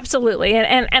stuff. Absolutely,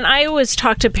 and I always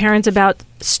talk to parents about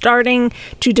starting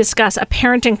to discuss a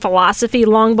parenting philosophy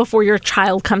long before your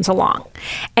child comes along.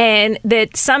 And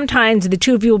that sometimes the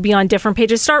two of you will be on different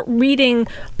pages. Start reading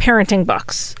parenting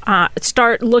books.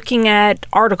 Start looking at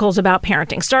articles about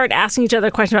parenting. Start asking each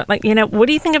other questions about, what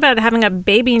do you think about having a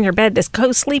baby in your bed, this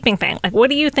co-sleeping thing? Like,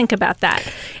 what do you think about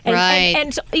that?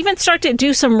 And even start to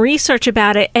do some research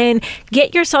about it and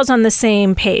get yourselves on the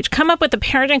same page. Come up with a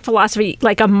parenting philosophy,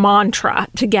 like a mantra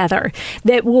together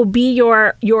that will be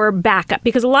your backup.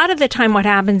 Because a lot of the time what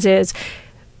happens is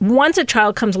once a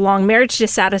child comes along, marriage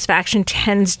dissatisfaction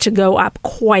tends to go up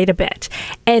quite a bit.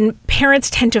 And parents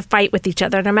tend to fight with each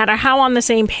other. No matter how on the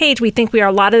same page we think we are,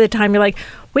 a lot of the time you're like,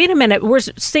 wait a minute, we're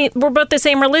both the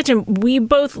same religion. We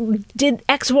both did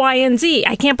X, Y, and Z.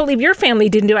 I can't believe your family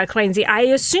didn't do X, Y, and Z. I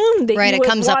assume that it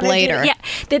comes up later.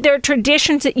 That there are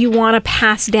traditions that you want to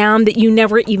pass down that you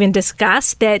never even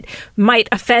discuss that might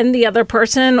offend the other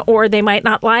person or they might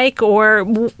not like or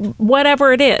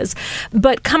whatever it is.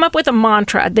 But come up with a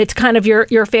mantra that's kind of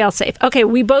your fail-safe. Okay,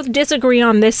 we both disagree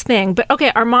on this thing, but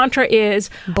okay, our mantra is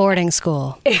boarding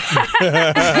school. Exactly.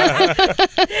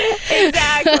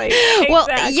 Well,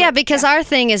 yeah, because our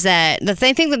thing is that the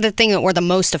thing that we're the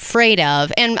most afraid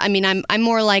of, and I mean, I'm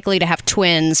more likely to have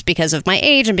twins because of my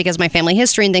age and because of my family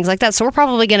history and things like that. So we're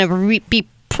probably going to be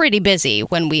pretty busy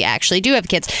when we actually do have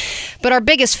kids. But our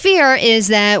biggest fear is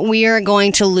that we are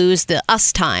going to lose the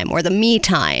us time or the me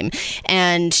time,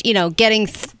 and getting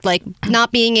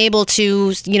not being able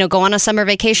to go on a summer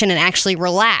vacation and actually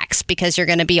relax because you're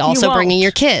going to be also bringing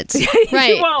your kids.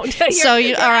 Right. You won't.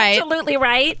 You're all right. Absolutely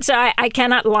right. So I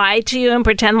cannot lie to you and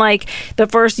pretend like the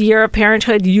first year of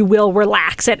parenthood you will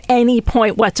relax at any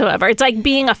point whatsoever. It's like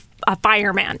being a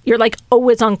fireman. You're like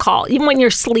always on call. Even when you're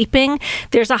sleeping,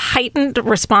 there's a heightened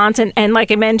response. And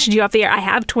like I mentioned you off the air, I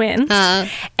have twins.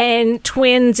 And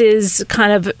twins is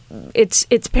kind of, it's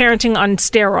parenting on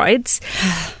steroids.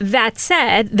 That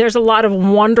said, there's a lot of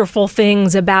wonderful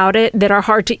things about it that are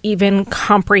hard to even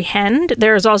comprehend.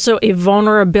 There's also a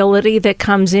vulnerability that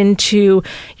comes into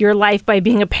your life by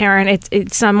being a parent.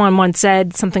 Someone once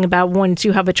said something about once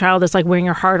you have a child, it's like wearing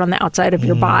your heart on the outside of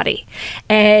your body.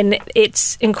 And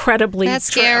it's incredibly That's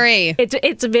true. Scary.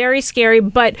 It's very scary,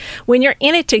 but when you're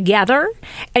in it together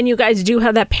and you guys do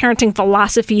have that parenting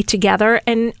philosophy together,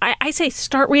 and I say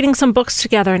start reading some books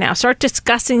together now. Start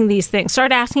discussing these things.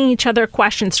 Start asking each other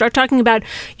questions. Start talking about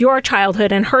your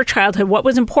childhood and her childhood, what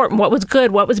was important, what was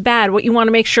good, what was bad, what you want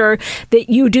to make sure that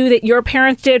you do that your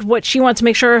parents did, what she wants to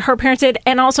make sure her parents did,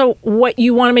 and also what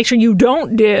you want to make sure you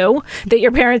don't do that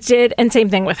your parents did, and same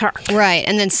thing with her. Right,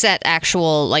 and then set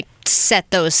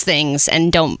those things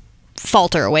and don't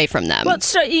falter away from them. Well,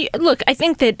 so look, I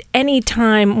think that any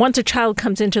time once a child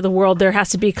comes into the world, there has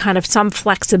to be kind of some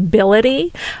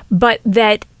flexibility, but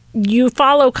that you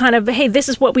follow kind of, hey, this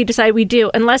is what we decide we do,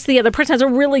 unless the other person has a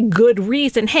really good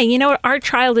reason. Hey, you know what? Our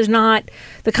child is not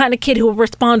the kind of kid who will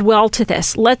respond well to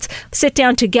this. Let's sit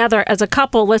down together as a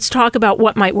couple. Let's talk about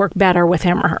what might work better with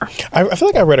him or her. I feel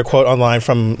like I read a quote online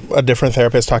from a different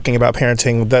therapist talking about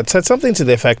parenting that said something to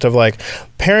the effect of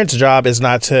parents' job is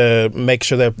not to make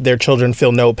sure that their children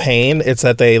feel no pain. It's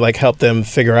that they help them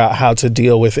figure out how to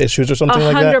deal with issues or something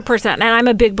like that. 100%. And I'm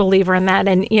a big believer in that.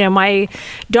 And, my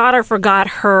daughter forgot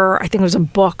her, I think it was a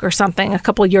book or something a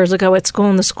couple of years ago at school,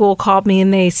 and the school called me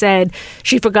and they said,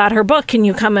 she forgot her book. Can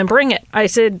you come and bring it? I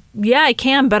said, yeah, I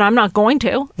can, but I'm not going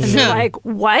to. And they're like,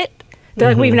 what? They're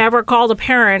like, we've never called a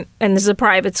parent, and this is a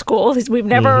private school. We've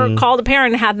never called a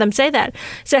parent and had them say that. I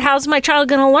said, how's my child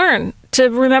going to learn to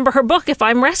remember her book if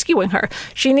I'm rescuing her?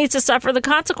 She needs to suffer the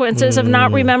consequences of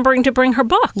not remembering to bring her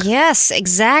book. Yes,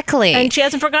 exactly. And she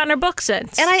hasn't forgotten her book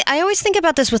since. And I always think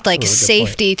about this with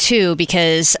safety too,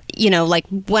 because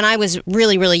when I was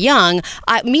really, really young,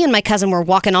 me and my cousin were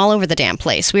walking all over the damn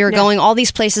place. We were going all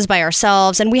these places by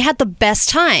ourselves, and we had the best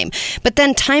time. But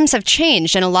then times have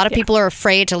changed, and a lot of people are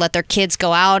afraid to let their kids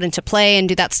go out and to play and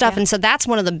do that stuff. And so that's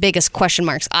one of the biggest question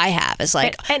marks I have is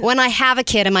when I have a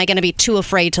kid, am I going to be too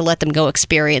afraid to let them go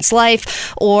experience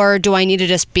life, or do I need to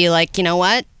just be like, you know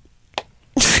what?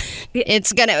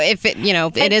 It's gonna, if it,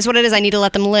 it is what it is. I need to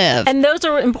let them live. And those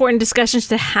are important discussions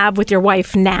to have with your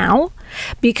wife now,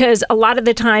 because a lot of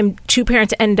the time, two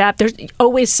parents end up, there's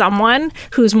always someone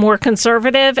who's more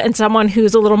conservative and someone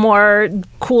who's a little more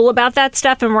cool about that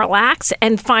stuff and relax,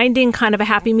 and finding kind of a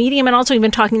happy medium, and also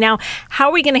even talking now, how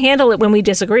are we going to handle it when we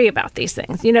disagree about these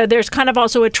things? There's kind of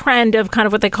also a trend of kind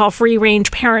of what they call free range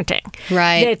parenting.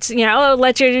 Right. It's,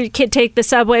 let your kid take the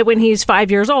subway when he's 5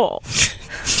 years old.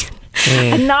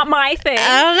 Not my thing.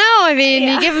 I don't know. I mean,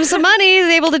 you give him some money, he's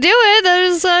able to do it.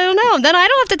 I don't know. Then I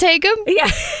don't have to take him.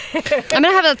 Yeah. I'm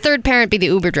going to have a third parent be the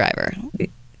Uber driver.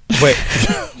 Wait.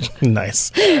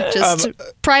 Nice. Just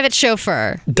private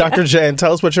chauffeur. Dr. Jen,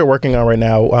 tell us what you're working on right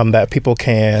now that people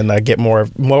can get more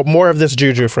of this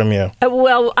juju from you.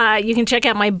 Well, you can check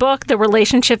out my book, The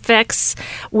Relationship Fix,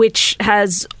 which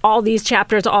has all these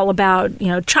chapters all about,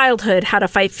 childhood, how to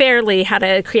fight fairly, how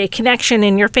to create connection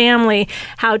in your family,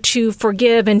 how to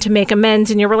forgive and to make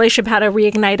amends in your relationship, how to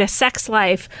reignite a sex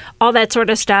life, all that sort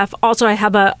of stuff. Also, I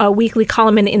have a weekly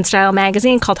column in InStyle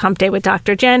magazine called Hump Day with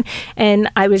Dr. Jen,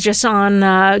 and I was just on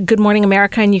Good Morning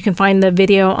America, and you can find the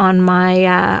video on my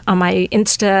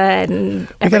Insta and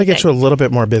everything. We got to get you a little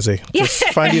bit more busy. Just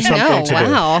find you something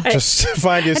to do. Just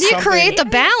find you something. How do you create the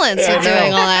balance of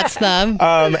doing all that stuff?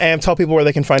 And tell people where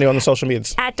they can find you on the social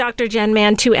medias. At Dr. Jen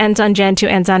Man, 2 N's on Jen, 2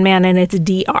 N's on Man, and it's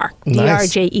DR.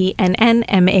 Nice. DRJENNMANN.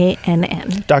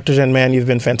 Dr. Jen Man, you've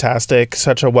been fantastic.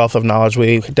 Such a wealth of knowledge.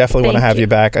 We definitely want to have you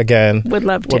back again. Would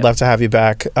love to. Would love to have you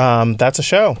back. That's a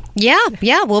show. Yeah.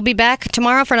 We'll be back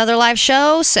tomorrow for another live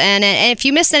show. And if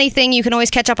you missed anything, you can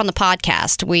always catch up on the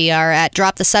podcast. We are at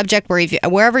Drop the Subject,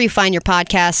 wherever you find your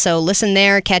podcast. So listen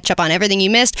there, catch up on everything you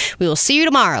missed. We will see you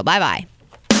tomorrow. Bye-bye.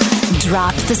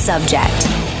 Drop the Subject.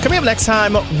 Coming up next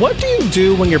time, what do you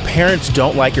do when your parents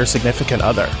don't like your significant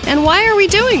other? And why are we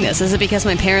doing this? Is it because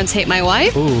my parents hate my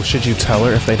wife? Ooh, should you tell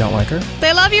her if they don't like her?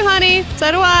 They love you, honey.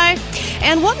 So do I.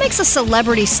 And what makes a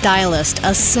celebrity stylist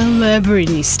a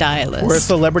celebrity stylist? Or a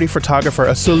celebrity photographer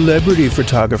a celebrity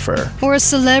photographer? Or a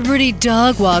celebrity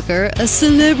dog walker a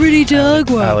celebrity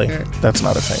dog walker? Allie, that's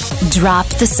not a thing. Drop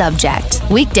the Subject.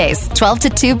 Weekdays, 12 to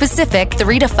 2 Pacific,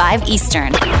 3 to 5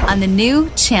 Eastern. On the new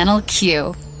Channel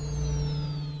Q.